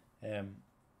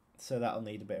 So that'll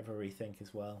need a bit of a rethink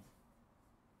as well.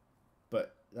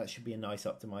 But that should be a nice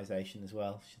optimization as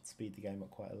well. Should speed the game up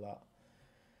quite a lot.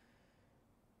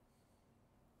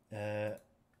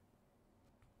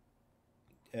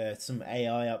 Some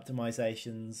AI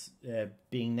optimizations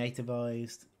being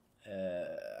nativized.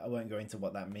 I won't go into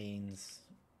what that means.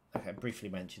 Okay, briefly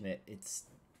mention it. It's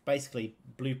basically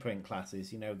blueprint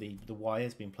classes. You know, the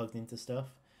wires being plugged into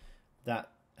stuff that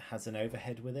has an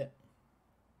overhead with it.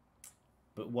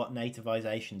 But what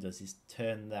nativization does is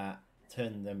turn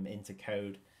them into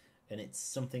code, and it's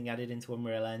something added into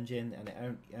Unreal Engine, and it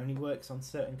only works on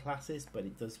certain classes, but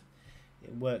it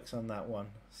works on that one.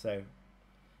 So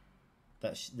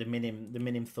that's the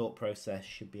minim thought process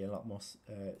should be a lot more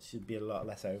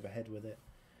less overhead with it.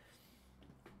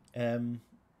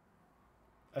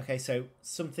 Okay, so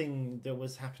something that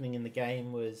was happening in the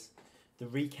game was the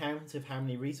recount of how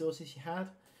many resources you had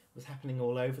was happening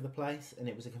all over the place, and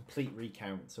it was a complete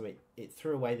recount. So it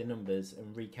threw away the numbers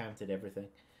and recounted everything,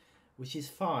 which is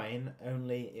fine.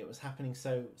 Only it was happening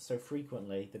so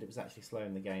frequently that it was actually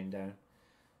slowing the game down.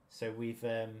 So we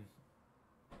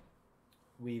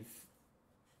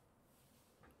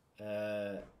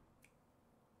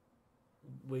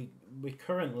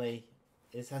currently,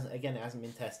 it hasn't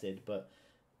been tested, but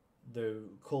the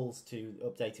calls to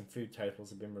updating food totals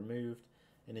have been removed,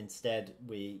 and instead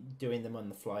we're doing them on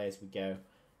the fly as we go.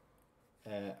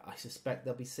 I suspect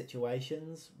there'll be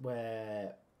situations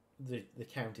where the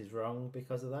count is wrong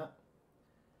because of that,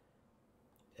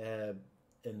 and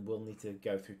we'll need to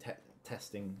go through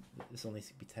testing. This all needs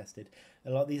to be tested.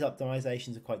 A lot of these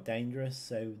optimizations are quite dangerous,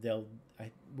 so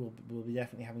we'll be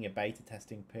definitely having a beta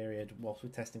testing period whilst we're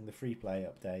testing the Freeplay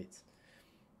updates.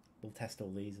 We'll test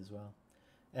all these as well.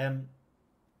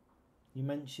 You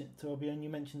mentioned, Torbjorn,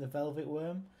 the velvet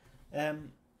worm.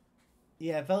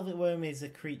 Yeah, velvet worm is a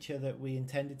creature that we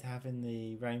intended to have in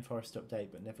the rainforest update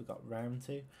but never got round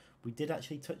to. We did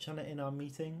actually touch on it in our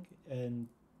meeting, and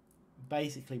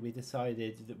basically we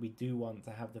decided that we do want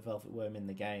to have the velvet worm in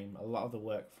the game. A lot of the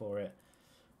work for it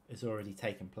has already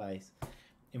taken place.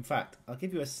 In fact, I'll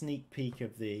give you a sneak peek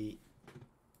of the...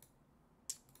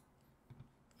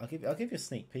 I'll give you a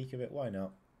sneak peek of it, why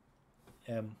not?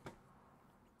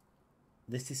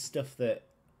 This is stuff that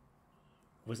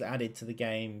was added to the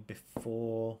game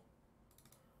before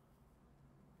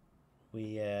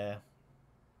we... a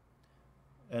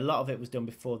lot of it was done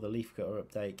before the leafcutter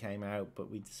update came out,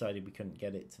 but we decided we couldn't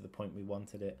get it to the point we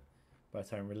wanted it by the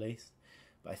time released.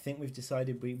 But I think we've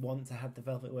decided we want to have the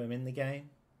velvet worm in the game.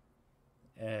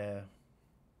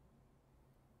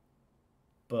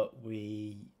 But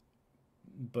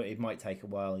it might take a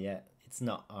while yet. It's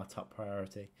not our top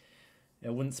priority.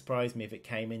 It wouldn't surprise me if it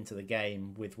came into the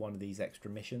game with one of these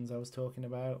extra missions I was talking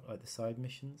about, like the side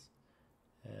missions.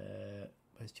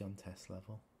 Where's John Test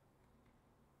Level?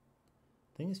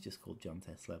 I think it's just called John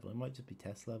Test Level. It might just be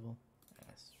Test Level.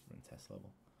 Let's run Test Level.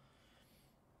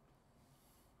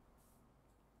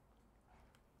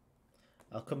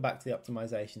 I'll come back to the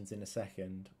optimizations in a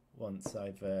second once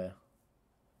I've...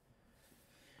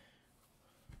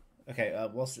 Okay,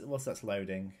 whilst that's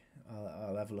loading,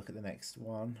 I'll have a look at the next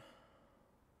one.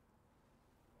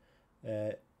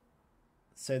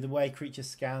 So the way creature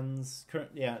scans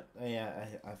currently,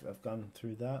 I've gone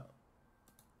through that.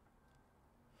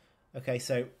 Okay,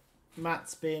 so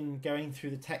Matt's been going through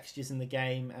the textures in the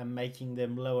game and making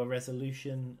them lower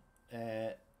resolution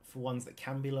for ones that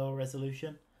can be lower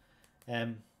resolution.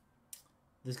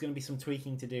 There's going to be some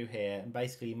tweaking to do here, and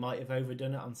basically you might have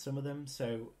overdone it on some of them.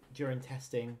 So during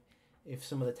testing, if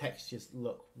some of the textures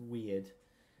look weird,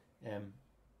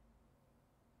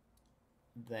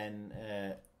 then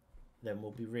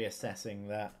we'll be reassessing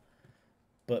that.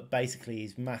 But basically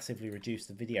he's massively reduced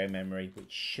the video memory,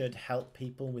 which should help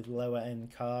people with lower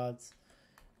end cards.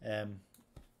 It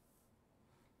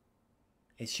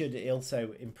should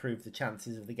also improve the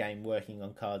chances of the game working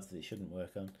on cards that it shouldn't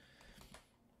work on.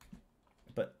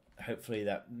 But hopefully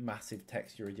that massive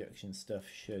texture reduction stuff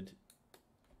should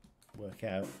work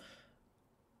out.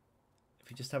 If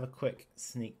you just have a quick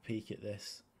sneak peek at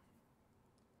this.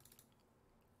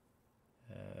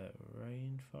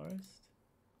 Rainforest?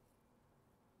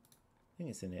 I think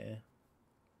it's in here.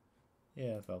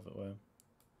 Yeah, velvet worm.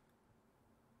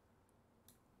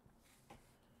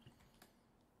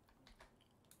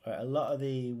 Right, a lot of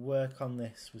the work on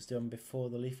this was done before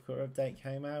the leafcutter update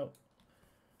came out.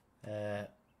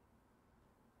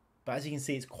 But as you can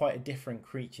see, it's quite a different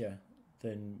creature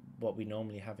than what we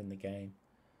normally have in the game.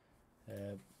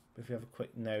 If we have a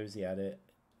quick nosy at it,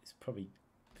 it's probably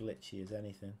glitchy as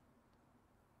anything.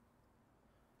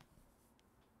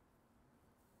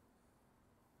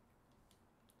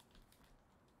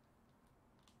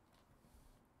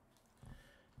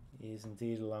 He is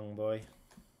indeed a long boy.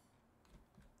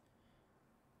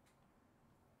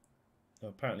 Oh,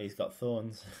 apparently he's got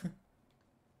thorns.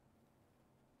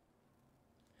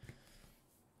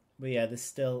 But yeah, there's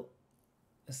still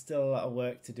a lot of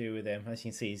work to do with him. As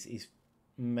you can see, he's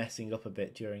messing up a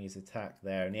bit during his attack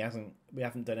there, and we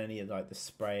haven't done any of like his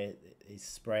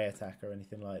spray attack or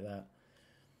anything like that.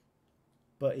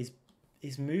 But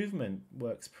his movement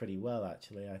works pretty well,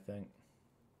 actually, I think.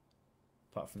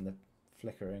 Apart from the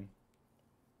flickering.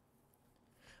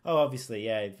 Oh, obviously,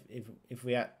 yeah. If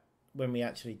when we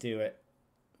actually do it,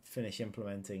 finish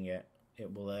implementing it,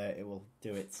 it will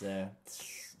do its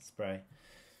spray.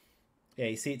 Yeah,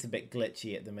 you see it's a bit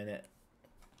glitchy at the minute.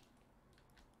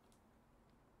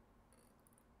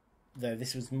 Though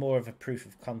this was more of a proof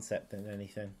of concept than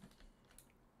anything.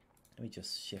 Let me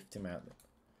just shift him out.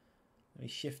 Let me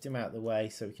shift him out of the way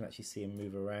so we can actually see him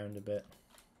move around a bit.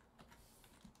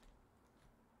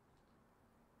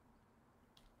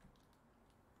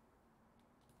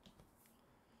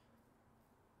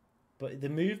 But the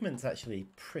movement's actually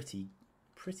pretty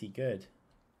good.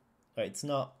 Like, it's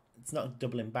not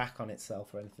doubling back on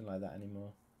itself or anything like that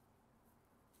anymore.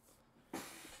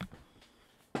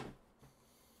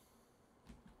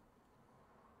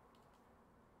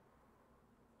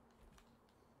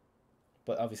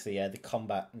 But obviously, yeah, the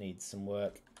combat needs some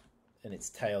work, and its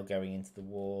tail going into the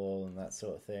wall and that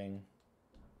sort of thing.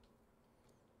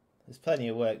 There's plenty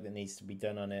of work that needs to be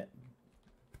done on it.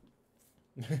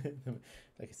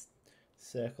 Like a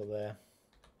circle there.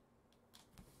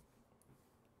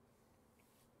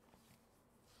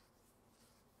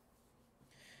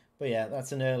 But yeah,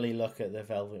 that's an early look at the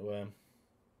Velvet Worm.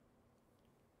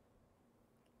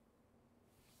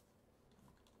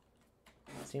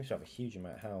 It seems to have a huge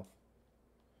amount of health.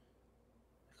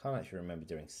 I can't actually remember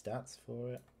doing stats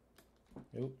for it.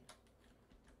 Oop.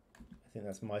 I think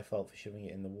that's my fault for shoving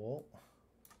it in the wall.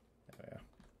 There we are.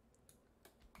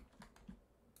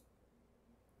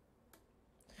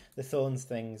 The thorns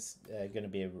thing's going to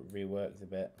be reworked a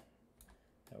bit.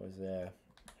 That was a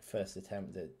first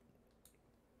attempt at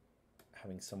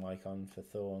having some icon for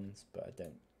thorns, but I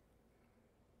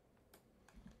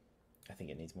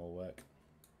think it needs more work.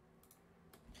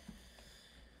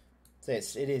 So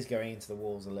it is going into the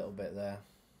walls a little bit there.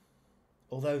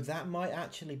 Although that might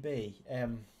actually be...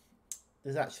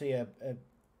 there's actually a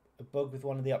bug with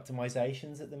one of the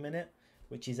optimizations at the minute,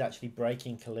 which is actually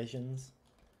breaking collisions.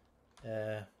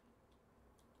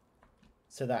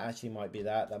 So that actually might be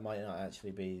that. That might not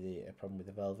actually be a problem with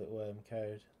the Velvet Worm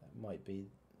code. That might be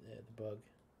the bug.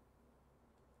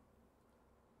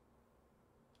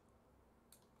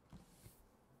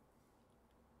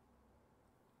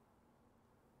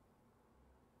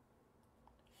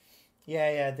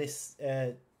 Yeah. This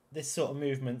sort of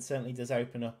movement certainly does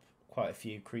open up quite a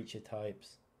few creature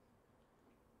types.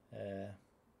 And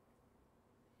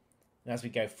as we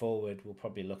go forward, we'll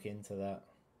probably look into that,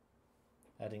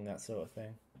 adding that sort of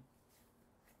thing.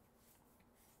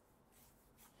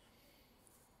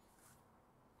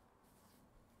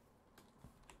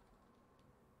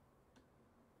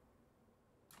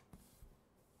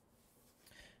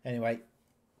 Anyway,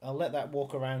 I'll let that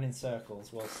walk around in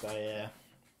circles whilst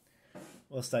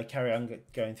I carry on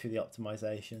going through the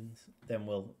optimizations. Then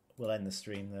we'll end the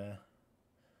stream there.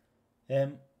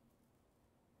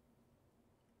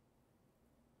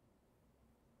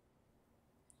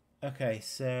 Okay,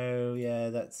 so yeah,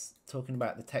 that's talking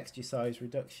about the texture size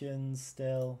reductions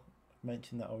still. I've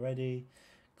mentioned that already.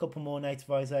 A couple more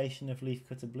nativization of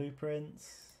leafcutter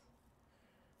blueprints.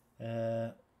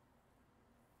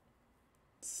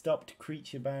 Stopped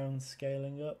creature bound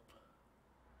scaling up.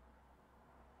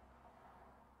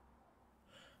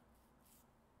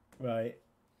 Right.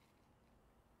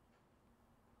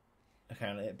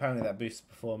 Okay, apparently that boosts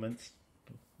performance.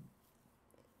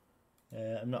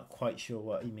 I'm not quite sure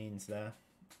what he means there.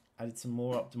 Added some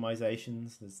more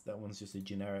optimizations. That one's just a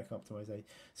generic optimization.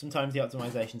 Sometimes the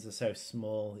optimizations are so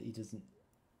small that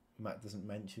Matt doesn't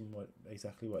mention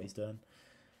exactly what he's done.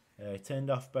 Turned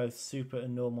off both super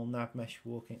and normal nav mesh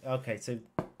walking. Okay, so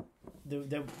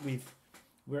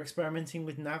we're experimenting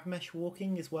with nav mesh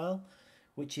walking as well,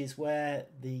 which is where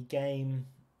the game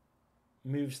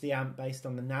moves the amp based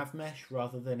on the nav mesh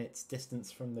rather than its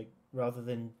distance rather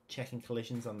than checking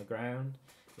collisions on the ground.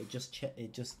 It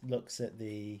just looks at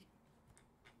the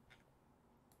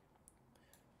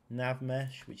nav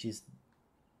mesh, which is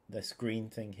the screen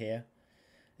thing here,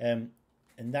 and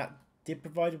that did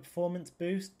provide a performance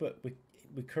boost, but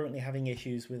we're currently having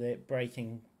issues with it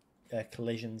breaking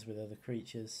collisions with other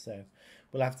creatures, so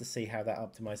we'll have to see how that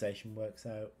optimization works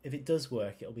out. If it does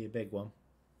work, it'll be a big one.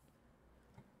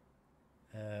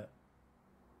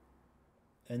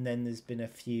 And then there's been a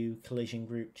few collision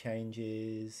group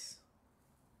changes.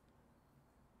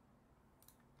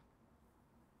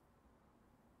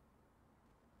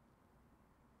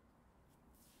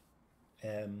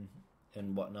 And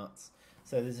whatnot.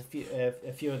 So there's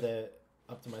a few other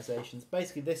optimizations.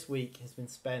 Basically, this week has been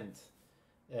spent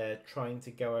trying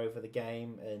to go over the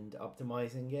game and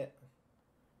optimizing it.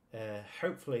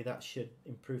 Hopefully, that should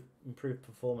improve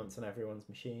performance on everyone's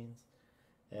machines.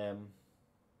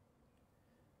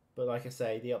 But like I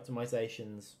say, the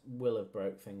optimizations will have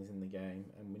broke things in the game,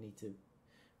 and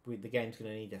the game's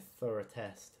going to need a thorough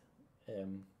test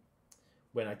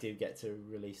when I do get to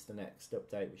release the next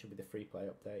update, which will be the Freeplay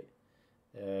update.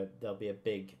 There'll be a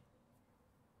big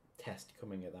test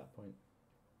coming at that point.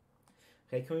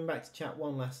 Okay, coming back to chat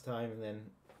one last time, and then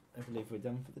I believe we're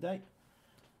done for the day.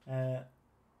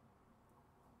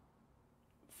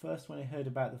 First, when I heard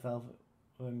about the Velvet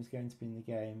Worm is going to be in the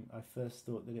game, I first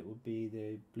thought that it would be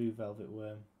the blue Velvet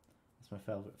Worm. That's my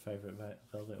favourite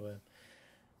Velvet Worm.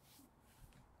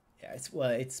 Yeah,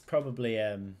 it's probably.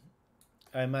 I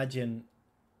imagine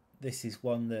this is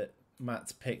one that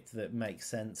Matt's picked that makes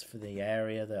sense for the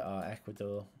area that our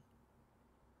Ecuador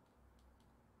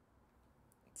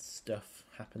stuff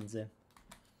happens in.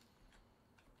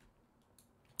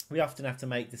 We often have to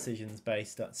make decisions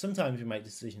based on... Sometimes we make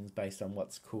decisions based on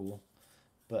what's cool,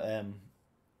 but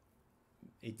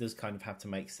it does kind of have to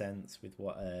make sense with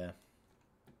what's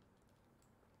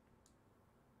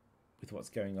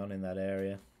going on in that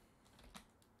area.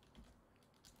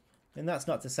 And that's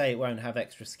not to say it won't have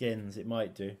extra skins. It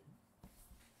might do.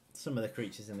 Some of the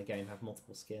creatures in the game have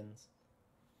multiple skins.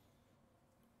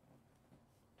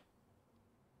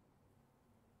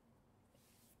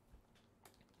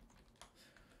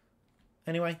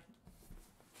 Anyway,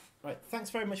 right. Thanks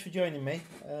very much for joining me.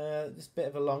 This bit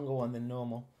of a longer one than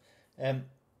normal. I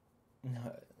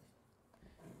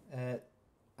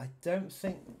don't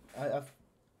think I've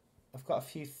got a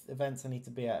few events I need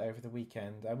to be at over the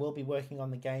weekend. I will be working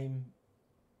on the game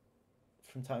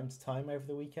from time to time over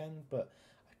the weekend, but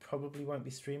I probably won't be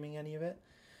streaming any of it.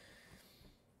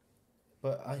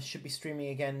 But I should be streaming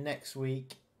again next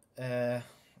week. I'll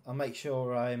make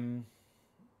sure I'm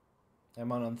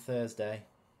on Thursday.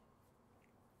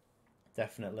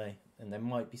 Definitely. And there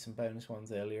might be some bonus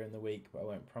ones earlier in the week, but I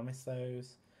won't promise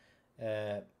those.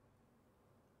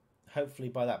 Hopefully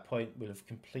by that point we'll have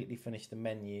completely finished the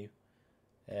menu.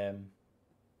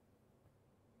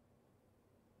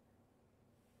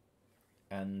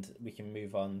 And we can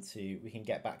move on to... We can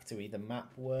get back to either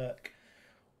map work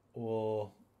or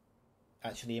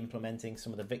actually implementing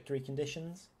some of the victory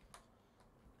conditions.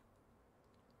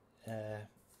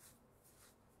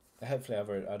 Hopefully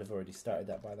I'd have already started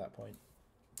that by that point.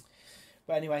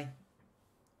 But anyway,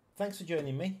 thanks for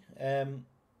joining me. I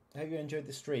hope you enjoyed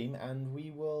the stream, and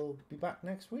we will be back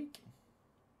next week.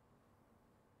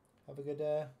 Have a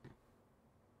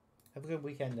good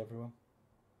weekend, everyone.